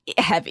gets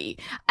heavy.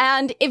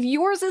 And if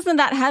yours isn't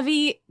that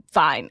heavy,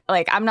 fine.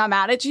 Like, I'm not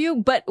mad at you,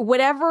 but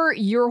whatever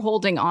you're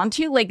holding on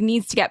to, like,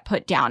 needs to get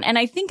put down. And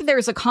I think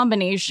there's a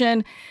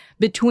combination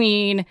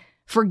between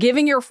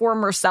forgiving your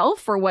former self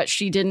for what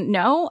she didn't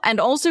know and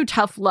also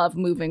tough love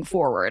moving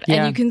forward. Yeah.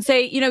 And you can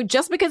say, you know,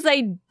 just because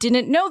I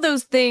didn't know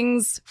those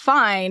things,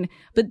 fine,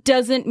 but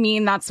doesn't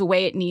mean that's the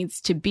way it needs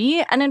to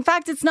be. And in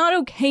fact, it's not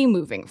okay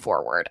moving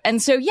forward.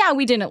 And so, yeah,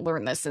 we didn't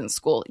learn this in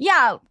school.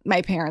 Yeah,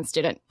 my parents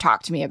didn't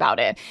talk to me about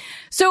it.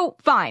 So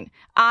fine.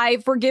 I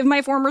forgive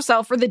my former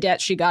self for the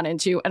debt she got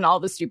into and all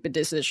the stupid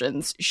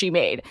decisions she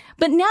made.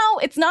 But now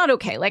it's not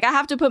okay. Like, I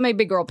have to put my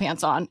big girl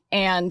pants on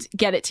and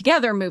get it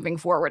together moving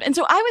forward. And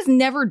so I was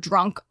never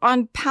drunk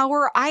on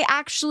power. I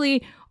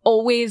actually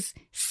always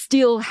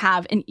still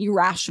have an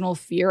irrational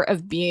fear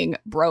of being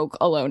broke,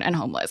 alone, and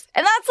homeless.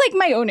 And that's like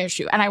my own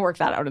issue. And I work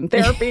that out in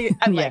therapy.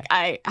 And like,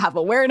 I have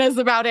awareness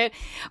about it.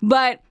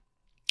 But,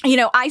 you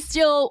know, I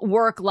still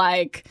work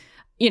like,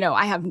 you know,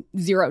 I have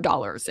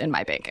 $0 in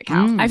my bank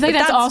account. I feel like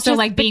that's also just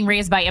like being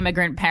raised by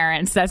immigrant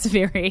parents. That's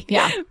very,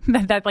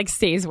 that like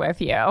stays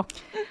with you.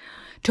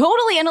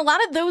 Totally. And a lot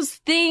of those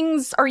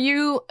things, are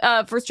you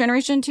first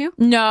generation too?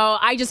 No,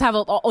 I just have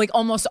like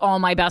almost all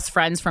my best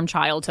friends from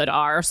childhood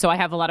are. So I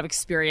have a lot of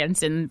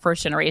experience in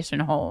first generation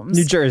homes.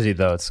 New Jersey,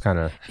 though, it's kind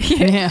of.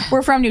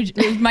 We're from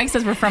Mike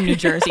says we're from New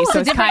Jersey. So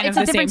it's kind of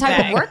the same type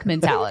thing. of work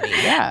mentality.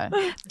 Yeah.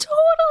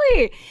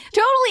 Totally.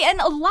 And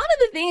a lot of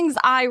the things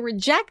I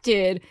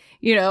rejected,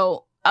 you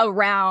know,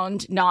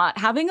 around not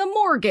having a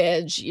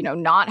mortgage, you know,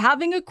 not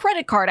having a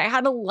credit card. I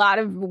had a lot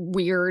of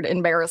weird,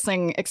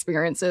 embarrassing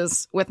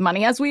experiences with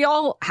money, as we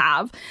all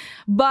have.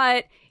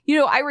 But, you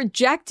know, I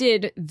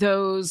rejected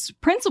those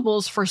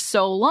principles for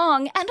so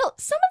long. And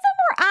some of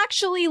them are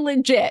actually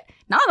legit.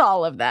 Not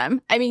all of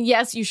them. I mean,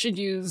 yes, you should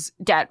use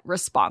debt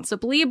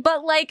responsibly,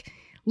 but like,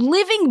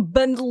 living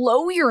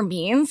below your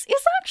means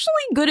is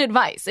actually good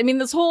advice. I mean,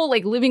 this whole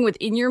like living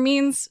within your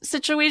means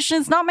situation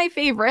is not my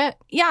favorite.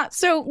 Yeah.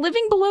 So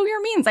living below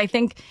your means, I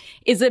think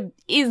is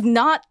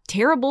not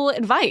terrible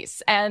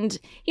advice. And,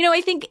 you know, I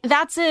think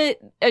that's a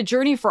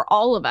journey for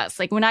all of us.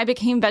 Like, when I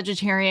became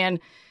vegetarian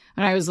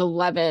when I was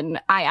 11,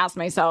 I asked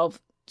myself,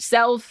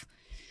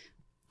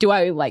 do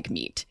I like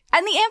meat?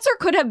 And the answer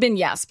could have been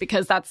yes,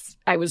 because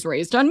I was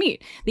raised on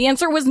meat. The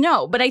answer was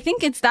no. But I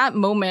think it's that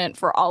moment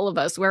for all of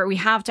us where we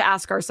have to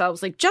ask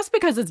ourselves, like, just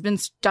because it's been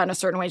done a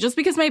certain way, just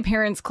because my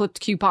parents clipped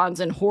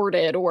coupons and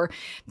hoarded or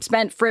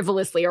spent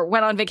frivolously or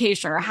went on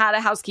vacation or had a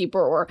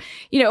housekeeper or,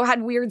 you know,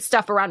 had weird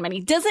stuff around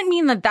money, doesn't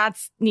mean that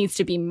needs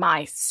to be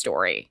my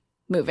story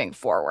moving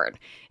forward.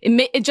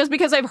 It just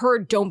because I've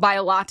heard don't buy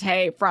a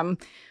latte from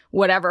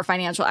whatever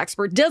financial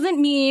expert doesn't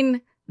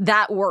mean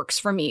that works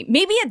for me.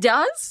 Maybe it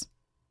does.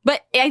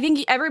 But I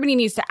think everybody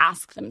needs to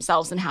ask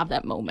themselves and have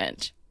that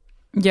moment.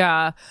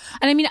 Yeah.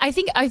 And I mean, I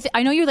think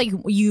I know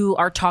you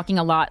are talking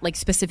a lot, like,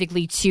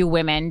 specifically to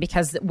women,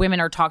 because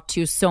women are talked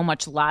to so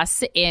much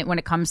less when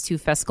it comes to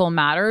fiscal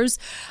matters.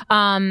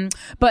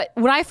 But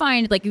what I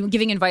find, like,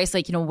 giving advice,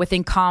 like, you know,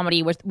 within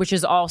comedy, which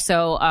is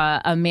also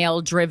a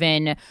male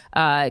driven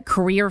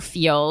career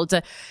field,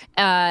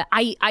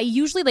 I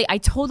usually, like, I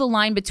toe the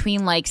line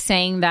between, like,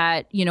 saying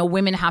that, you know,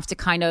 women have to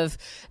kind of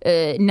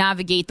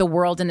navigate the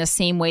world in the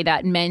same way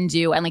that men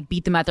do and, like,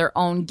 beat them at their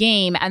own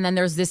game. And then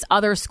there's this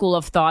other school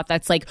of thought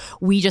that's like,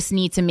 we just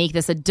need to make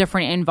this a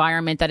different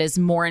environment that is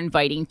more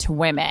inviting to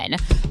women.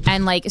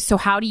 And, like, so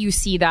how do you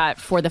see that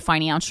for the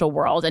financial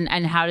world?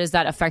 And how does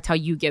that affect how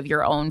you give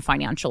your own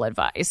financial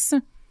advice?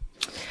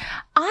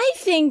 I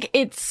think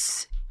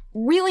it's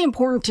really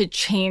important to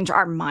change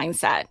our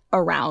mindset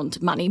around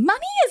money. Money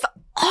is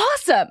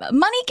awesome.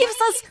 Money gives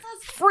us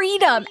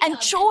freedom and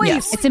choice.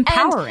 Yes, it's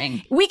empowering.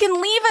 And we can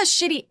leave a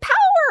shitty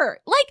power.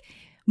 Like,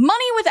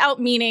 money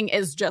without meaning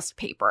is just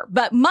paper,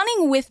 but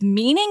money with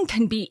meaning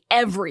can be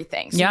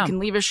everything. So you can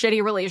leave a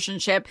shitty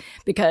relationship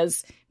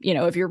because, you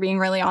know, if you're being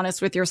really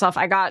honest with yourself,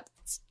 I got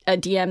a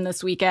DM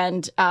this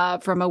weekend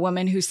from a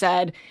woman who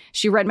said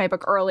she read my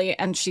book early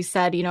and she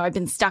said, I've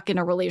been stuck in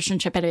a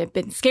relationship and I've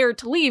been scared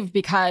to leave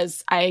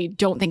because I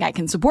don't think I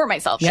can support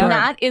myself. Sure. And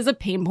that is a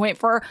pain point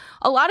for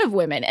a lot of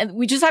women. And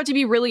we just have to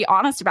be really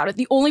honest about it.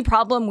 The only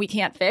problem we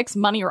can't fix,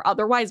 money or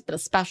otherwise, but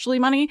especially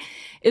money,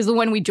 is the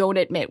one we don't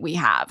admit we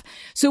have.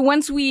 So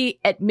once we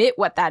admit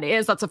what that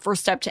is, that's a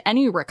first step to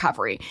any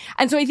recovery.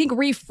 And so I think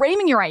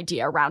reframing your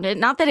idea around it,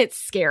 not that it's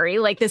scary,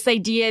 like this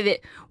idea that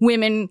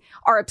women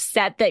are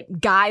upset that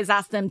guys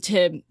ask them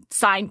to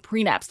sign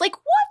prenups. Like,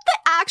 what the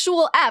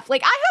actual F?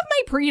 Like, I have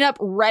my prenup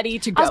ready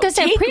to go. I was going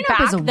to say, Take prenup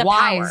back is a the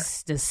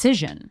wise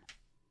decision.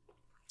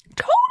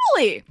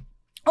 Totally.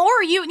 Or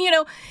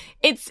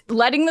it's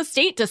letting the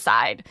state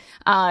decide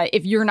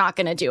if you're not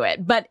going to do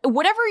it. But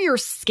whatever you're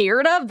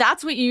scared of,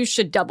 that's what you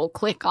should double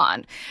click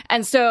on.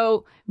 And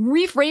so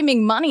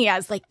reframing money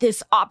as like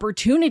this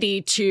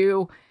opportunity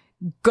to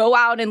go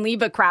out and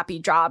leave a crappy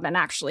job and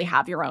actually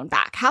have your own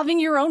back. Having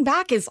your own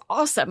back is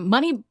awesome.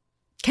 Money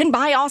can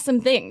buy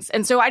awesome things.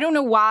 And so I don't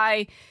know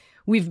why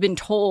we've been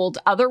told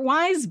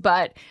otherwise,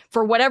 but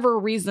for whatever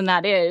reason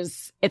that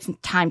is, it's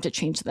time to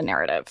change the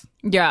narrative.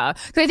 Yeah.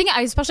 Because I think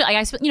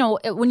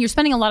when you're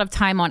spending a lot of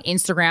time on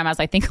Instagram, as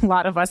I think a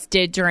lot of us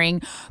did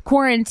during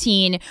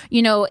quarantine,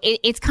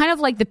 it's kind of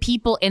like the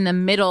people in the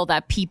middle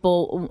that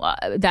people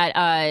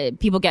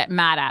get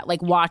mad at,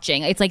 like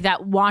watching. It's like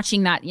that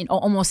watching that,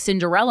 almost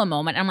Cinderella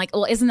moment. And I'm like,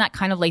 well, isn't that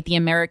kind of like the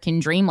American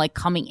dream, like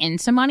coming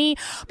into money?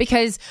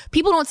 Because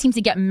people don't seem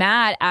to get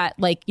mad at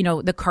like,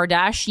 the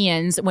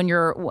Kardashians when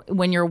you're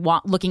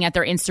looking at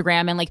their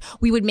Instagram, and like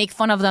we would make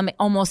fun of them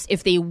almost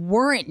if they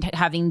weren't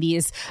having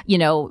these,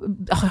 $200,000,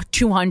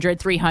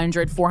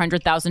 $300,000,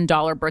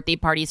 $400,000 birthday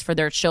parties for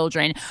their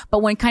children.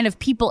 But when kind of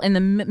people in the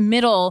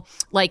middle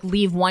like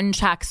leave one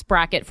tax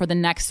bracket for the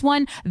next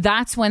one,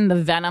 that's when the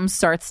venom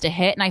starts to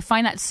hit. And I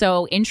find that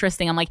so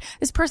interesting. I'm like,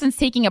 this person's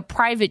taking a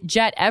private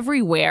jet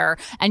everywhere,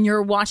 and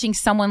you're watching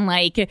someone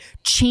like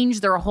change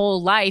their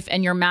whole life,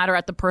 and you're madder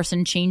at the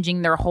person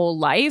changing their whole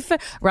life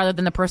rather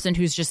than the person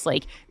who's just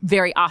like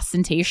very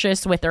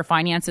ostentatious with their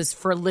finances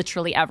for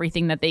literally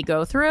everything that they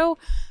go through.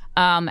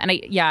 I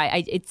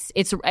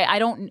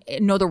don't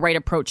know the right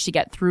approach to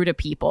get through to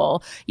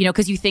people,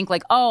 because you think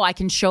like, oh, I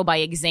can show by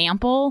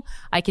example.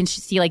 I can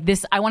see like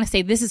this. I want to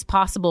say this is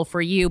possible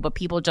for you, but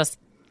people just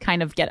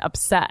kind of get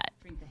upset.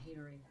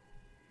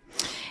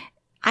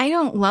 I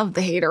don't love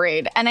the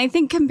haterade. And I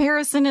think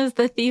comparison is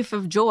the thief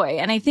of joy.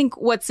 And I think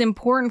what's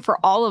important for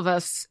all of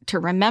us to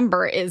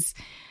remember is,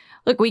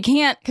 look, we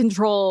can't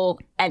control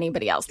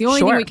anybody else. The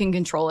only thing we can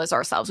control is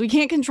ourselves. We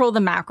can't control the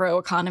macro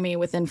economy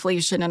with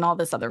inflation and all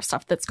this other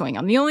stuff that's going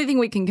on. The only thing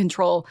we can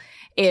control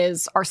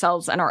is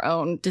ourselves and our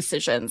own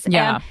decisions.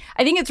 Yeah. And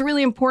I think it's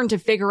really important to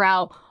figure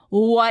out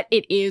what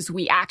it is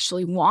we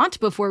actually want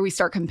before we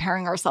start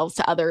comparing ourselves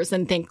to others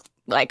and think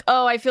like,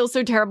 oh, I feel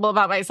so terrible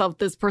about myself.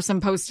 This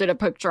person posted a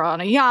picture on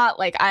a yacht.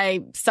 Like,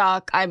 I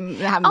suck.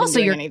 Haven't also,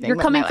 been doing anything. You're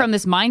coming from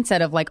this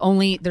mindset of like,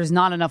 only there's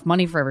not enough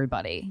money for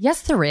everybody.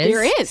 Yes, there is.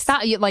 There is.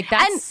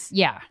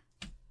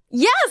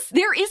 Yes,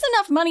 there is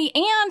enough money.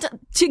 And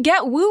to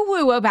get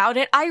woo-woo about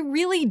it, I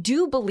really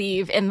do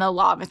believe in the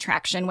law of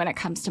attraction when it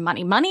comes to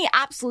money. Money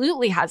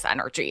absolutely has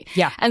energy.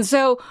 Yeah. And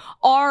so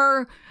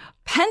our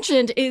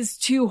penchant is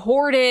to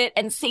hoard it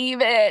and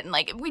save it. And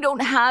like, if we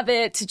don't have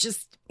it, to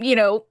just,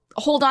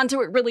 hold on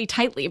to it really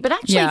tightly. But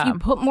actually, if you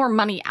put more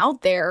money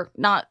out there,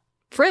 not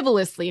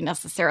frivolously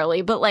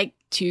necessarily, but like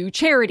to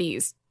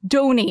charities,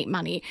 donate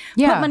money,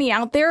 put money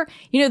out there,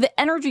 the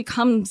energy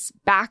comes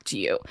back to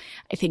you.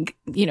 I think,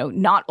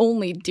 not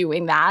only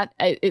doing that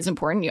is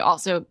important, you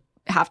also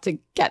have to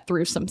get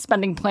through some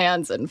spending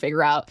plans and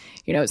figure out,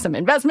 some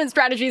investment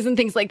strategies and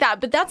things like that.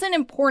 But that's an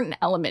important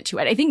element to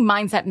it. I think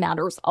mindset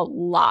matters a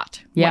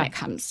lot when it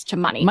comes to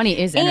money. Money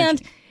is energy.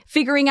 And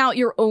figuring out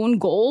your own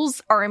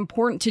goals are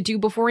important to do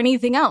before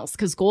anything else,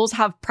 because goals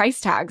have price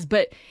tags.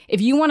 But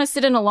if you want to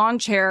sit in a lawn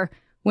chair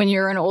when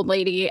you're an old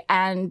lady,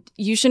 and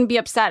you shouldn't be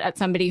upset at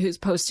somebody who's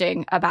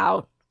posting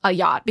about a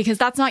yacht, because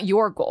that's not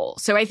your goal.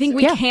 So I think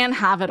we can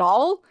have it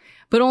all,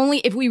 but only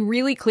if we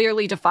really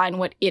clearly define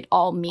what it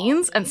all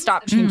means and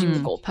stop changing the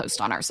goalpost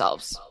on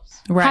ourselves.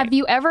 Right. Have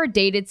you ever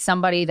dated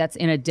somebody that's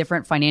in a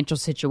different financial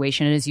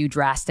situation as you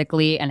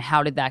drastically, and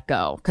how did that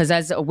go? Because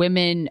as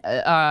women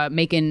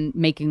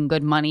making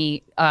good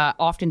money,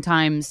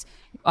 oftentimes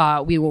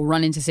we will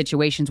run into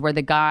situations where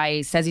the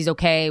guy says he's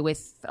okay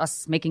with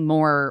us making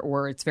more,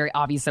 or it's very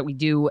obvious that we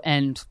do,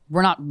 and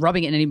we're not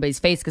rubbing it in anybody's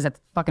face because that's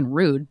fucking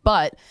rude.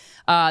 But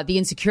the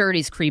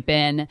insecurities creep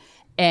in,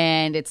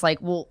 and it's like,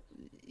 well,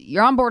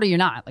 you're on board or you're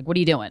not. Like, what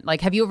are you doing?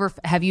 Like, have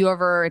you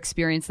ever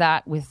experienced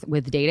that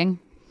with dating?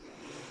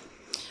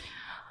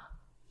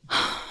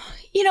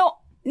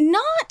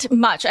 Not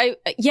much. I've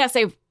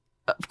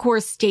of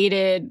course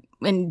dated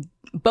in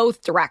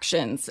both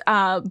directions.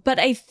 But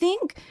I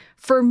think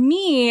for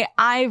me,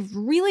 I've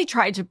really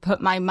tried to put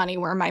my money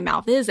where my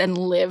mouth is and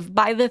live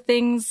by the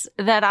things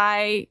that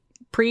I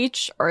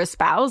preach or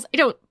espouse. I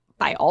don't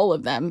buy all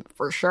of them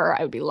for sure.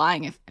 I would be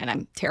lying and I'm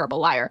a terrible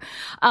liar.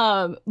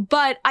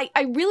 But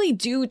I really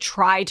do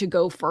try to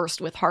go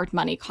first with hard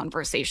money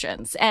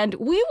conversations. And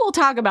we will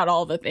talk about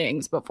all the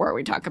things before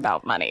we talk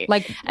about money.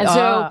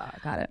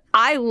 Got it.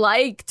 I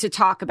like to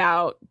talk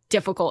about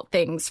difficult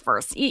things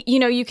first.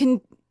 You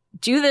can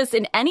do this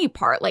in any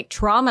part, like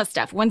trauma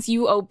stuff. Once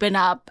you open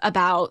up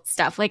about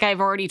stuff, like I've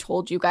already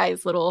told you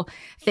guys little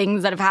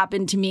things that have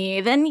happened to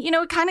me, then,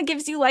 it kind of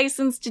gives you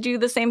license to do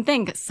the same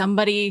thing because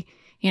somebody,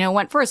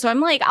 went first. So I'm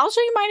like, I'll show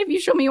you mine if you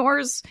show me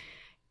yours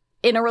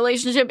in a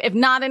relationship. If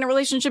not in a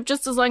relationship,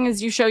 just as long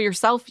as you show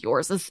yourself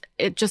yours,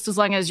 just as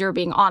long as you're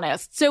being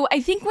honest. So I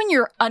think when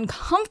you're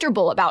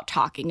uncomfortable about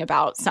talking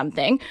about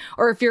something,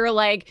 or if you're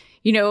like,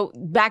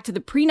 back to the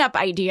prenup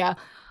idea,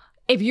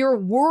 if you're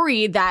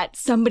worried that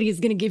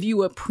somebody's going to give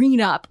you a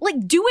prenup, like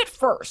do it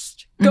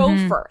first.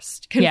 Go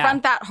first.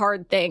 Confront that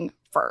hard thing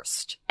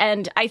first.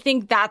 And I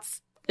think that's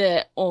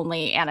the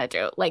only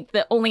antidote. Like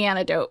the only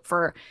antidote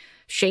for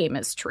shame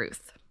is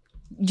truth.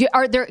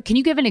 Can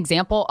you give an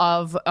example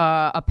of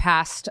a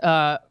past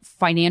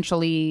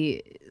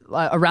financially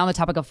around the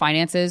topic of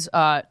finances,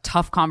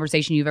 tough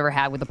conversation you've ever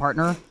had with a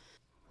partner?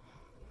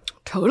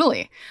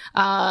 Totally.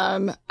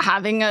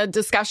 Having a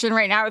discussion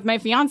right now with my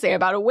fiance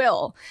about a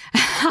will,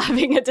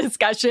 having a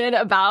discussion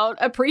about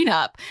a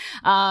prenup,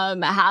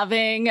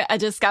 having a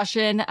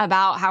discussion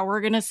about how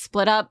we're going to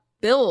split up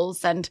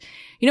bills and,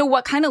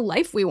 what kind of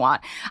life we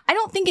want. I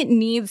don't think it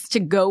needs to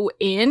go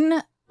in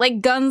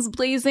like guns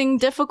blazing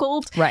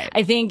difficult. Right.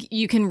 I think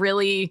you can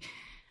really,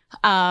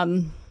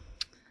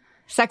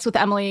 Sex with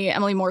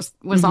Emily Morse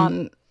was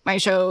on my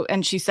show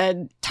and she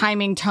said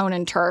timing, tone,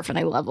 and turf. And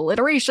I love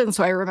alliteration.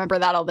 So I remember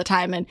that all the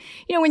time. And,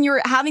 when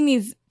you're having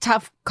these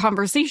tough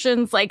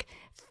conversations, like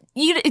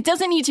it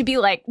doesn't need to be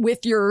like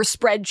with your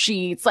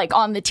spreadsheets, like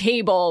on the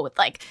table with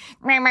like,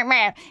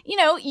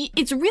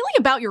 it's really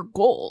about your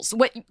goals.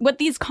 What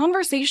these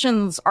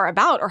conversations are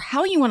about or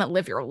how you want to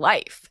live your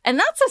life. And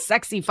that's a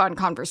sexy, fun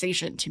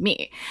conversation to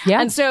me. Yeah.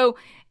 And so,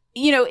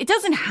 it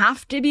doesn't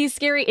have to be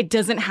scary. It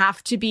doesn't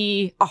have to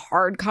be a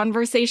hard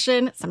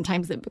conversation.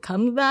 Sometimes it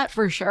becomes that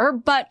for sure.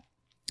 But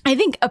I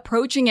think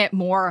approaching it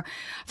more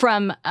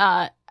from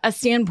a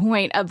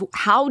standpoint of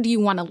how do you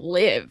want to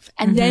live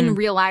and then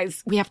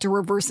realize we have to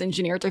reverse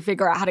engineer to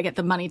figure out how to get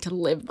the money to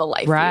live the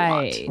life we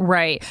want.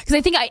 Right. Because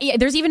I think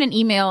there's even an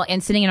email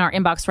and sitting in our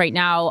inbox right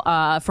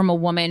now from a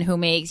woman who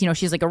makes,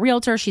 she's like a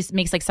realtor. She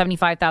makes like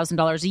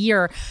 $75,000 a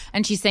year.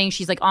 And she's saying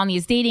she's like on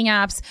these dating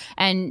apps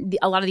and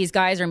a lot of these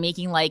guys are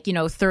making like,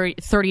 $30,000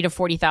 to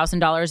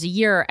 $40,000 a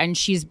year. And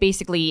she's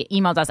basically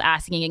emailed us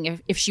asking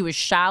if she was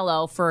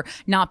shallow for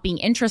not being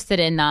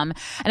interested in them.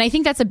 And I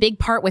think that's a big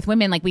part with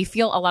women. Like we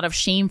feel a lot of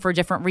shame for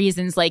different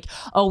reasons, like,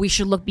 oh, we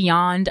should look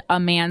beyond a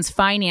man's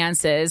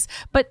finances.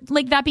 But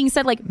like that being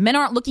said, like men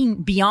aren't looking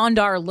beyond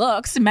our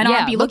looks. Men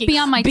aren't looking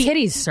beyond my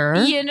titties, sir.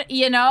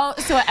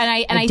 So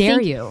I dare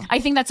think, you. I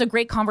think that's a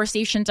great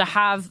conversation to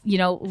have,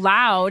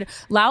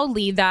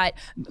 loudly, that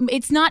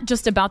it's not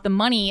just about the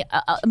money.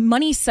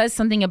 Money says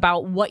something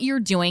about what you're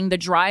doing, the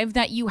drive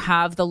that you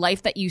have, the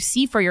life that you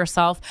see for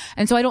yourself.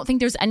 And so I don't think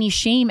there's any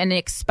shame in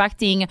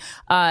expecting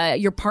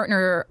your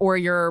partner or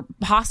your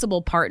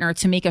possible partner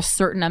to make a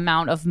certain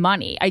amount of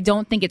money. I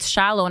don't think it's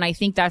shallow. And I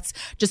think that's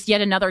just yet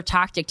another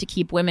tactic to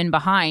keep women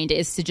behind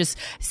is to just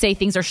say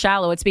things are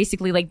shallow. It's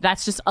basically like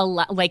that's just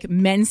like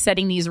men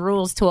setting these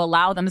rules to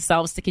allow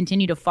themselves to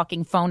continue to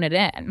fucking phone it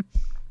in.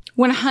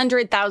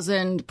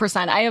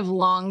 100,000%. I have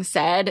long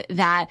said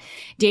that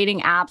dating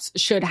apps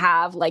should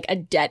have like a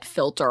debt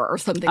filter or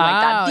something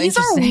like that. These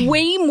are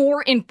way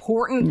more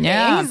important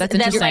things that's than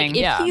interesting.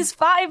 like if he's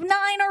 5'9"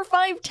 or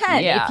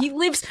 5'10", if he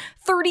lives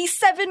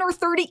 37 or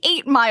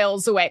 38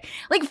 miles away.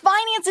 Like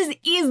finances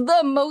is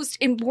the most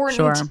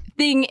important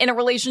thing in a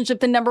relationship,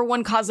 the number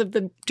one cause of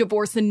the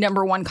divorce, the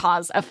number one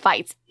cause of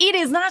fights. It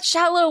is not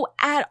shallow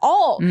at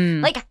all.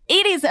 Like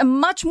it is a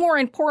much more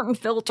important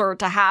filter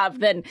to have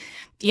than,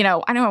 I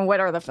don't know, what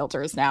are the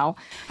filters now?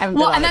 And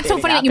that's so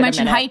funny that you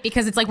mentioned height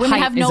because it's like women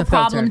have no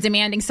problem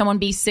demanding someone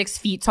be 6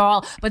 feet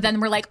tall, but then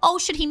we're like, oh,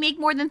 should he make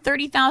more than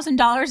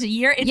 $30,000 a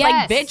year? It's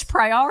like, bitch,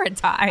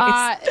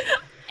 prioritize.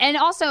 And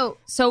also,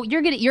 so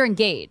you're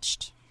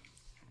engaged.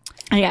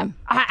 I am.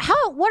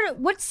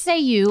 What say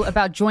you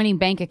about joining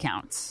bank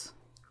accounts?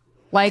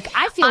 Like,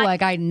 I feel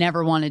like I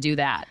never want to do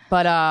that,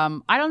 but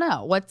I don't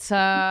know. What's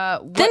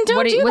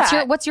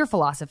your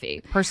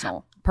philosophy,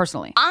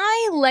 personally?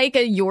 I like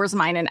a yours,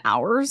 mine, and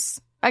ours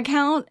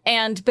account,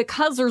 and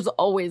because there's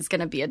always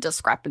going to be a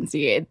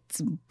discrepancy,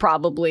 it's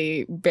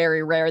probably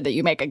very rare that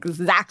you make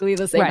exactly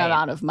the same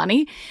amount of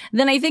money.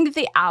 Then I think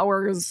the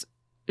hours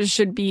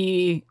should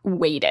be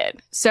weighted.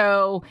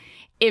 So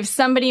if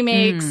somebody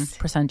makes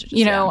percentages,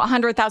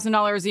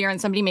 $100,000 a year and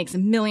somebody makes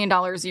 $1 million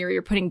a year,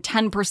 you're putting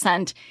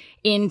 10%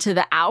 into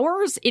the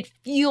hours, it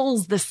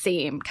feels the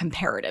same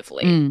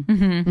comparatively.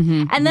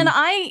 Mm-hmm. And then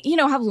I,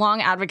 have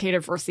long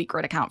advocated for a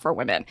secret account for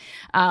women.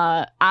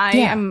 I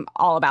am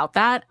all about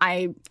that.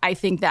 I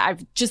think that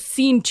I've just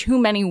seen too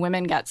many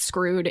women get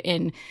screwed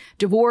in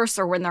divorce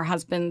or when their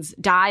husbands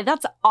die.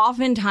 That's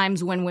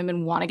oftentimes when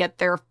women want to get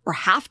their or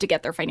have to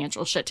get their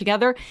financial shit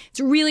together. It's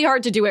really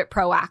hard to do it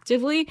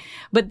proactively,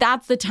 but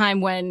that's the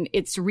time when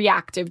it's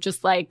reactive,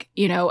 just like,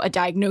 a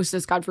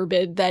diagnosis, God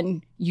forbid,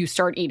 then you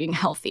start eating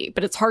healthy.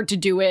 But it's hard to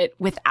do it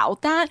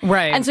without that.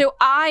 Right. And so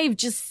I've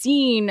just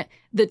seen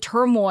the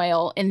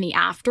turmoil in the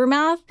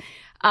aftermath.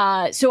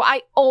 So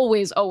I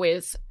always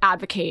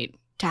advocate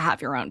to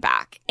have your own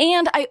back.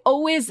 And I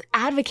always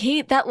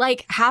advocate that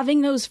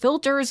having those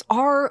filters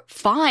are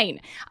fine.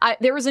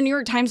 There was a New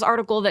York Times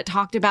article that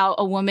talked about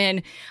a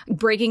woman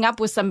breaking up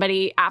with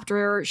somebody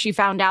after she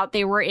found out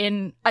they were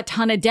in a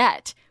ton of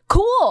debt.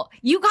 Cool.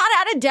 You got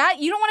out of debt.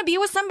 You don't want to be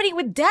with somebody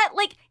with debt.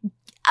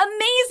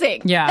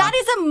 Amazing. Yeah. That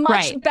is a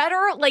much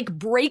better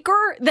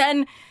breaker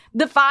than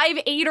the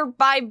 5'8" or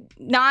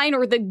 5'9"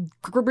 or the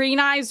green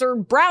eyes or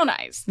brown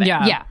eyes thing.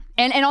 Yeah.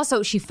 And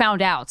also she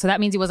found out. So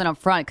that means he wasn't up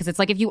front, because it's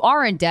if you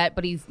are in debt,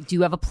 but do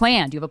you have a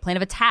plan? Do you have a plan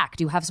of attack?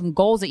 Do you have some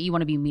goals that you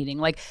want to be meeting?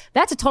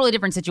 That's a totally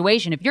different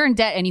situation. If you're in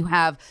debt and you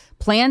have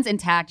plans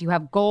intact, you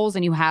have goals,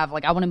 and you have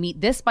I want to meet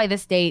this by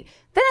this date,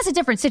 then that's a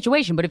different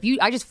situation. But if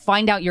I just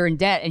find out you're in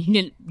debt and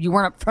you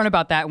weren't upfront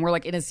about that, and we're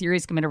in a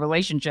serious committed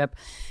relationship,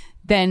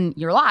 then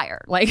you're a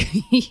liar.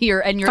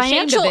 You're financial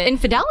ashamed of it.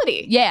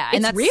 Infidelity. Yeah. And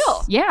it's that's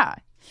real. Yeah.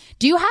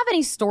 Do you have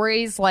any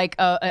stories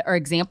or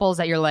examples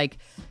that you're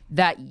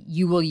that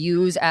you will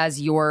use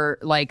as your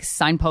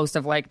signpost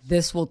of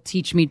this will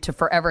teach me to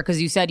forever?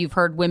 Because you said you've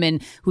heard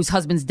women whose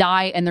husbands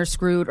die and they're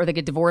screwed, or they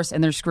get divorced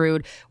and they're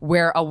screwed,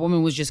 where a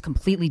woman was just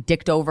completely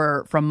dicked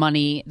over from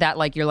money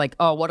that you're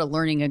oh, what a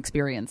learning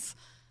experience.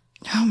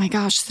 Oh my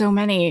gosh, so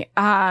many.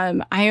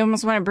 I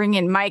almost want to bring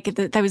in Mike.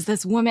 There was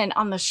this woman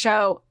on the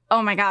show.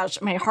 Oh my gosh,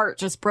 my heart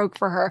just broke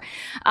for her.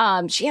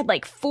 She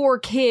had 4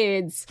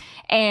 kids,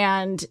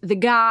 and the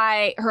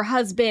guy, her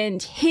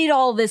husband, hid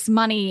all this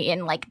money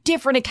in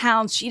different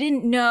accounts. She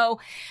didn't know.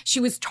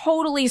 She was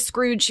totally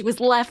screwed. She was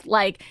left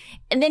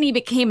and then he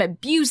became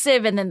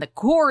abusive, and then the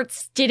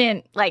courts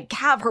didn't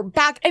have her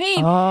back. I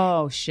mean,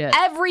 oh shit.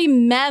 Every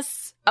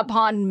mess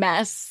upon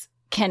mess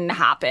can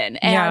happen.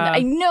 And I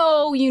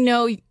know,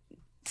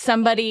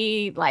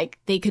 somebody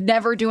they could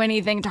never do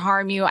anything to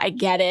harm you. I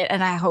get it,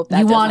 and I hope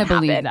that you want to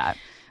believe that.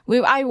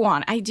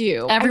 I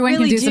do. Everyone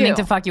really can do something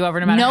to fuck you over,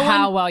 no matter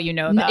how well you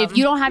know them. If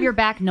you don't have your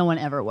back, no one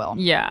ever will.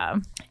 Yeah.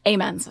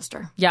 Amen,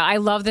 sister. Yeah, I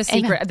love the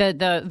secret,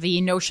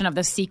 the notion of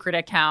the secret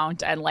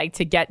account, and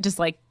to get just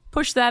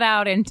push that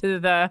out into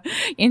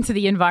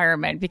the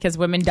environment, because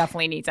women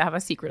definitely need to have a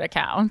secret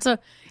account. So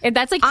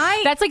that's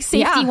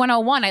safety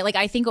 101.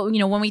 I think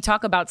when we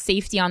talk about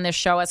safety on this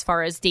show, as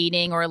far as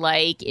dating or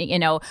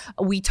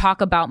we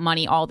talk about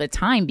money all the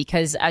time,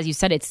 because as you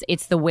said,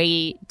 it's the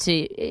way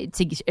to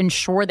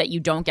ensure that you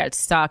don't get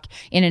stuck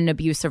in an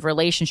abusive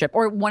relationship,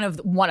 or one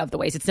of the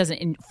ways. It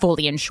doesn't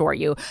fully ensure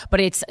you,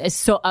 but it's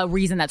so a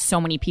reason that so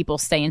many people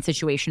stay in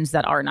situations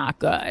that are not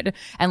good,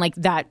 and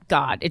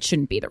it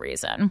shouldn't be the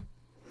reason.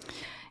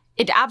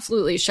 It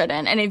absolutely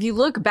shouldn't. And if you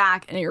look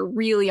back and you're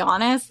really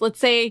honest, let's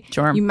say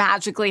you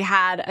magically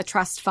had a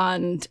trust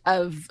fund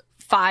of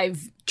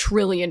 $5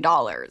 trillion.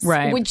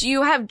 Right. Would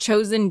you have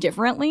chosen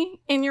differently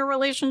in your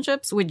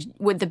relationships?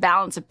 Would the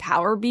balance of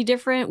power be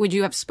different? Would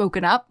you have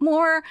spoken up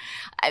more?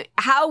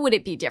 How would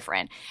it be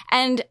different?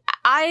 And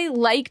I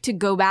like to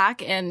go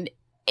back, and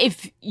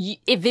if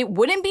it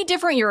wouldn't be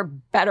different, you're a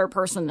better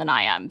person than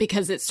I am,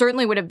 because it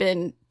certainly would have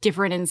been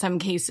different in some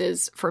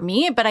cases for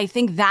me. But I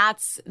think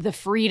that's the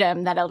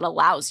freedom that it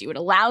allows you. It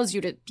allows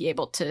you to be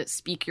able to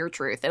speak your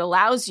truth. It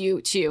allows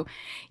you to,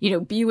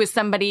 be with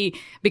somebody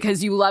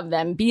because you love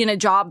them, be in a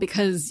job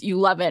because you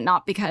love it,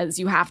 not because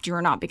you have to,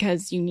 or not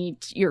because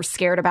you're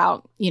scared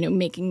about,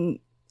 making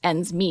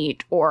ends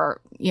meet,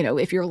 or,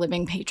 if you're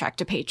living paycheck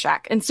to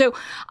paycheck. And so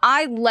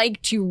I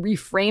like to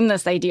reframe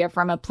this idea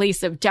from a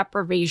place of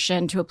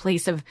deprivation to a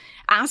place of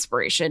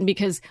aspiration,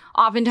 because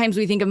oftentimes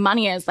we think of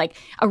money as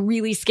a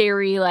really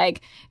scary,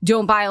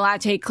 don't buy a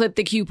latte, clip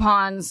the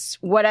coupons,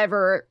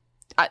 whatever,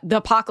 the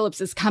apocalypse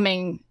is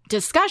coming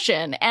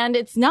discussion. And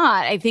it's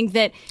not. I think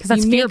that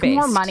you make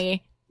more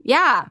money.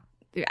 Yeah.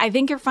 I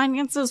think your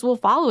finances will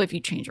follow if you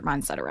change your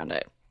mindset around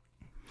it.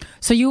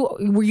 So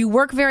you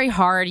work very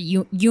hard.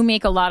 You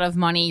make a lot of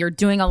money. You're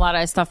doing a lot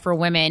of stuff for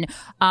women.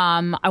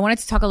 I wanted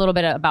to talk a little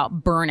bit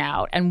about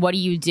burnout and what do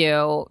you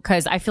do?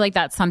 Because I feel like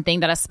that's something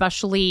that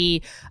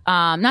especially,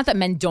 not that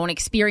men don't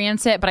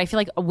experience it, but I feel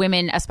like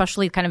women,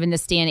 especially kind of in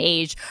this day and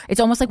age, it's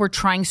almost like we're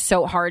trying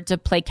so hard to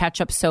play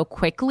catch up so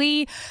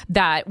quickly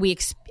that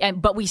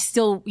but we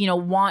still,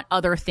 want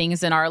other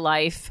things in our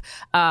life.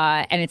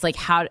 And it's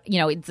how,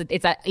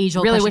 it's that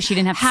age-old really question. wish you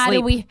didn't have to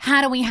sleep.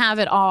 How do we have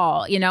it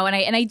all?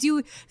 And I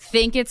do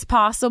think it's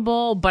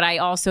possible, but I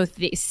also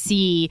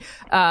see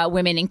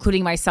women,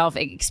 including myself,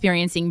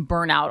 experiencing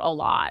burnout a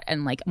lot,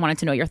 and wanted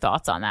to know your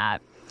thoughts on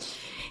that.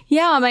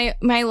 Yeah,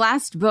 my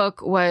last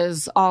book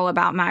was all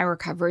about my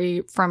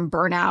recovery from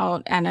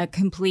burnout and a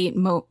complete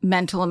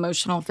mental,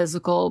 emotional,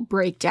 physical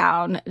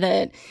breakdown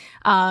that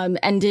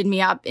ended me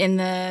up in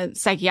the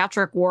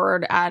psychiatric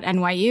ward at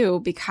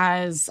NYU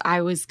because I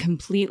was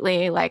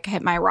completely like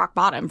hit my rock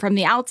bottom. From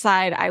the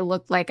outside, I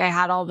looked like I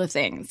had all the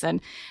things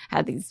and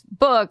had these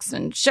books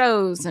and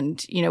shows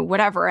and, you know,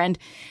 whatever. And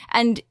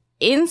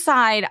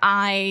inside,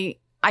 I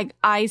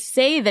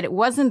say that it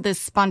wasn't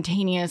this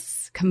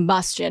spontaneous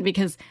combustion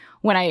because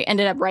when I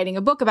ended up writing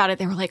a book about it,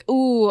 they were like,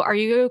 ooh, are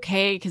you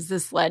okay? Because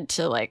this led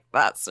to like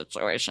that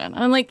situation.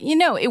 And I'm like, you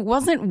know, it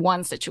wasn't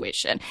one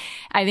situation.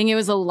 I think it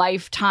was a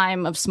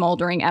lifetime of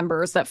smoldering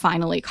embers that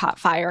finally caught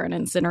fire and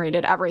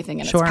incinerated everything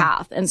in its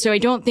path. And so I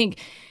don't think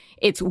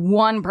it's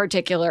one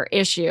particular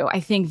issue. I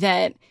think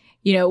that,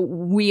 you know,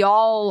 we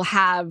all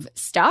have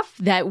stuff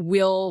that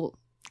will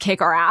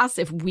kick our ass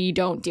if we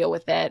don't deal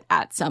with it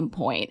at some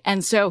point.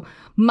 And so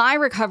my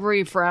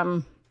recovery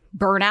from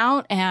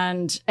burnout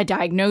and a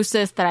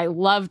diagnosis that I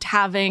loved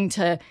having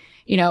to,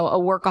 you know, a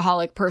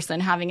workaholic person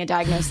having a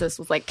diagnosis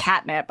was like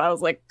catnip. I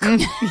was like,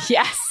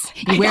 yes.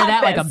 You wear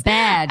that like a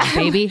badge,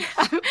 baby.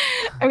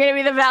 I'm going to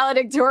be the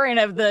valedictorian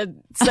of the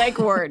psych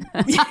ward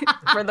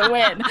for the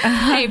win.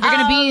 Hey, if you're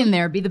going to be in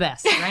there, be the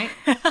best, right?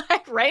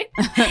 Right?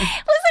 Listen,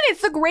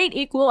 it's the great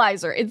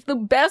equalizer. It's the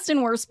best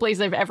and worst place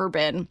I've ever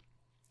been.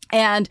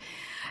 And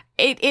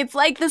it's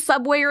like the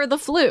subway or the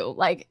flu.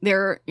 Like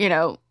they're, you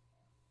know,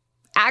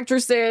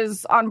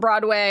 actresses on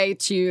Broadway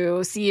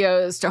to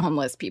CEOs to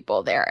homeless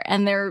people there.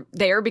 And they're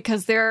there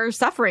because they're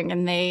suffering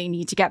and they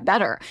need to get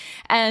better.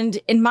 And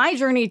in my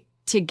journey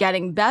to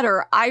getting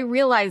better, I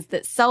realized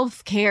that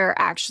self-care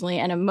actually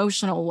and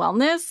emotional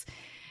wellness,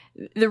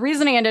 the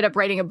reason I ended up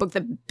writing a book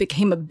that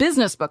became a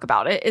business book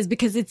about it is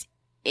because it's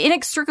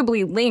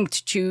inextricably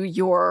linked to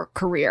your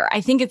career.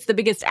 I think it's the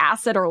biggest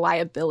asset or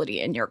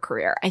liability in your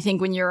career. I think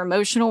when your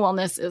emotional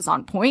wellness is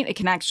on point, it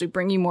can actually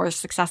bring you more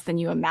success than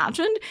you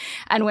imagined.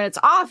 And when it's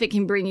off, it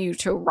can bring you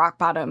to rock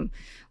bottom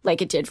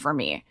like it did for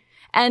me.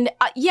 And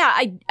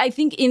I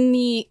think in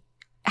the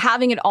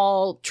having it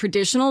all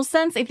traditional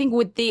sense, I think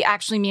what they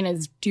actually mean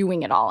is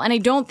doing it all. And I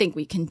don't think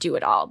we can do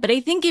it all. But I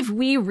think if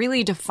we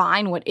really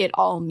define what it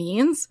all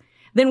means,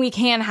 then we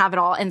can have it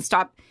all and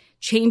stop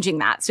changing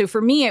that. So for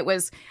me, it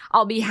was,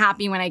 I'll be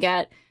happy when I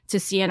get to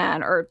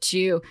CNN or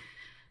to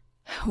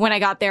when I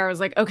got there, I was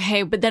like,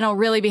 okay, but then I'll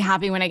really be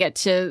happy when I get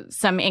to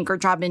some anchor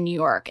job in New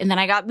York. And then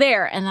I got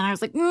there and then I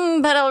was like,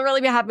 but I'll really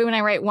be happy when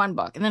I write one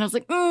book. And then I was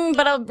like,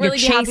 but I'll really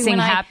be happy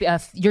when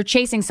you're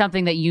chasing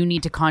something that you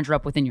need to conjure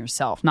up within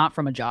yourself, not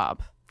from a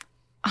job.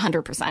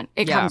 100%.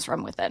 It comes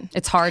from within.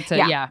 It's hard to,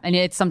 and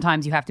it's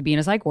sometimes you have to be in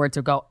a psych ward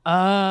to go,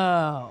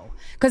 oh,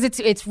 because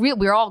it's real.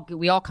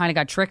 We all kind of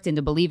got tricked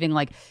into believing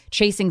like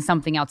chasing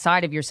something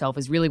outside of yourself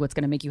is really what's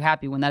going to make you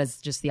happy when that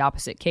is just the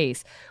opposite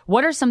case.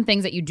 What are some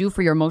things that you do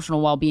for your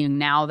emotional well-being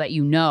now that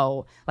you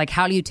know, like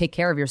how do you take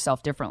care of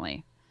yourself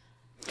differently?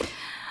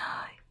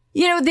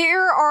 You know,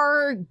 there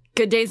are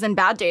good days and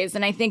bad days,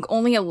 and I think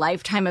only a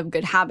lifetime of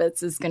good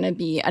habits is going to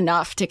be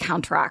enough to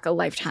counteract a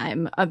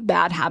lifetime of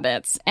bad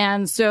habits.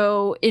 And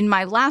so in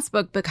my last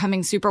book,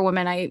 Becoming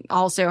Superwoman, I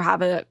also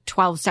have a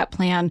 12-step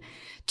plan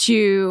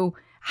to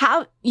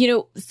have, you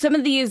know, some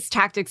of these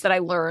tactics that I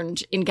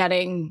learned in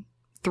getting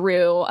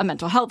through a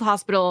mental health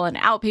hospital, an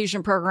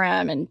outpatient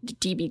program, and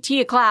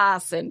DBT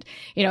class. And,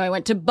 you know, I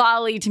went to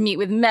Bali to meet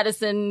with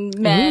medicine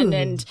men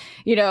and,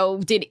 you know,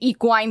 did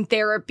equine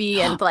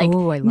therapy and like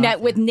met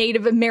with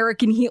Native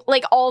American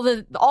like all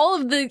of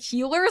the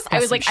healers. I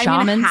was like,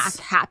 I'm going to hack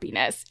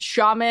happiness,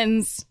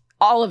 shamans,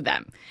 all of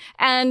them.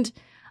 And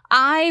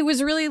I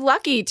was really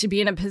lucky to be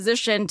in a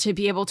position to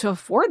be able to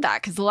afford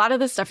that because a lot of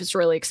this stuff is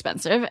really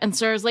expensive. And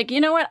so I was like, you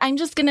know what? I'm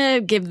just going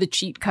to give the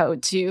cheat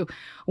code to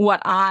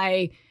what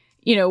I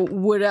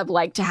would have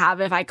liked to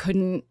have if I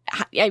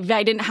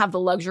didn't have the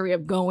luxury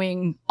of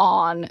going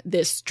on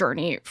this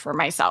journey for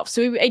myself.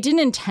 So I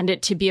didn't intend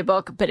it to be a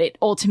book, but it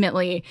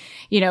ultimately,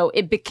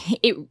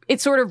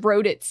 it sort of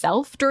wrote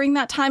itself during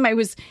that time. It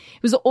was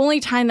the only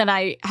time that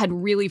I had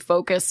really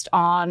focused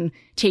on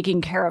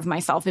taking care of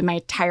myself in my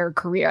entire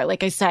career.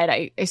 Like I said,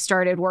 I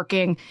started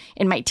working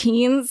in my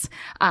teens.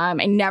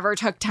 I never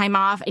took time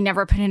off. I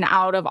never put an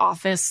out of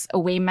office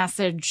away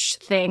message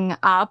thing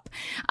up.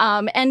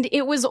 And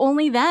it was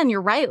only then,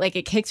 you're right, like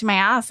it kicked my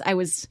ass. I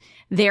was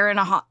there in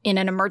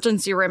an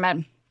emergency room at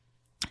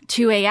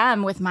 2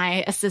 a.m. with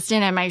my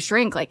assistant and my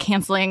shrink, like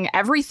canceling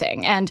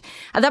everything. And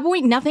at that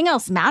point, nothing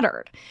else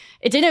mattered.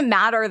 It didn't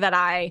matter that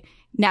I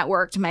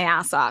networked my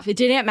ass off. It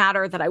didn't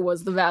matter that I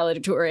was the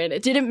valedictorian.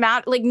 It didn't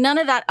matter. Like none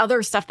of that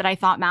other stuff that I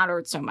thought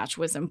mattered so much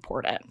was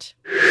important.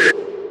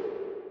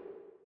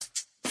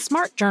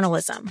 Smart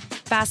journalism.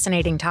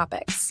 Fascinating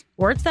topics.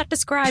 Words that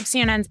describe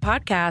CNN's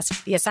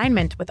podcast, The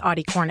Assignment with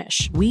Audie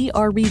Cornish. We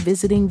are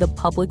revisiting the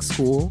public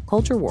school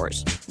culture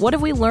wars. What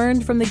have we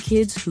learned from the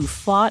kids who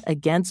fought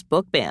against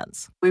book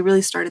bans? We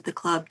really started the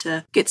club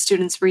to get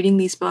students reading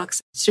these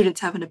books. Students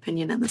have an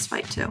opinion in this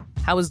fight, too.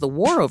 How has the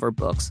war over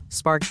books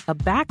sparked a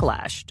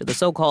backlash to the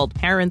so-called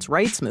parents'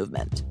 rights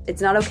movement?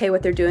 It's not okay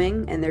what they're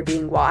doing, and they're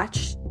being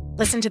watched.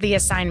 Listen to The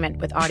Assignment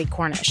with Audie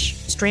Cornish,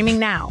 streaming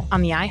now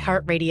on the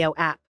iHeartRadio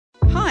app.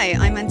 Hi,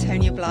 I'm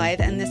Antonia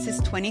Blythe, and this is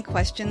 20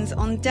 Questions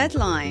on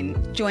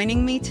Deadline.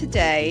 Joining me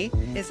today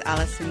is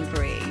Alison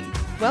Brie.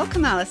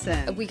 Welcome,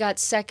 Alison. We got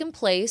second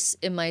place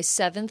in my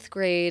 7th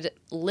grade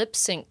lip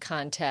sync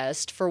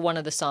contest for one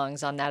of the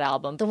songs on that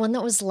album. The one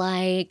that was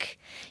like,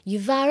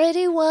 "You've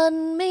already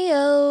won me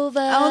over."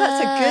 Oh,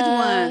 that's a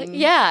good one.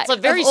 Yeah. It's like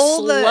very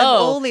slow. Of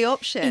all the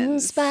options. In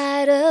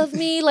spite of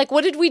me. Like,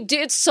 what did we do?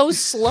 It's so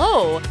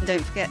slow.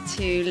 Don't forget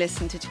to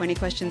listen to 20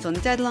 Questions on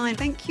Deadline.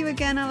 Thank you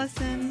again,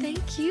 Alison.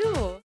 Thank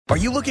you. Are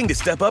you looking to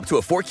step up to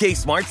a 4K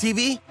smart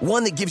TV?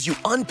 One that gives you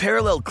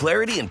unparalleled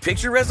clarity and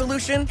picture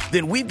resolution?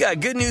 Then we've got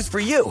good news for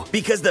you,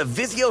 because the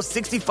Vizio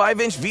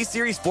 65-inch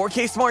V-Series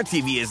 4K smart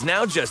TV is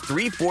now just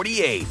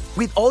 $348.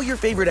 With all your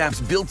favorite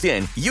apps built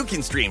in, you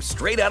can stream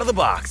straight out of the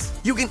box.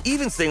 You can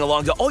even sing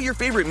along to all your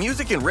favorite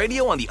music and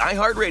radio on the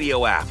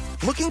iHeartRadio app.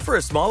 Looking for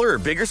a smaller or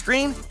bigger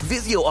screen?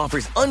 Vizio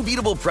offers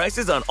unbeatable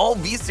prices on all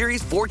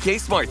V-Series 4K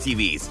smart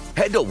TVs.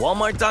 Head to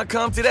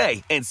Walmart.com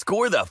today and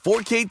score the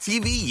 4K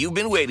TV you've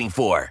been waiting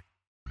for.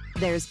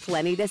 There's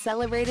plenty to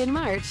celebrate in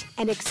March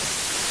and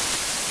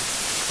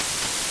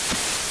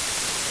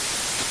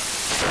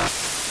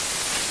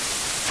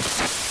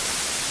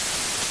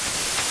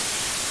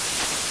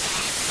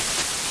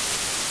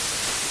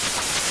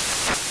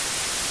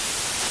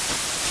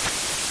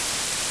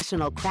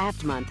National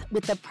Craft Month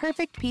with the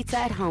perfect pizza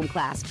at home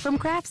class from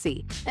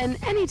Craftsy. And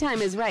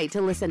anytime is right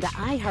to listen to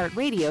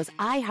iHeartRadio's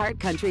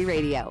iHeart Country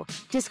Radio.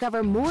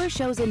 Discover more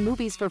shows and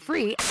movies for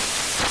free.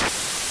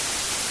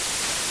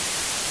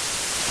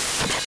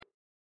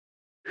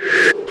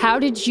 How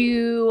did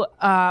you,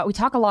 we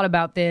talk a lot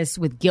about this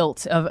with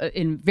guilt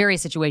in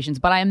various situations,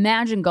 but I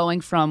imagine going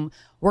from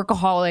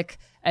workaholic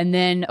and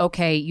then,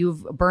 okay,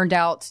 you've burned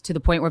out to the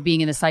point where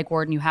being in the psych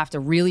ward and you have to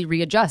really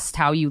readjust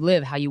how you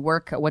live, how you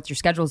work, what your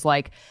schedule's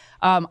like.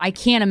 I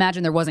can't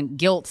imagine there wasn't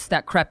guilt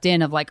that crept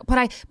in of like,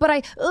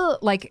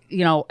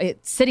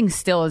 sitting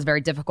still is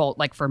very difficult,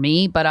 like for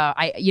me, but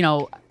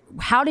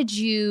how did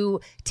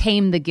you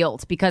tame the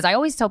guilt? Because I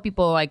always tell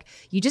people, like,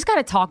 you just got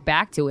to talk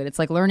back to it. It's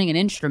like learning an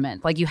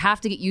instrument. Like, you have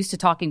to get used to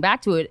talking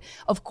back to it.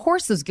 Of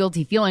course, those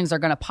guilty feelings are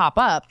going to pop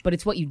up, but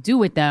it's what you do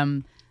with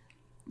them.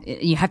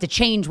 You have to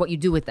change what you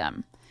do with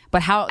them.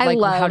 But how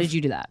did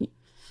you do that?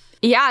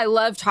 Yeah, I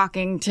love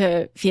talking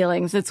to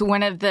feelings. It's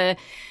one of the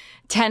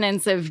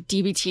tenets of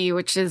DBT,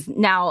 which is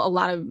now a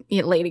lot of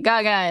Lady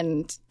Gaga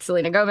and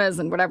Selena Gomez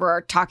and whatever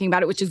are talking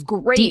about it, which is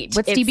great.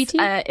 What's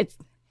DBT?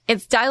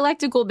 It's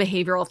dialectical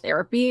behavioral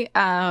therapy.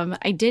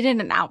 I did it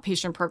in an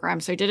outpatient program,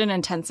 so I did an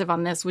intensive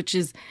on this, which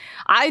is,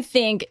 I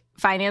think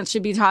finance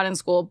should be taught in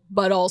school,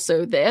 but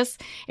also this.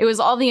 It was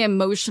all the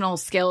emotional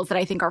skills that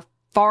I think are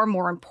far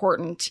more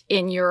important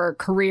in your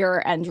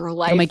career and your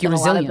life than a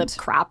lot of the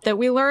crap that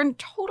we learn.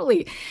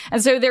 Totally.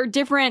 And so there are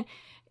different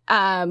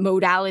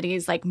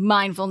modalities like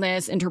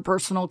mindfulness,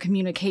 interpersonal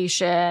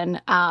communication,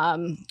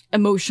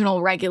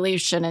 emotional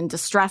regulation, and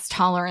distress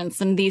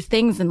tolerance, and these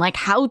things, and like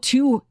how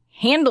to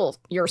handle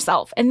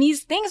yourself. And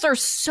these things are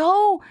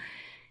so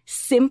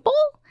simple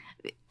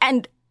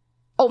and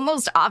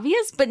almost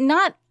obvious, but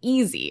not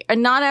easy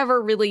and not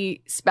ever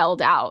really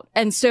spelled out.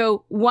 And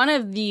so one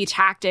of the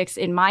tactics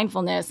in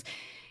mindfulness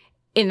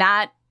in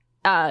that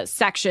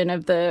section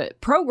of the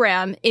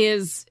program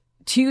is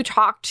to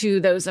talk to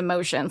those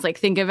emotions. Like,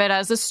 think of it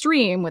as a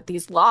stream with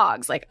these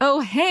logs. Like, oh,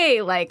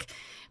 hey, like,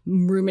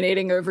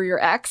 ruminating over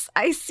your ex,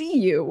 I see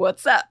you.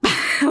 What's up?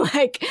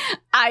 Like,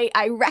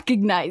 I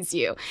recognize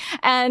you.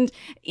 And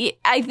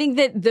I think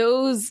that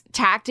those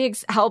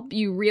tactics help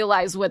you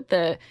realize what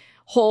the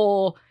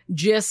whole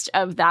gist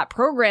of that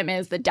program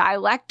is, the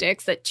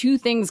dialectics, that two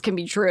things can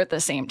be true at the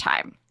same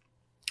time.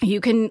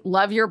 You can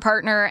love your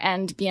partner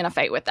and be in a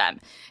fight with them.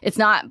 It's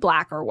not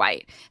black or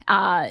white.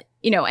 And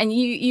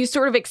you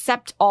sort of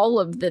accept all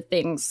of the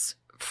things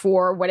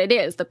for what it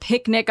is, the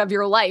picnic of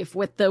your life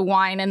with the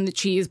wine and the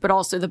cheese, but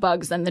also the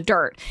bugs and the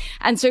dirt.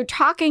 And so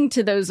talking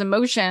to those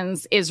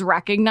emotions is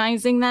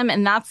recognizing them.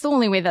 And that's the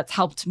only way that's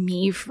helped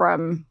me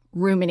from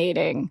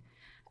ruminating,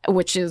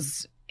 which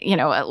is,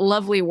 a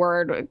lovely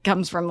word. It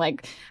comes from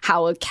like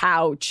how a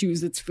cow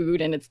chews its food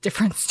in its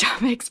different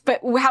stomachs, but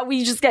how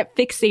we just get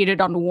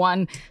fixated on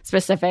one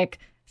specific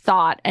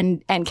thought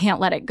and can't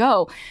let it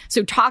go.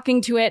 So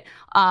talking to it,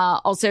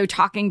 also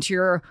talking to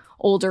your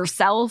older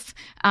self,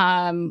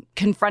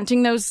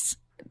 confronting those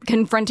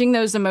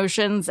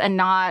emotions and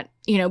not,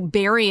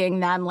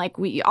 burying them like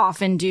we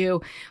often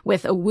do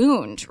with a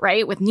wound,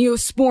 right? With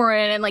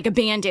Neosporin and like a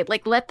Band-Aid.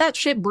 Like, let that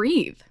shit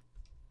breathe.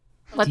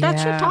 Let that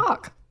shit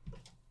talk.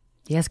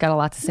 Yes, got a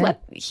lot to say.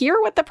 Hear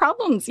what the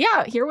problems,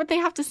 hear what they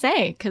have to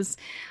say, because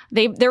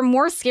they're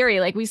more scary.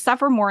 Like, we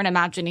suffer more in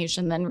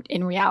imagination than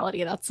in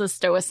reality. That's the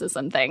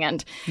stoicism thing.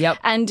 And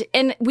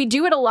we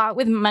do it a lot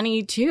with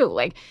money too.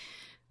 Like,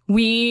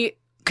 we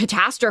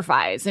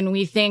catastrophize and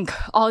we think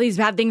all these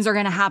bad things are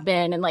going to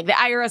happen and like the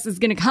IRS is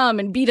going to come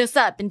and beat us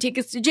up and take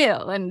us to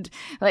jail and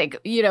like,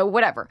 you know,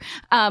 whatever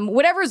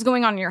is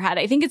going on in your head.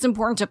 I think it's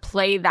important to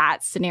play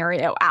that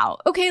scenario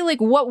out. Okay,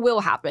 like what will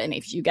happen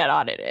if you get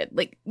audited?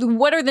 Like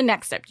what are the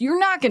next steps? You're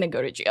not going to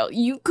go to jail.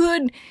 You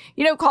could,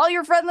 you know, call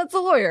your friend that's a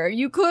lawyer.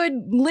 You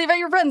could live at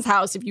your friend's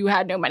house if you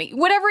had no money.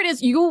 Whatever it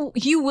is, you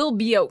will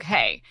be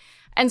okay.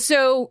 And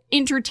so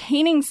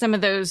entertaining some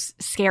of those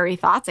scary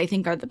thoughts, I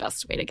think, are the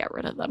best way to get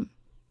rid of them.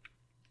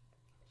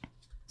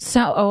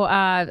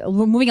 So,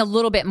 moving a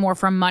little bit more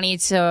from money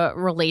to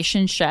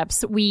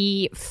relationships,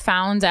 we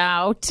found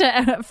out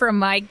from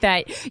Mike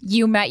that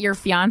you met your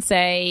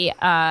fiance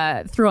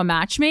through a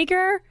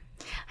matchmaker.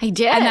 I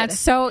did. And that's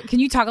so,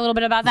 can you talk a little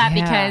bit about that?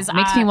 Yeah, Because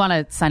makes me want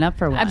to sign up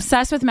for one.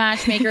 Obsessed with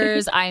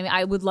matchmakers.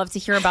 I would love to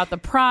hear about the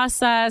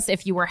process.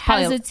 If you were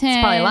hesitant. It's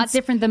probably a lot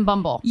different than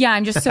Bumble. Yeah,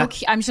 I'm just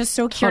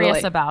so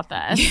curious about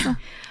this. Yeah.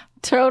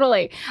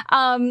 Totally.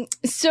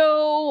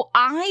 So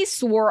I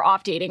swore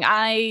off dating.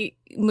 I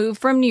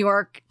moved from New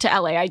York to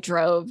LA. I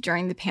drove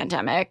during the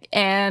pandemic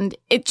and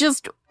it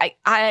just,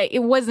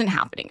 it wasn't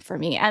happening for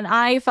me. And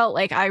I felt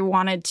like I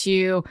wanted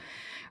to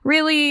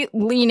really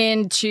lean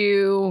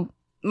into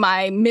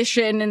my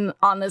mission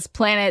on this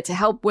planet to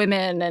help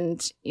women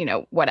and, you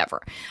know,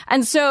 whatever.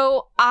 And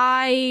so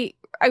I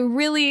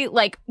really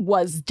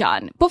was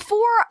done before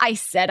I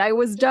said I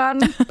was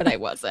done, but I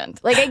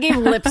wasn't. Like I gave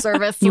lip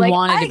service to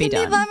wanted to be I can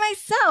done. be by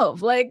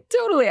myself. Like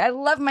totally. I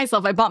love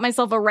myself. I bought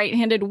myself a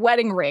right-handed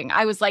wedding ring.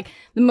 I was like,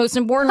 the most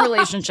important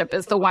relationship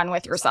is the one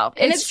with yourself.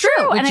 And it's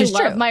true. And I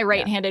love my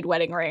right-handed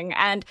wedding ring.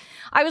 And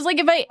I was like,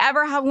 if I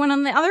ever have one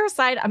on the other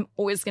side, I'm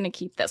always going to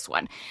keep this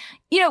one.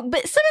 You know,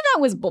 but some of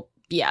that was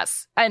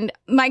BS. And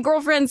my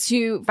girlfriends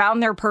who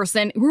found their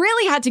person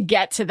really had to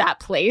get to that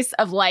place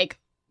of like,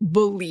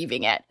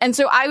 believing it. And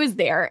so I was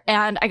there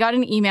and I got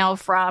an email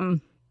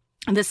from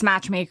this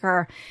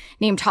matchmaker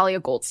named Talia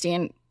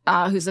Goldstein,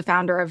 who's the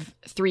founder of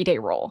 3 Day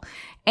Roll.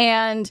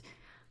 And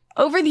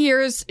over the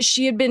years,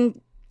 she had been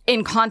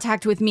in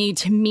contact with me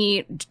to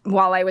meet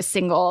while I was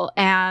single.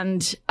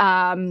 And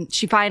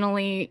she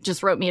finally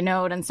just wrote me a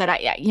note and said,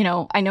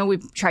 I know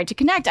we've tried to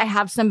connect. I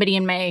have somebody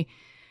in my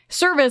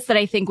service that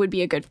I think would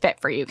be a good fit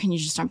for you. Can you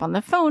just jump on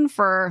the phone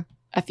for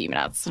a few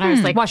minutes? And I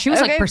was like, wow, she was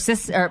okay.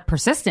 like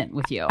persistent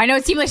with you. I know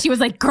it seemed like she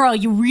was like, girl,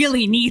 you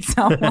really need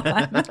someone.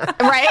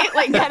 Right?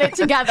 Like get it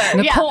together.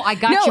 Nicole, Yeah. I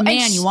got you,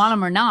 man. You want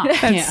him or not?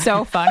 That's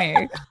so funny.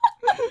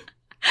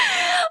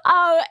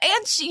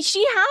 And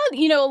she had,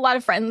 you know, a lot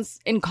of friends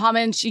in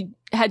common. She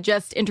had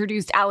just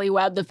introduced Allie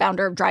Webb, the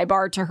founder of Dry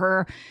Bar, to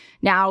her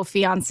now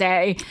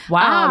fiance.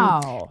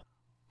 Wow.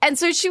 And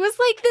so she was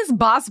like this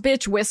boss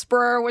bitch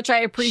whisperer, which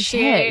I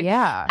appreciate. Shit,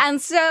 yeah. And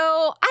so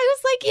I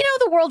was like, you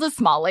know, the world is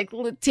small. Like,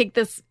 take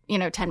this,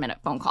 10-minute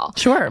phone call.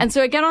 Sure. And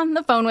so I get on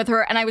the phone with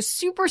her and I was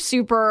super,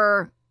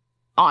 super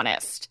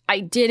honest. I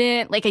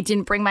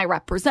didn't bring my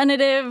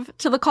representative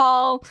to the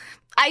call.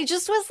 I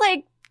just was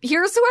like,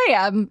 here's who I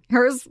am.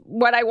 Here's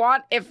what I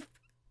want. If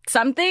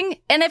something,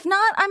 and if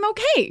not, I'm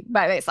okay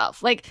by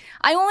myself. Like,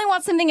 I only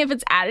want something if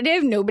it's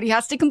additive. Nobody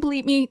has to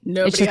complete me.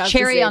 Nobody it's has a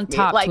cherry to on save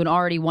top me. Like, to an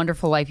already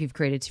wonderful life you've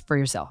created for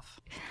yourself.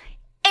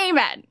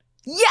 Amen.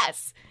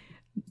 Yes.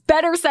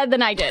 Better said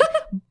than I did.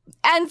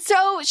 And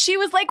so she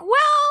was like,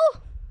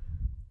 well,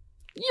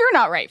 you're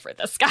not right for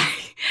this guy.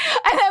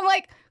 And I'm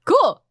like,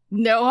 cool.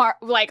 No harm,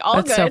 like all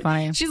That's good. so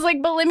funny. She's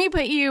like, but let me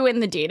put you in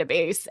the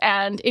database.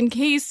 And in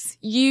case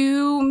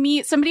you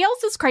meet somebody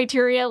else's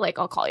criteria, like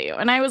I'll call you.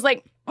 And I was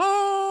like,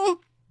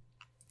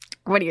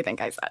 what do you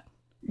think I said?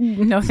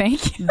 No,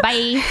 thank you.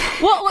 Bye.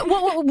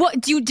 What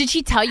did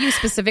she tell you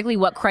specifically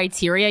what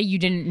criteria you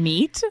didn't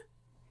meet?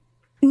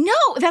 No,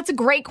 that's a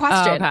great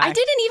question. Oh, okay. I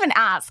didn't even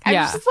ask. I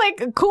Yeah. was just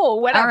like,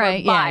 cool, whatever, All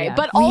right, bye. yeah.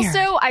 But Weird.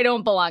 also, I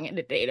don't belong in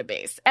a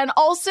database. And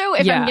also,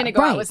 if I'm going to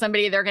go out with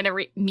somebody, they're going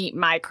to meet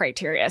my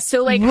criteria.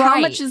 So, like, how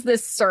Right. much is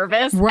this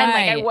service? Right. And,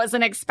 like, I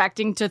wasn't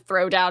expecting to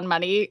throw down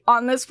money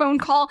on this phone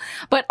call.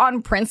 But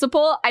on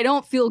principle, I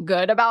don't feel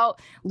good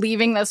about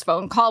leaving this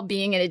phone call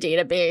being in a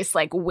database,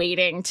 like,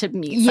 waiting to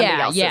meet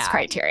somebody else's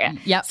criteria.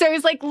 Yep. So, I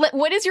was like,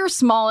 what is your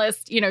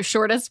smallest,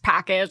 shortest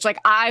package? Like,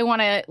 I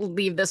want to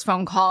leave this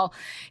phone call,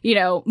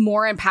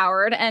 more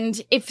empowered. And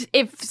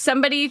if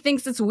somebody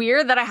thinks it's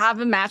weird that I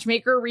have a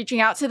matchmaker reaching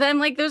out to them,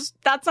 like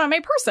that's not my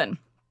person.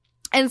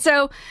 And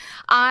so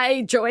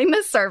I joined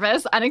this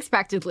service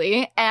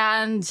unexpectedly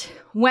and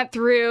went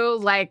through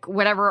like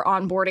whatever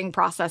onboarding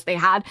process they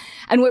had.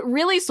 And what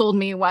really sold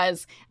me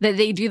was that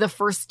they do the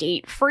first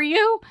date for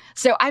you.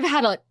 So I've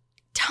had a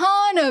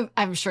ton of,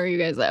 I'm sure you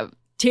guys have,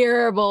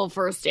 terrible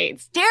first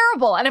dates.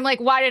 Terrible. And I'm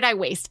like, why did I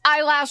waste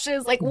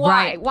eyelashes? Like,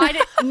 why? Right.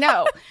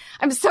 No.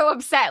 I'm so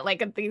upset,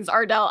 like, at these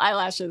Ardell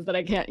eyelashes that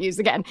I can't use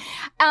again.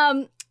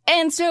 And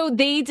so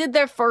they did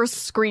their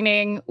first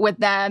screening with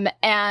them.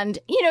 And,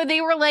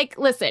 they were like,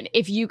 listen,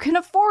 if you can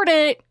afford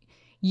it,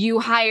 you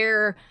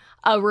hire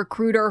a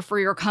recruiter for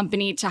your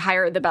company to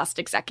hire the best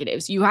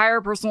executives. You hire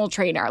a personal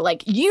trainer.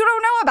 Like, you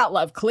don't know about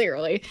love,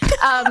 clearly.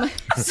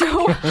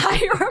 So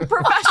hire a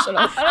professional.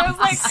 And I was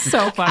like,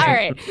 so funny. All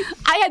right.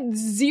 I had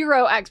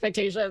zero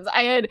expectations.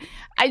 I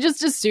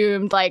just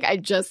assumed, like, I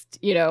just,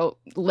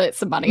 lit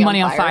some money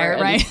on fire,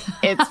 right?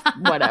 It's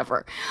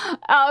whatever.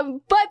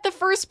 But the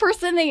first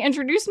person they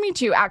introduced me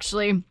to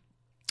actually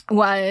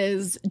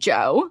was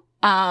Joe,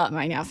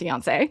 my now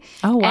fiance.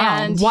 Oh, wow.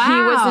 And wow.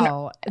 he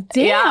was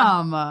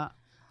Damn.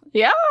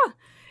 Yeah.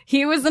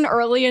 He was an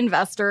early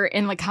investor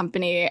in the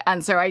company.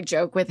 And so I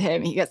joke with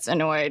him. He gets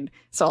annoyed.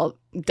 So I'll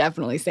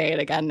definitely say it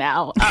again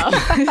now.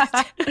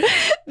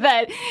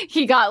 That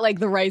he got like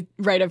the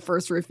right of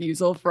first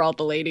refusal for all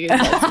the ladies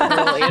as an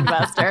early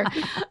investor.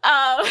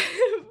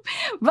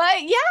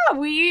 But yeah,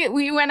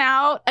 we went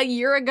out a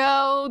year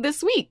ago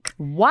this week.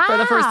 Wow. For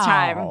the first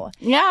time.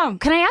 Yeah.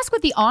 Can I ask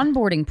what the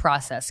onboarding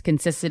process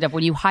consisted of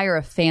when you hire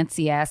a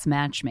fancy ass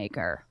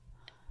matchmaker?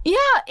 Yeah,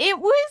 it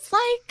was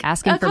like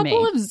asking a for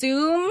couple me. of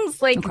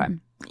Zooms, like,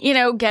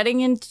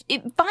 getting into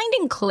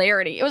finding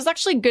clarity. It was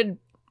actually good,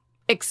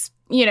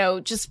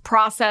 just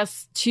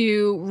process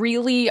to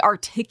really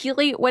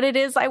articulate what it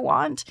is I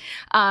want,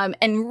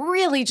 and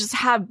really just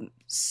have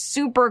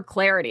super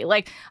clarity.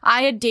 Like,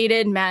 I had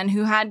dated men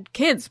who had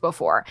kids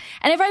before.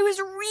 And if I was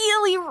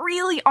really,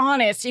 really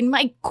honest in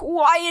my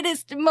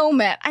quietest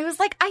moment, I was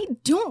like, I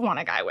don't want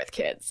a guy with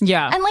kids.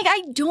 Yeah. And like,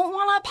 I don't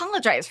want to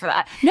apologize for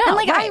that. No, and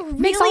like, right. I really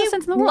Makes all the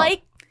sense in the world.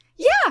 like,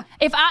 yeah.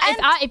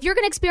 If you're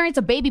going to experience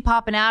a baby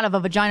popping out of a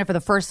vagina for the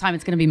first time,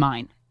 it's going to be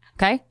mine.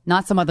 Okay?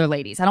 Not some other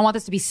ladies. I don't want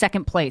this to be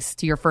second place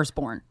to your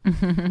firstborn.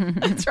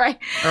 That's right.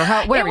 Or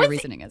whatever your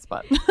reasoning is,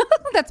 but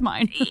that's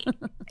mine. Yeah.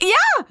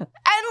 And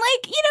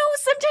like,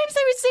 sometimes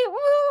I would say,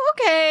 ooh,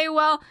 okay,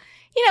 well,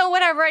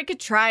 whatever, I could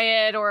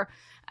try it. Or,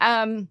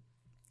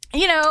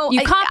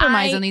 you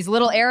compromise on these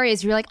little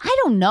areas. You're like, I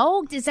don't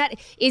know. Is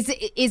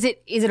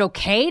it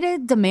okay to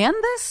demand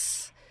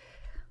this?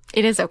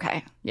 It is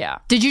okay. Yeah.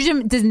 Did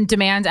you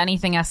demand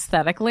anything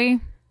aesthetically?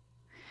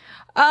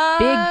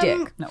 Big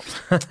dick. No.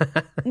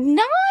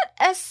 Not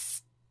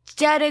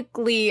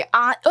aesthetically.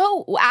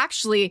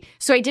 Actually,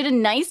 so I did a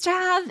nice to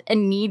have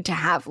and need to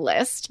have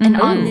list.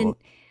 And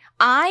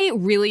I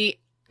really,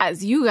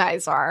 as you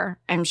guys are,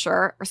 I'm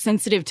sure, are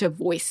sensitive to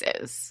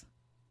voices.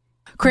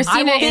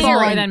 Christina is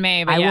more than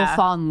me, but I will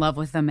fall in love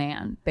with a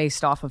man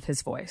based off of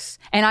his voice.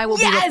 And I will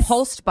be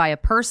repulsed by a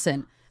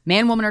person,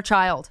 man, woman, or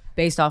child,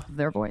 based off of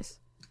their voice.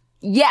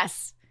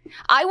 Yes.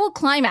 I will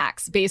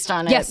climax based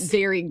on a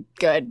very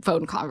good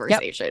phone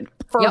conversation,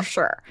 for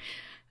sure.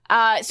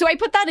 So I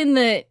put that in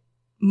the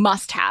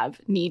must-have,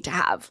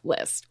 need-to-have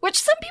list, which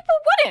some people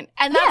wouldn't,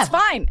 and that's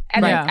fine.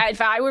 And if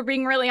I were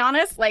being really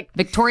honest, like...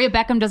 Victoria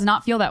Beckham does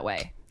not feel that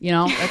way.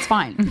 That's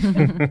fine.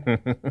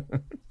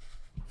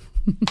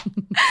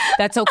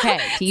 That's okay.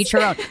 To each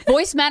her own.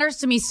 Voice matters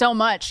to me so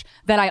much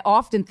that I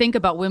often think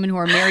about women who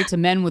are married to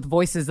men with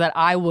voices that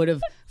I would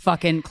have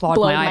fucking clawed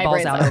my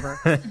eyeballs out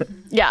over.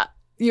 Yeah.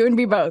 You and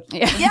me both.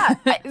 Yeah.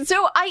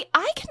 So I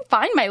can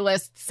find my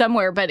list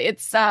somewhere, but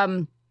it's,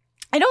 I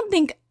don't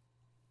think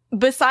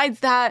besides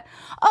that,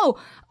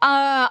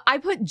 I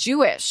put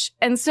Jewish.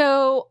 And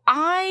so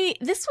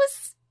this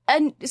was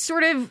a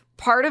sort of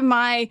part of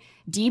my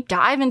deep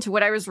dive into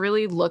what I was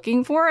really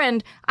looking for.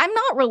 And I'm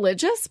not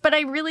religious, but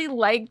I really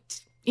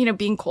liked,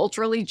 being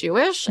culturally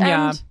Jewish. And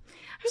I was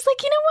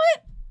like, you know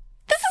what?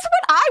 This is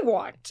what I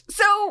want.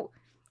 So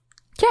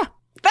yeah,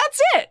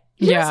 that's it.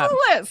 Here's the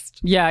list.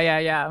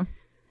 Yeah.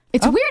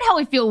 It's weird how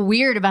we feel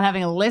weird about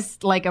having a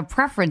list, like a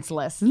preference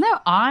list. Isn't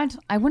that odd?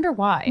 I wonder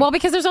why. Well,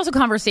 because there's also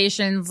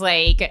conversations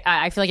like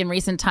I feel like in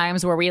recent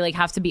times where we like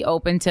have to be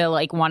open to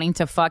like wanting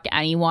to fuck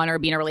anyone or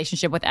be in a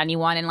relationship with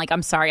anyone. And like,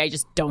 I'm sorry, I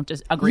just don't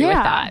agree with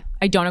that.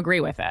 I don't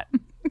agree with it.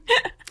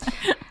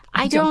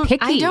 I don't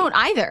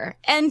either.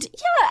 And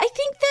I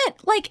think that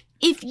like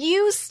if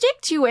you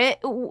stick to it,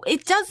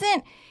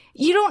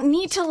 you don't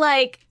need to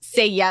like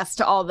say yes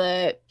to all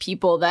the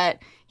people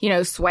that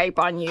swipe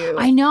on you.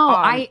 I know.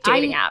 On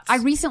dating apps. I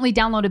recently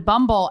downloaded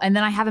Bumble and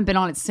then I haven't been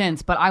on it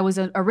since. But I was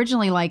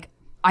originally like,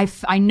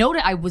 I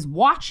noted I was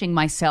watching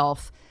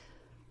myself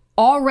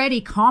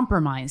already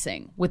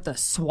compromising with the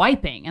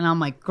swiping, and I'm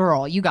like,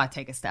 girl, you got to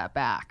take a step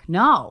back.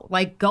 No,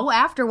 like go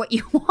after what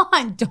you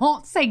want.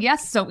 Don't say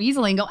yes so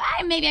easily and go,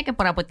 maybe I can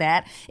put up with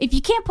that. If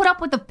you can't put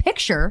up with the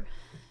picture,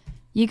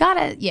 you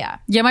gotta, yeah.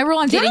 My rule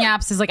on dating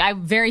apps is like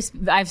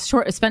I've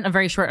spent a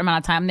very short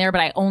amount of time there, but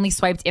I only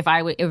swiped if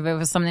it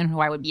was someone who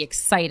I would be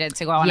excited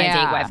to go on a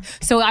date with.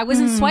 So I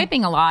wasn't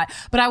swiping a lot,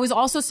 but I was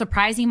also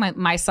surprising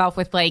myself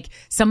with like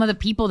some of the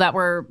people that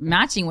were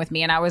matching with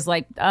me, and I was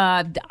like,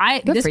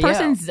 this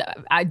person's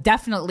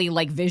definitely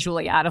like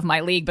visually out of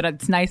my league, but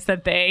it's nice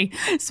that they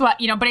swipe,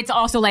 But it's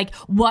also like,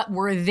 what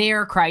were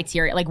their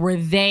criteria? Like, were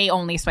they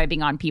only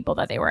swiping on people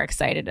that they were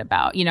excited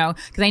about?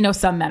 Because I know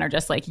some men are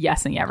just like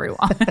yesing everyone.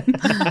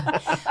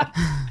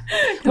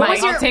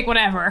 I'll take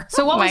whatever.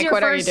 So what was your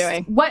what first, are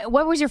you doing? What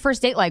was your first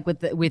date like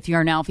with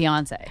your now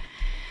fiance?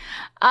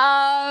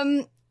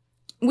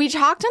 We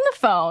talked on the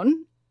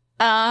phone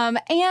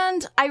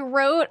And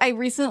I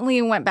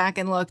recently went back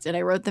and looked, and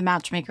I wrote the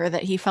matchmaker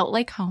that he felt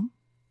like home.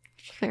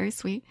 Very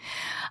sweet.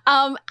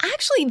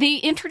 Actually, they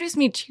introduced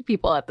me to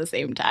people at the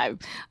same time.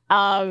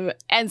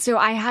 And so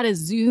I had a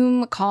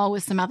Zoom call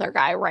with some other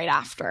guy right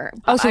after.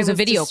 Oh, so it was a was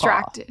video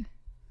distracted. call.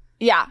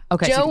 Yeah.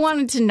 Okay. Joe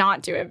wanted to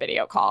not do a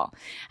video call.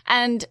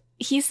 And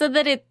he said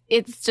that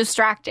it's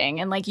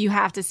distracting and like you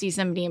have to see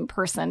somebody in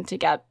person to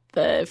get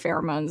the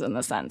pheromones in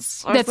the sense.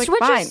 So I was like,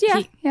 fine.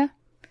 Yeah.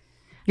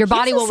 Your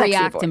body a will sexy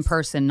react voice. in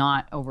person,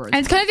 not over. And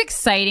it's kind of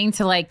exciting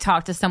to like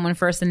talk to someone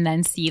first and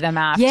then see them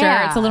after.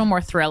 Yeah. It's a little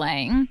more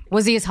thrilling.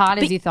 Was he as hot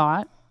as you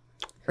thought?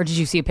 Or did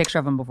you see a picture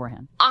of him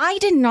beforehand? I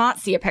did not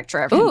see a picture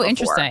of him Ooh, before.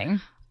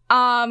 interesting.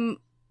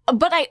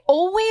 But I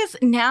always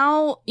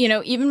now,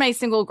 even my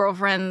single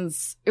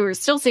girlfriends who are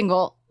still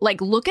single,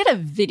 like look at a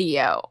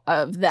video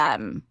of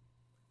them,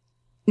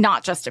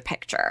 not just a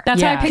picture.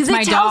 That's how I picked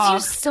my it dog.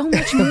 tells you so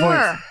much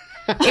more.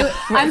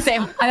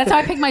 That's how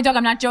I picked my dog.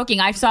 I'm not joking.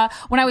 I saw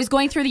when I was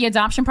going through the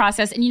adoption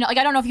process, and I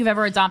don't know if you've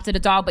ever adopted a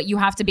dog, but you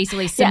have to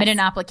basically submit an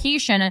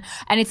application,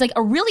 and it's like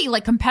a really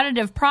like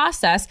competitive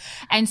process,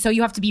 and so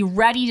you have to be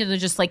ready to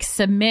just like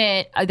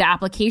submit the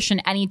application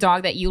any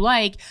dog that you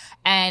like.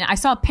 And I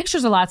saw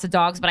pictures of lots of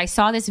dogs, but I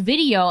saw this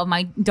video of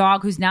my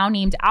dog who's now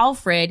named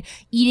Alfred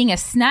eating a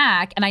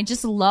snack, and I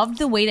just loved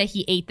the way that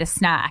he ate the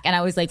snack, and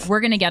I was like, we're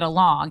gonna get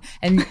along,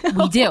 and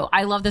we do.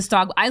 I love this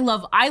dog. I'm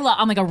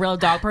like a real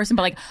dog person,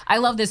 but like I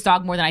love this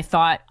dog more than I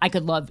thought I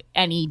could love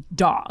any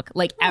dog,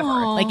 like ever.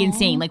 Aww. Like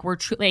insane. Like I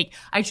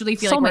truly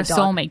feel like we're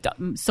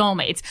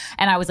soulmates.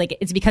 And I was like,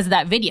 it's because of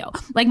that video.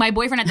 Like my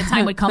boyfriend at the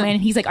time would come in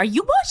and he's like, are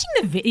you watching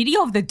the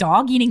video of the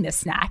dog eating the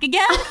snack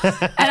again?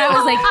 And I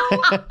was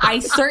like, I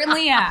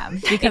certainly am.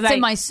 Because it's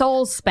in my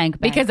soul spank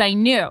bank. Because I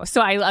knew.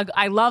 So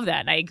I love that.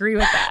 And I agree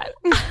with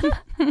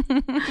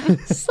that.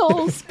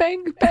 Soul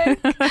spank bank.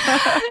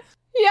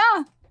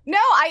 Yeah. No,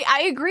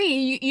 I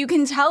agree. You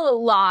can tell a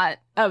lot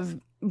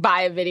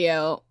by a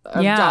video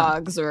of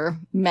dogs or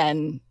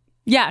men.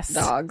 Yes.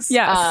 Dogs.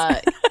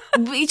 Yes.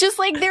 Just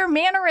like their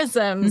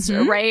mannerisms,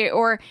 right?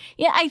 Or,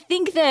 I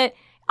think that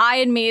I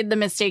had made the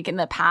mistake in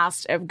the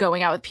past of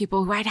going out with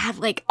people who I'd have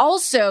like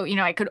also,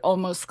 I could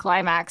almost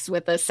climax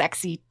with a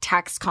sexy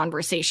text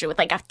conversation with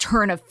like a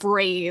turn of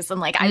phrase.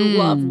 And like, I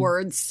love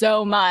words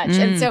so much.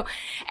 And so,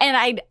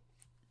 and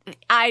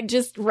I'd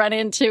just run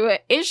into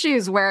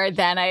issues where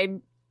then I'd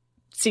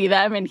see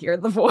them and hear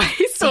the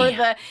voice or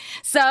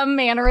some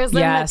mannerism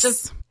that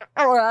just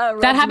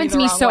that happened to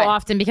me so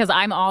often because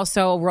I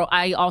also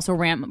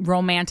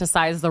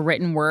romanticize the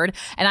written word,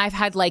 and I've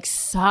had like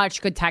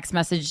such good text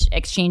message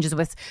exchanges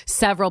with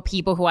several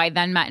people who I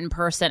then met in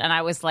person, and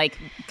I was like,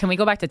 can we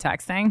go back to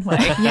texting? Like,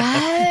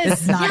 yes,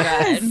 this is not good.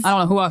 I don't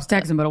know who I was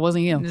texting, but it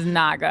wasn't you. This is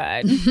not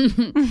good.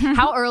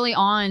 How early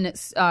on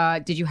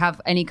did you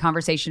have any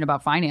conversation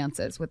about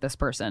finances with this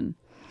person?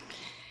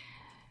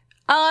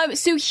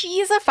 So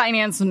he's a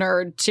finance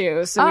nerd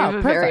too. So we have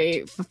a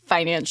very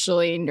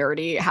financially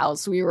nerdy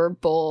house. We were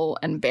bull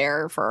and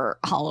bear for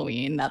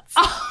Halloween. That's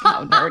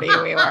how nerdy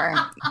we were.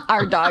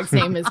 Our dog's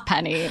name is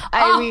Penny.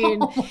 I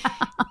mean,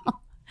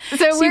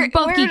 so we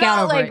both geek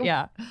out over it.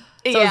 Yeah.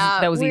 So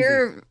that was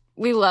easy.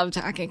 We love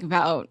talking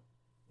about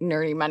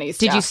nerdy money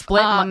stuff. Did you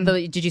split?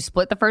 Did you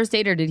split the first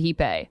date, or did he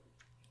pay?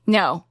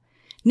 No,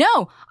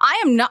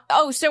 I am not.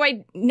 Oh, so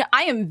I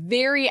am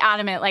very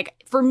adamant. Like,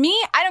 for me,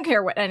 I don't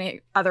care what any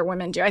other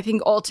women do. I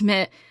think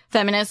ultimate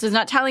feminist is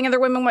not telling other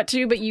women what to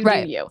do, but you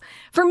do you.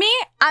 For me,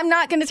 I'm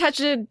not going to touch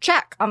a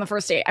check on the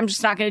first date. I'm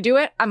just not going to do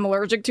it. I'm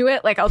allergic to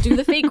it. Like, I'll do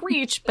the fake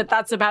reach, but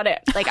that's about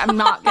it. Like, I'm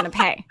not going to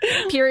pay.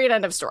 Period.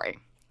 End of story.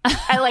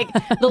 I like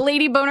the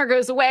lady boner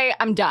goes away.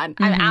 I'm done.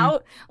 I'm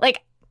out.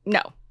 Like, no.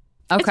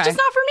 Okay. It's just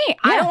not for me.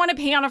 I don't want to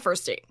pay on a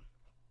first date.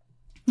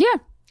 Yeah.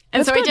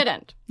 And so I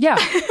didn't. Yeah.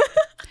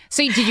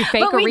 So did you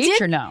fake a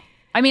reach or no?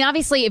 I mean,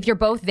 obviously, if you're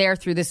both there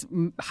through this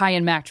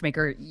high-end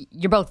matchmaker,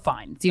 you're both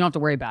fine. So you don't have to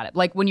worry about it.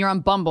 Like when you're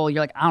on Bumble,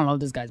 you're like, I don't know if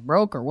this guy's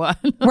broke or what.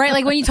 Right.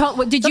 Like when you told,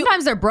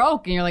 sometimes they're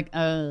broke and you're like,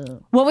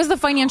 What was the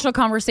financial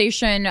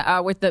conversation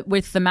with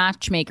the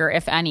matchmaker,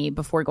 if any,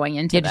 before going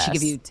into this? Did she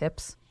give you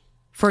tips?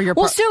 For your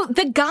so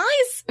the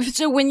guys,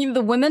 so when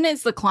the woman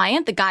is the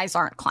client, the guys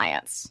aren't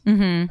clients.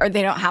 Or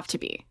they don't have to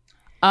be.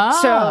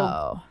 Oh,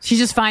 so she's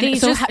just finding.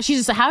 So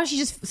she's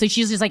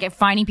just like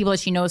finding people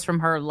that she knows from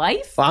her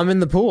life. I'm in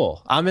the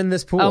pool. I'm in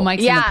this pool. Oh,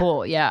 Mike's in the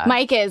pool. Yeah,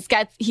 Mike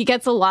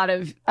gets a lot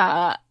of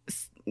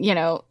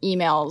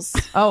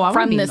emails. Oh,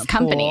 from this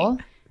company.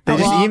 They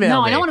just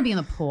email me. I don't want to be in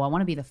the pool. I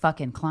want to be the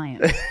fucking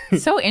client.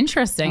 So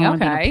interesting.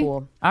 Okay,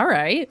 all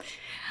right.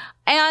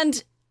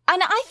 And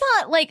I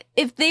thought like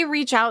if they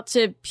reach out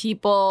to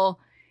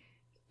people.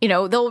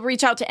 They'll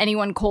reach out to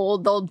anyone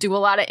cold. They'll do a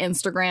lot of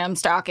Instagram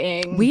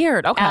stalking.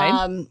 Weird.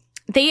 Okay.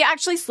 They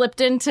actually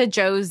slipped into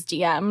Joe's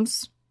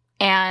DMs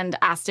and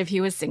asked if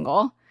he was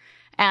single.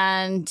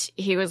 And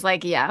he was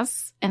like,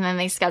 yes. And then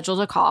they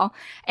scheduled a call.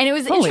 And it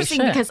was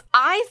interesting because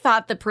I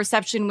thought the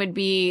perception would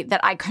be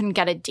that I couldn't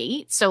get a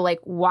date. So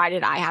like, why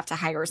did I have to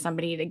hire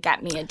somebody to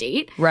get me a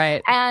date?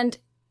 Right. And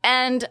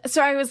And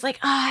so I was like,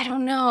 oh, I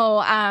don't know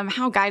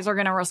how guys are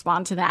going to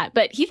respond to that.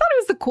 But he thought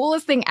it was the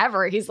coolest thing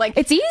ever. He's like,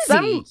 it's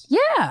easy.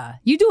 Yeah.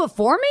 You do it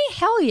for me?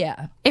 Hell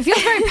yeah. It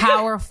feels very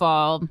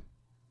powerful.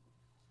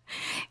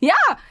 Yeah.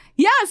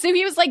 Yeah. So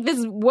he was like,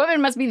 this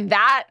woman must be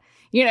that,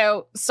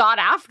 sought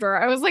after.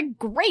 I was like,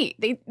 great.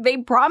 They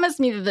promised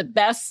me that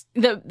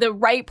the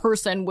right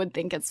person would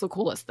think it's the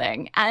coolest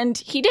thing. And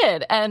he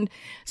did. And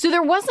so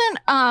there wasn't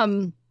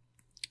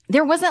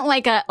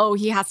like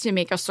he has to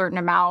make a certain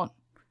amount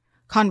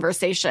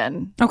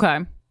conversation. Okay.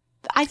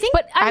 I think,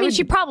 but I mean,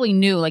 she probably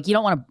knew, like, you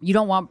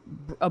don't want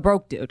a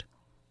broke dude.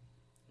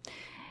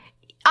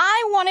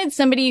 I wanted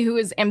somebody who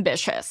was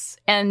ambitious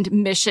and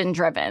mission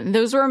driven.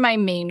 Those were my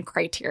main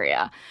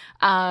criteria.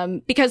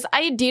 Because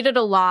I had dated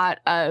a lot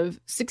of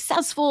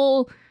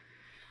successful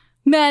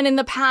men in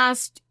the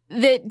past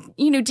that,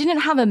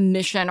 didn't have a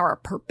mission or a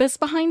purpose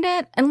behind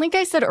it. And like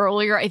I said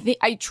earlier,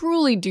 I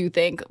truly do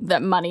think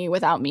that money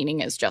without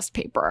meaning is just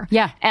paper.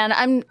 Yeah.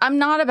 And I'm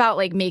not about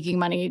like making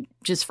money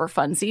just for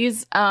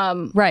funsies.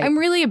 Right. I'm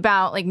really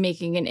about like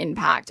making an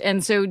impact.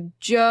 And so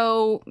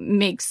Joe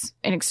makes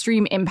an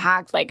extreme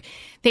impact. Like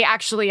they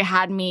actually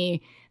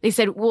they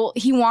said, well,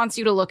 he wants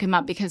you to look him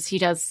up because he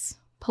does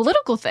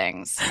political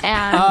things.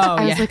 And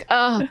I was like,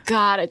 oh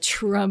God, a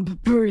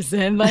Trump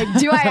person. Like,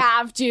 do I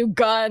have to?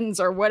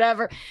 Guns or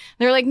whatever.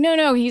 They're like,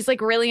 no, he's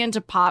like really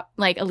into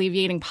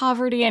alleviating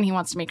poverty, and he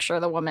wants to make sure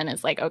the woman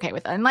is like okay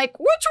with it. And like,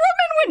 which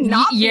woman would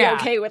not be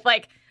okay with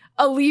like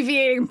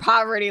alleviating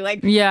poverty?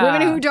 Like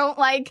women who don't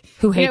like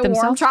who hate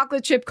themselves? Warm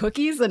chocolate chip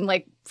cookies and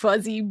like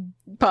fuzzy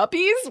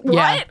puppies.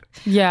 Yeah. What?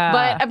 Yeah.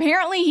 But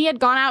apparently he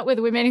had gone out with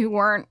women who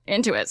weren't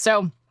into it.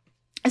 So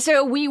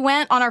we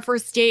went on our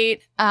first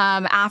date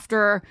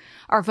after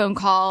our phone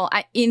call.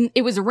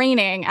 It was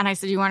raining, and I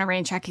said, "You want a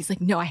rain check?" He's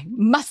like, "No, I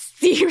must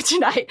see you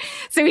tonight."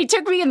 So he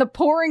took me in the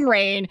pouring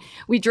rain.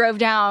 We drove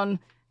down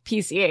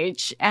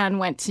PCH and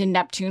went to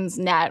Neptune's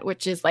Net,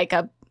 which is like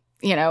a,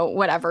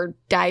 whatever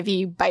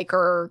divey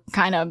biker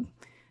kind of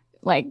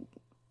like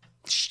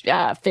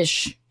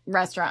fish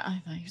restaurant.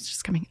 I thought he was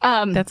just coming.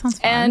 That sounds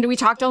fun. And we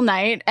talked all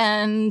night,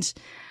 and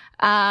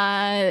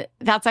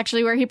that's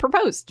actually where he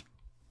proposed.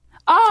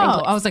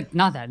 Oh, I was like,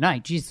 not that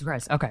night. Jesus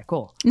Christ. Okay,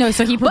 cool. No,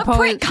 so he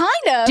proposed. But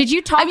kind of. Did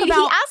you talk about? He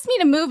asked me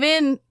to move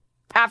in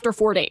after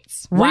 4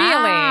 dates.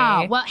 Wow.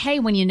 Really? Well, hey,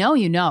 when you know,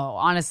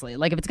 honestly.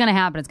 Like, if it's going to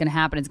happen, it's going to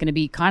happen. It's going to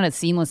be kind of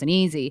seamless and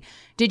easy.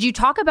 Did you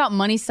talk about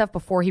money stuff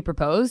before he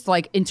proposed?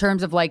 Like, in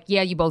terms of, like,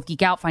 yeah, you both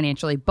geek out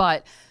financially,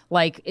 but,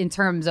 like, in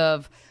terms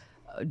of,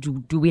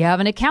 do we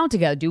have an account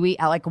together? Do we,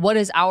 like, what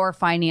is our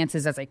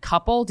finances as a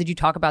couple? Did you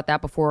talk about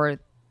that before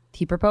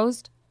he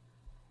proposed?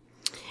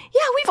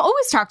 Yeah, we've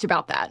always talked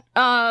about that.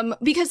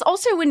 Because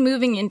also when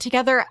moving in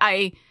together,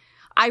 I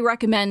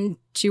recommend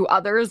to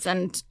others,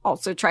 and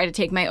also try to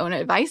take my own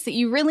advice, that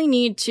you really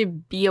need to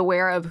be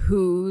aware of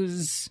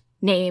whose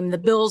name the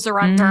bills are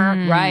under.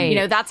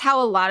 Right. That's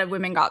how a lot of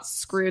women got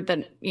screwed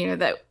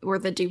that were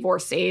the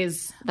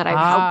divorcees that I've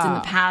helped in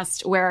the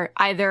past, where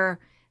either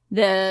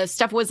the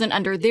stuff wasn't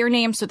under their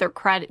name, so their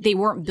credit, they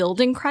weren't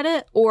building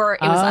credit, or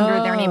it was under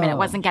their name and it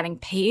wasn't getting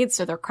paid,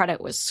 so their credit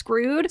was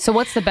screwed. So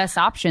what's the best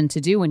option to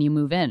do when you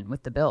move in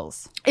with the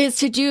bills? Is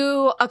to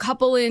do a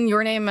couple in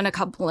your name and a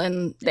couple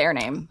in their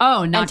name.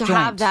 Oh, not and to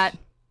joint.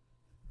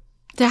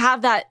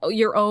 have that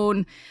your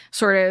own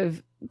sort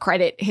of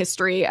credit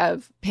history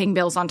of paying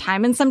bills on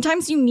time. And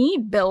sometimes you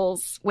need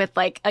bills with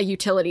like a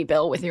utility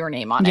bill with your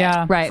name on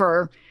it. Right.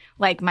 For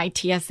like my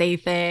TSA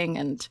thing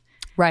and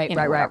right.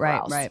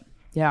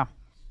 Yeah.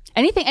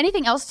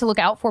 Anything else to look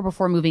out for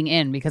before moving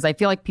in? Because I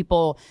feel like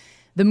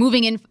the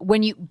moving in,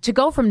 to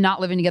go from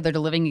not living together to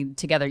living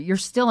together, you're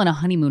still in a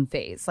honeymoon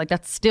phase. Like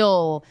that's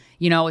still,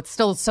 it's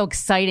still so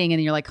exciting.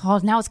 And you're like, oh,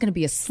 now it's going to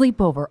be a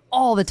sleepover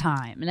all the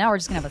time. And now we're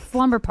just going to have a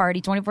slumber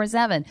party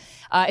 24/7.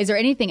 Is there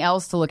anything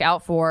else to look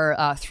out for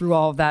through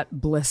all of that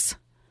bliss?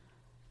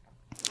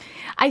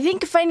 I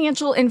think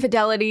financial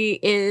infidelity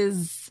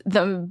is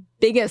the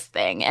biggest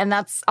thing. And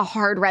that's a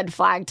hard red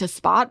flag to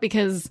spot,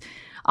 because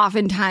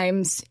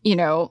oftentimes,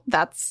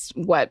 that's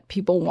what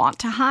people want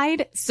to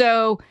hide.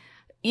 So,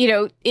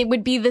 it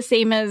would be the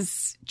same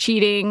as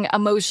cheating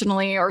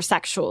emotionally or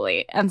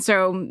sexually. And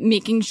so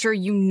making sure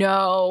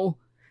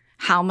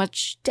how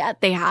much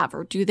debt they have,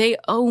 or do they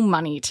owe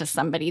money to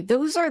somebody?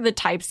 Those are the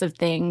types of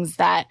things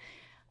that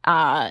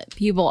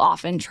people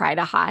often try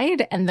to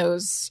hide. And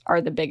those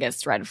are the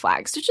biggest red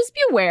flags. So just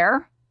be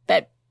aware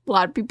that a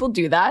lot of people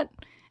do that.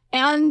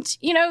 And,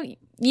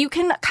 you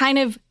can kind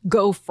of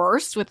go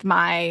first with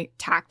my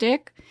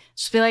tactic.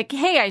 Just be like,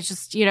 hey, I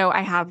just,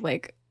 I have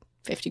like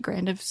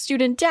 $50,000 of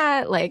student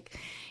debt. Like,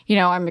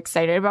 I'm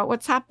excited about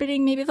what's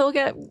happening. Maybe they'll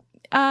get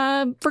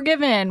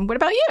forgiven. What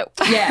about you?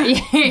 Yeah.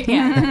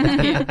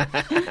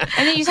 And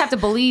then you just have to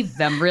believe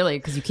them, really,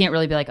 because you can't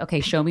really be like,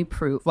 okay, show me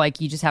proof. Like,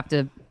 you just have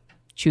to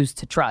choose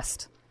to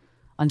trust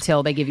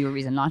until they give you a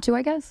reason not to,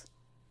 I guess.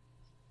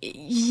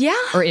 Yeah.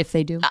 Or if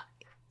they do.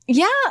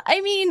 Yeah. I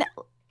mean,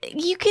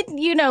 you could,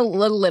 a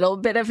little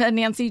bit of a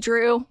Nancy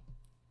Drew.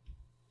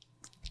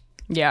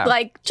 Yeah.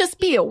 Like, just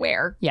be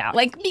aware. Yeah.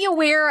 Like, be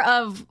aware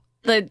of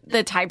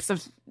the types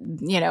of,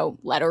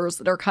 letters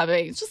that are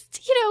coming.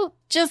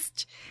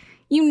 Just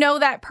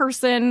that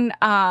person.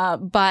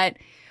 But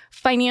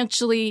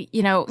financially,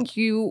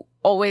 you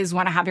always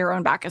want to have your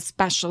own back,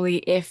 especially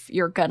if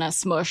you're gonna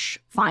smush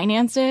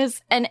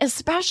finances, and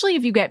especially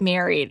if you get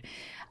married.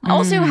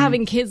 Also,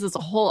 having kids is a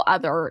whole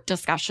other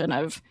discussion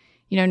of,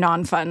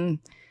 non-fun,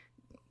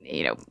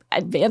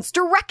 advanced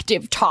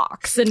directive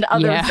talks and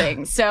other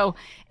things. So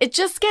it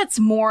just gets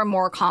more and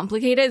more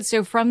complicated.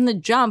 So from the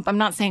jump, I'm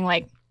not saying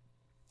like,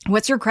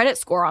 what's your credit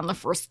score on the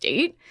first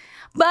date?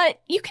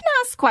 But you can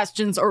ask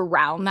questions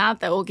around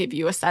that will give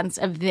you a sense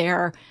of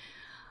their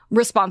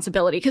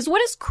responsibility. Because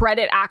what is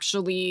credit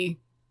actually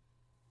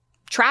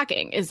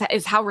tracking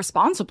is how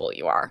responsible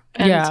you are.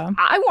 And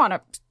I want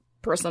a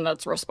person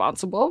that's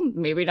responsible.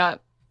 Maybe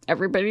not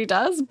everybody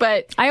does,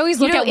 but I always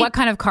look at what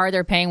kind of card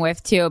they're paying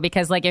with too,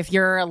 because like if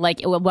you're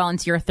like well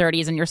into your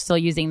 30s and you're still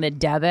using the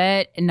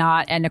debit and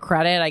a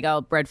credit, I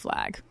go red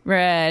flag.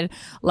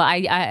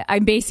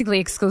 I'm basically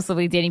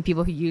exclusively dating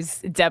people who use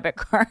debit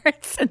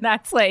cards, and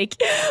that's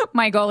like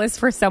my goal is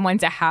for someone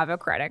to have a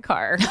credit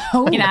card,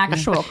 an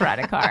actual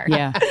credit card.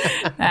 Yeah,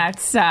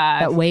 that's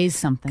that weighs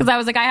something. Because I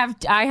was like,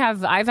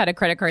 I've had a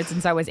credit card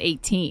since I was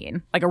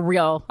 18, like a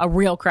real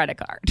credit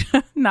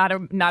card, not a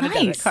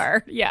debit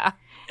card. Yeah.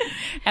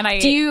 And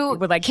do you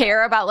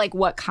care about like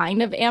what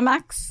kind of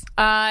Amex?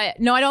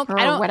 No, I don't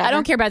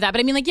care about that. But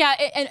I mean, like, yeah.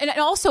 And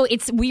also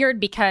it's weird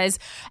because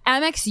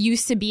Amex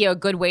used to be a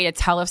good way to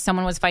tell if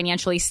someone was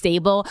financially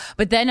stable.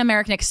 But then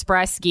American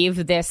Express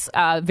gave this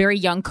very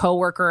young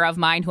coworker of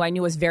mine who I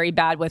knew was very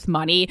bad with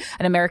money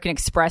an American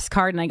Express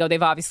card. And I go,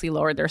 they've obviously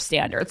lowered their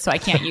standards. So I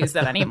can't use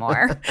that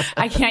anymore.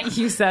 I can't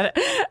use that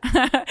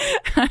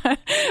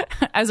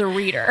as a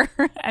reader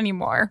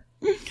anymore.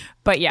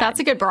 But yeah, that's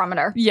a good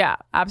barometer. Yeah,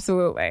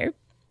 absolutely.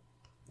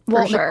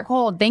 Well,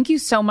 Nicole, thank you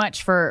so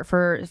much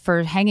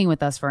for hanging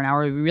with us for an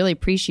hour. We really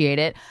appreciate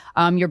it.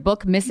 Your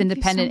book, Miss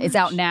Independent, is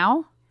out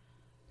now,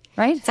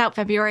 right? It's out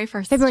February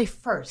 1st. February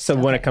 1st. So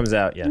when it comes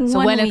out, yeah.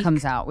 So when it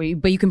comes out,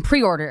 but you can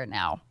pre-order it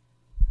now.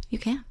 You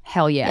can.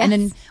 Hell yeah. Yes. And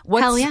then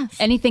Hell yes.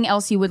 Anything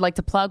else you would like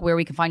to plug, where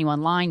we can find you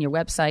online, your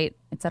website,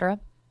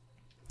 etc.?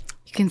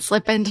 You can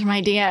slip into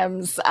my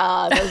DMs.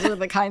 Those are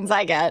the kinds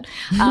I get.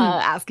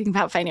 Asking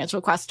about financial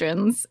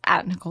questions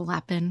at Nicole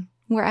Lapin,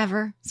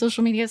 wherever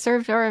social media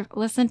served, or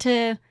listen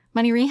to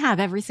Money Rehab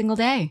every single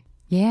day.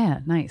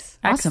 Yeah, nice.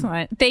 Awesome.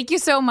 Excellent. Thank you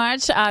so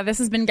much. This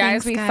has been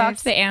Guys We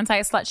Fucked, the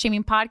Anti-Slut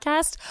Shaming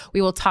Podcast.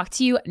 We will talk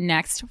to you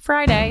next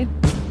Friday.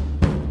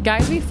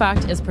 Guys We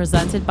Fucked is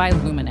presented by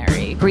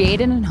Luminary.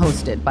 Created and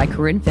hosted by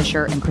Corinne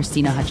Fisher and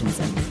Christina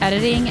Hutchinson.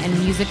 Editing and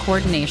music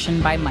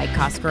coordination by Mike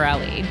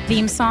Coscarelli.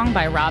 Theme song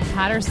by Rob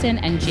Patterson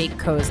and Jake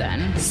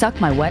Cozen. Suck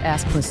my wet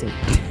ass pussy.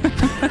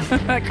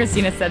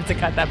 Christina said to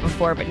cut that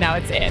before, but now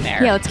it's in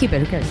there. Yeah, let's keep it.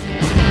 Who cares?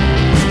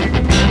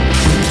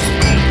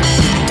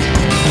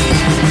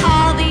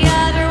 All the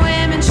other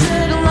women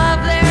should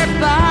love their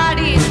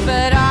bodies,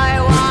 but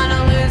I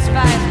wanna lose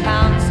 5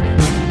 pounds.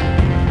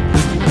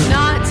 I'm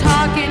not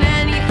talking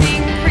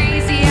anything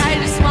crazy, I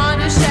just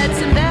wanna shed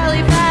some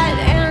belly fat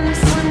and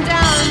slim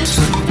down.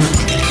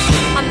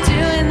 I'm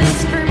doing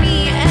this for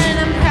me, and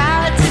I'm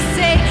proud to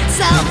say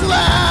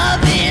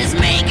self-love is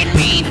making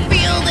me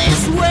feel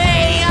this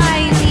way.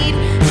 I need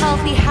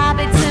healthy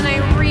habits, and I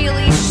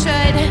really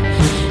should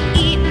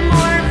eat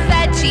more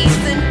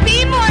veggies and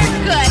be more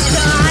good.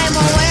 I'm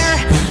aware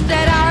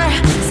that our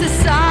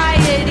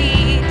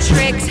society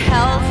tricks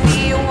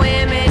healthy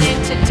women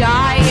into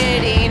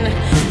dieting,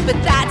 but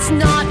that's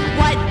not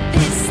what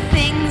this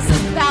thing's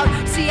about.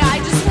 See, I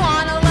just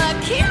wanna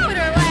look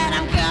cuter when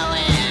I'm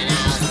going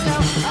out. So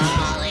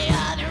all the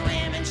other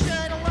women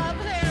should love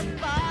their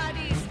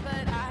bodies,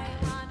 but I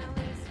wanna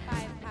lose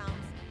 5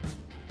 pounds.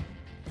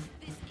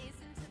 This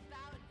isn't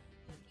about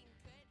looking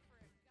good for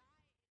a guy.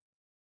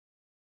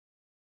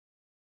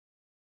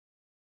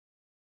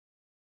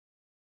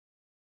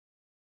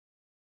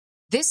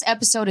 This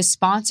episode is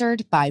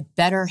sponsored by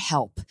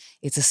BetterHelp.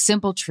 It's a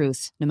simple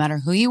truth. No matter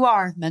who you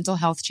are, mental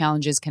health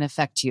challenges can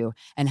affect you,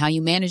 and how you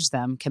manage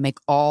them can make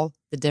all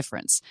the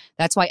difference.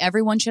 That's why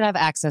everyone should have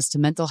access to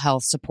mental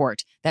health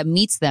support that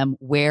meets them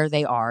where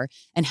they are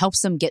and helps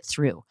them get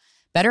through.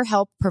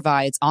 BetterHelp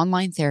provides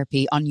online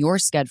therapy on your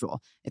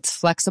schedule. It's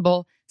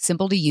flexible,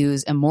 simple to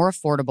use, and more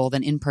affordable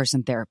than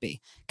in-person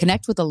therapy.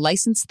 Connect with a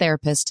licensed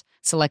therapist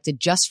selected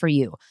just for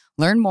you.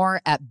 Learn more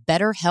at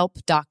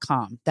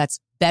BetterHelp.com. That's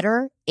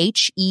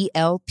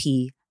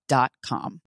BetterHelp.com.